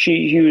 But no, she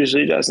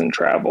usually doesn't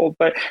travel.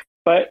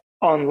 But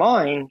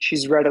online,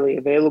 she's readily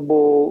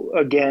available.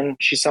 Again,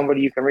 she's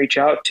somebody you can reach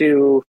out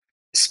to,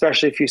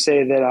 especially if you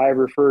say that I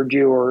referred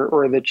you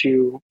or that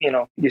you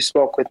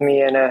spoke with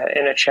me in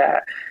a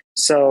chat.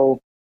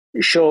 So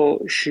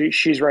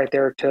she's right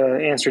there to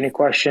answer any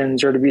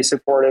questions or to be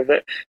supportive.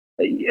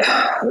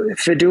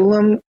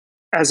 Vidulum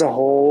as a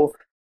whole,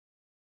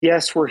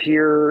 yes, we're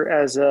here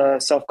as a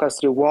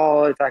self-custody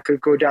wallet. If I could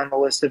go down the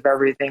list of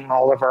everything,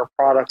 all of our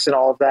products and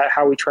all of that,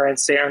 how we try and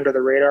stay under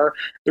the radar.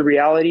 The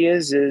reality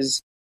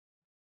is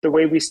the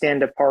way we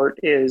stand apart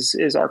is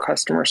our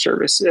customer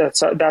service.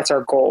 That's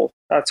our goal.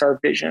 That's our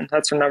vision.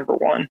 That's our number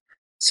one.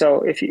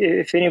 So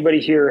if anybody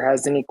here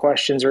has any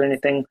questions or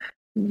anything,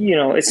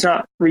 it's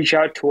not reach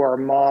out to our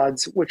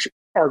mods, which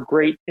are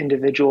great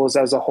individuals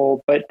as a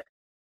whole, but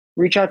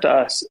reach out to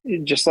us.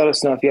 Just let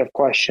us know if you have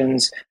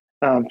questions.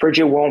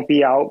 Bridget won't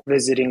be out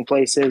visiting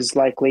places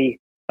likely,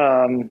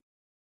 but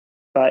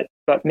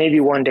maybe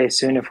one day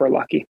soon if we're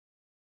lucky.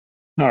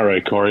 All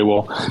right, Corey.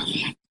 Well,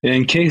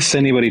 in case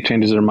anybody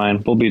changes their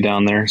mind, we'll be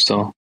down there.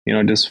 So,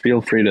 just feel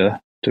free to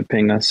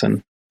ping us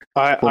and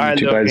we'll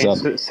you guys up.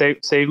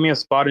 Save me a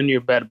spot in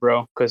your bed,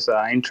 bro, because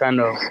I ain't trying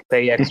to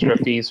pay extra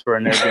fees for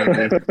an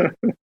Airbnb.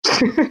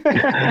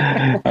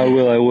 I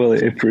will.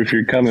 If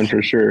you're coming,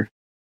 for sure.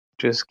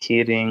 Just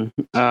kidding.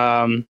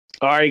 All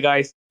right,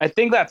 guys. I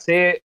think that's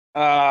it.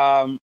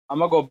 I'm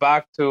gonna go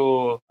back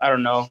to, I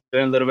don't know,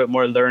 doing a little bit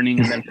more learning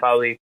and then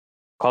probably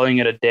calling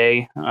it a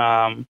day.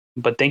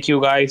 But thank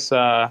you guys,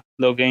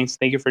 Lil Gains.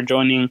 Thank you for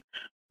joining.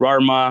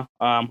 Rarma.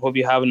 Hope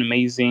you have an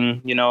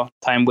amazing,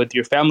 time with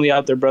your family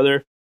out there,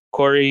 brother.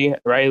 Corey,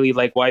 Riley,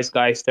 likewise,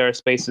 guys.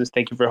 TerraSpaces,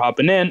 thank you for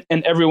hopping in,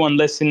 and everyone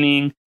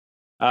listening.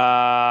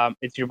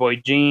 It's your boy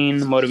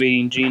Gene,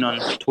 Motivating Gene on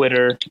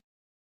Twitter.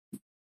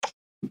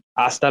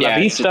 Hasta la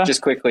vista.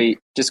 Just quickly,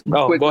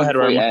 go ahead,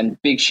 Rarma.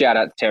 And big shout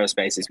out to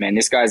TerraSpaces, man.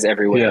 This guy's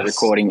everywhere,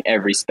 recording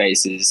every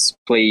Spaces.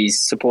 Please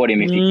support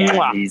him if you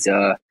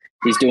can.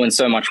 He's doing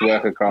so much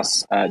work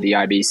across the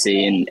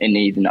IBC and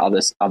even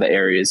other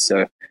areas.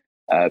 So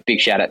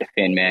big shout out to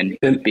Finn, man.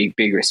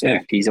 Big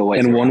respect. He's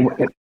always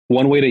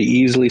one way to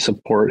easily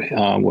support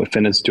what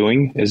Finn is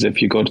doing is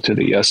if you go to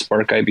the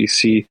Spark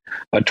IBC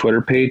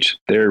Twitter page.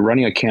 They're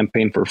running a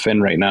campaign for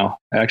Finn right now.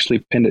 I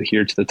actually pinned it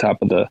here to the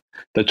top of the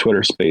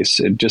Twitter space.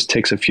 It just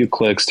takes a few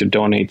clicks to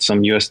donate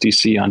some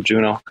USDC on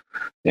Juno.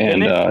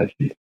 And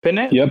pin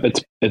it? Yep,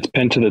 it's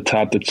pinned to the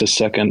top. It's the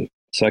second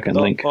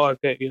link. Oh,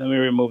 okay. Let me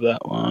remove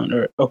that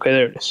one. Okay,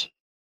 there it is.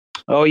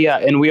 Oh yeah,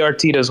 and we are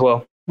Teed as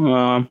well.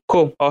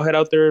 Cool. I'll head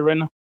out there right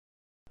now.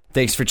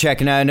 Thanks for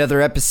checking out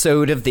another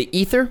episode of The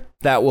Ether.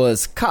 That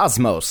was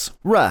Cosmos,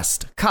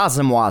 Rust,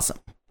 CosmWasm,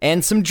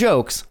 and some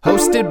jokes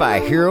hosted by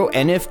Hero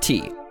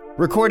NFT.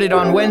 Recorded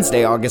on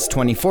Wednesday, August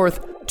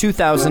 24th,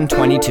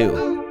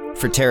 2022.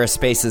 For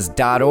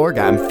TerraSpaces.org,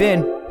 I'm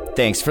Finn.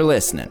 Thanks for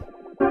listening.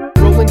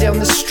 Rolling down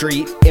the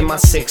street in my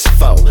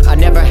 6'4". I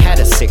never had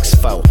a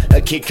 6'4".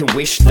 A kid can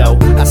wish though.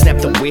 I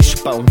snapped the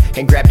wishbone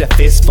and grabbed a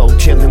fistful.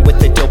 Chilling with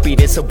the dopey,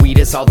 this a weed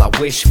is all I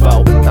wish for.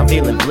 I'm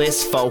feeling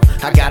blissful.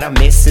 I got a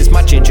missus.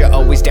 My ginger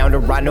always down to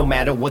ride no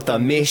matter what the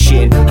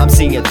mission. I'm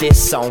singing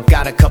this song.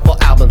 Got a couple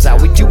albums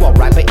out. We do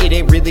alright, but it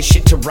ain't really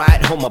shit to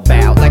write home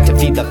about. Like to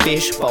feed the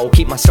fishbowl.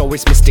 Keep my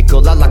stories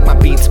mystical. I like my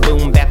beats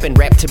boom bap and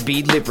rap to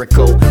be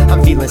lyrical.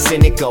 I'm feeling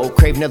cynical.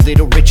 Craving a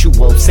little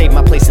ritual. Save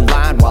my place in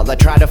line while I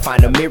try to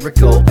find a miracle.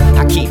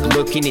 I keep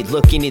looking,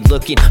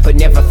 but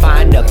never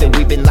find nothing.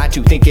 We've been lied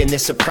to, thinking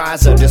this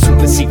surprise under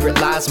super secret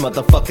lies.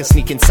 Motherfuckers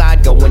sneak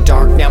inside, going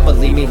dark. Now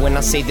believe me when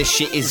I say this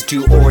shit is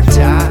do or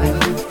die.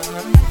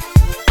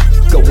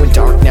 Going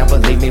dark, now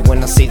believe me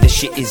when I say this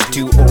shit is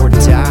do or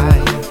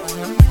die.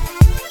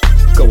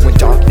 Going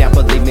dark, now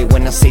believe me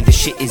when I say this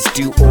shit is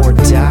do or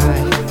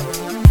die.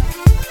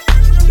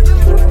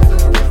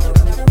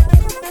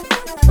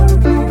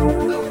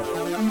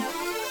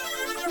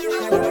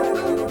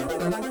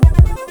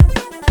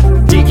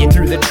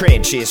 Through the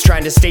trenches,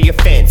 trying to stay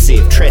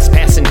offensive.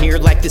 Trespassing here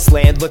like this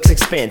land looks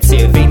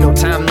expensive. Ain't no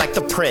time like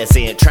the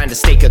present. Trying to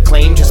stake a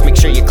claim, just make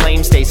sure your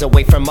claim stays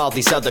away from all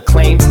these other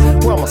claims.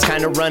 We're almost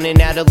kinda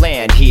running out of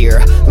land here.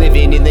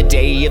 Living in the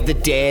day of the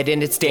dead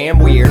and it's damn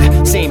weird.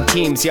 Same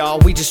teams, y'all,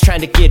 we just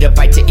trying to get a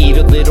bite to eat.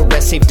 A little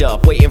rest saved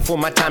up, waiting for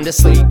my time to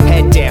sleep.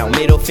 Head down,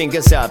 middle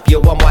fingers up,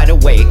 yo, I'm wide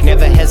awake.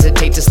 Never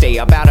hesitate to stay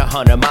about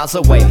 100 miles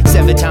away.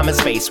 7 time and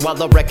space, while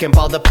the wrecking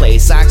ball the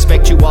place. I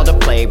expect you all to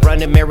play,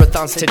 running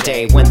marathons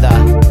today. When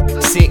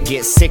the sick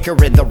get sicker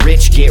and the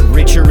rich get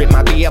richer, it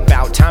might be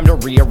about time to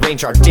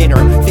rearrange our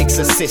dinner. Fix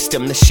the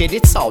system, the shit,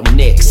 it's all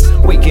nixed.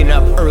 Waking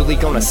up early,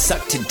 gonna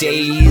suck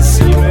today's.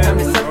 Time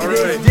to suck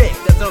today's dick,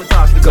 that's what I'm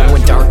talking about.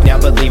 Going dark now,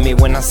 believe me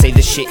when I say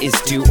the shit is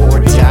do or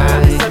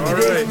die. Suck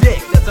today's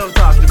dick, that's what I'm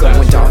talking about.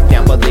 Going dark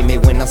now, believe me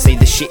when I say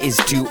the shit is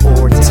do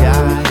or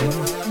die.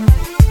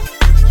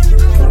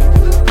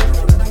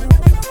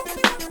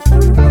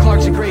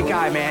 Clark's a great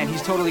guy, man.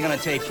 He's totally gonna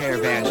take care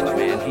of Angela,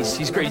 man.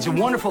 He's great. He's a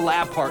wonderful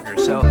lab partner,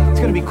 so it's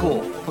gonna be cool.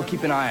 We'll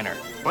keep an eye on her.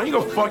 Why don't you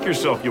go fuck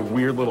yourself, you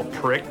weird little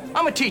prick?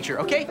 I'm a teacher,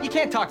 okay? You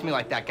can't talk to me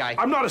like that, guy.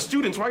 I'm not a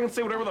student, so I can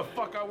say whatever the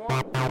fuck I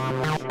want.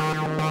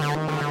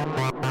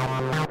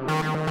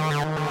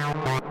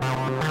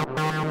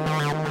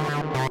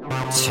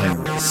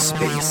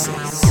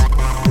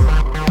 TerraSpaces.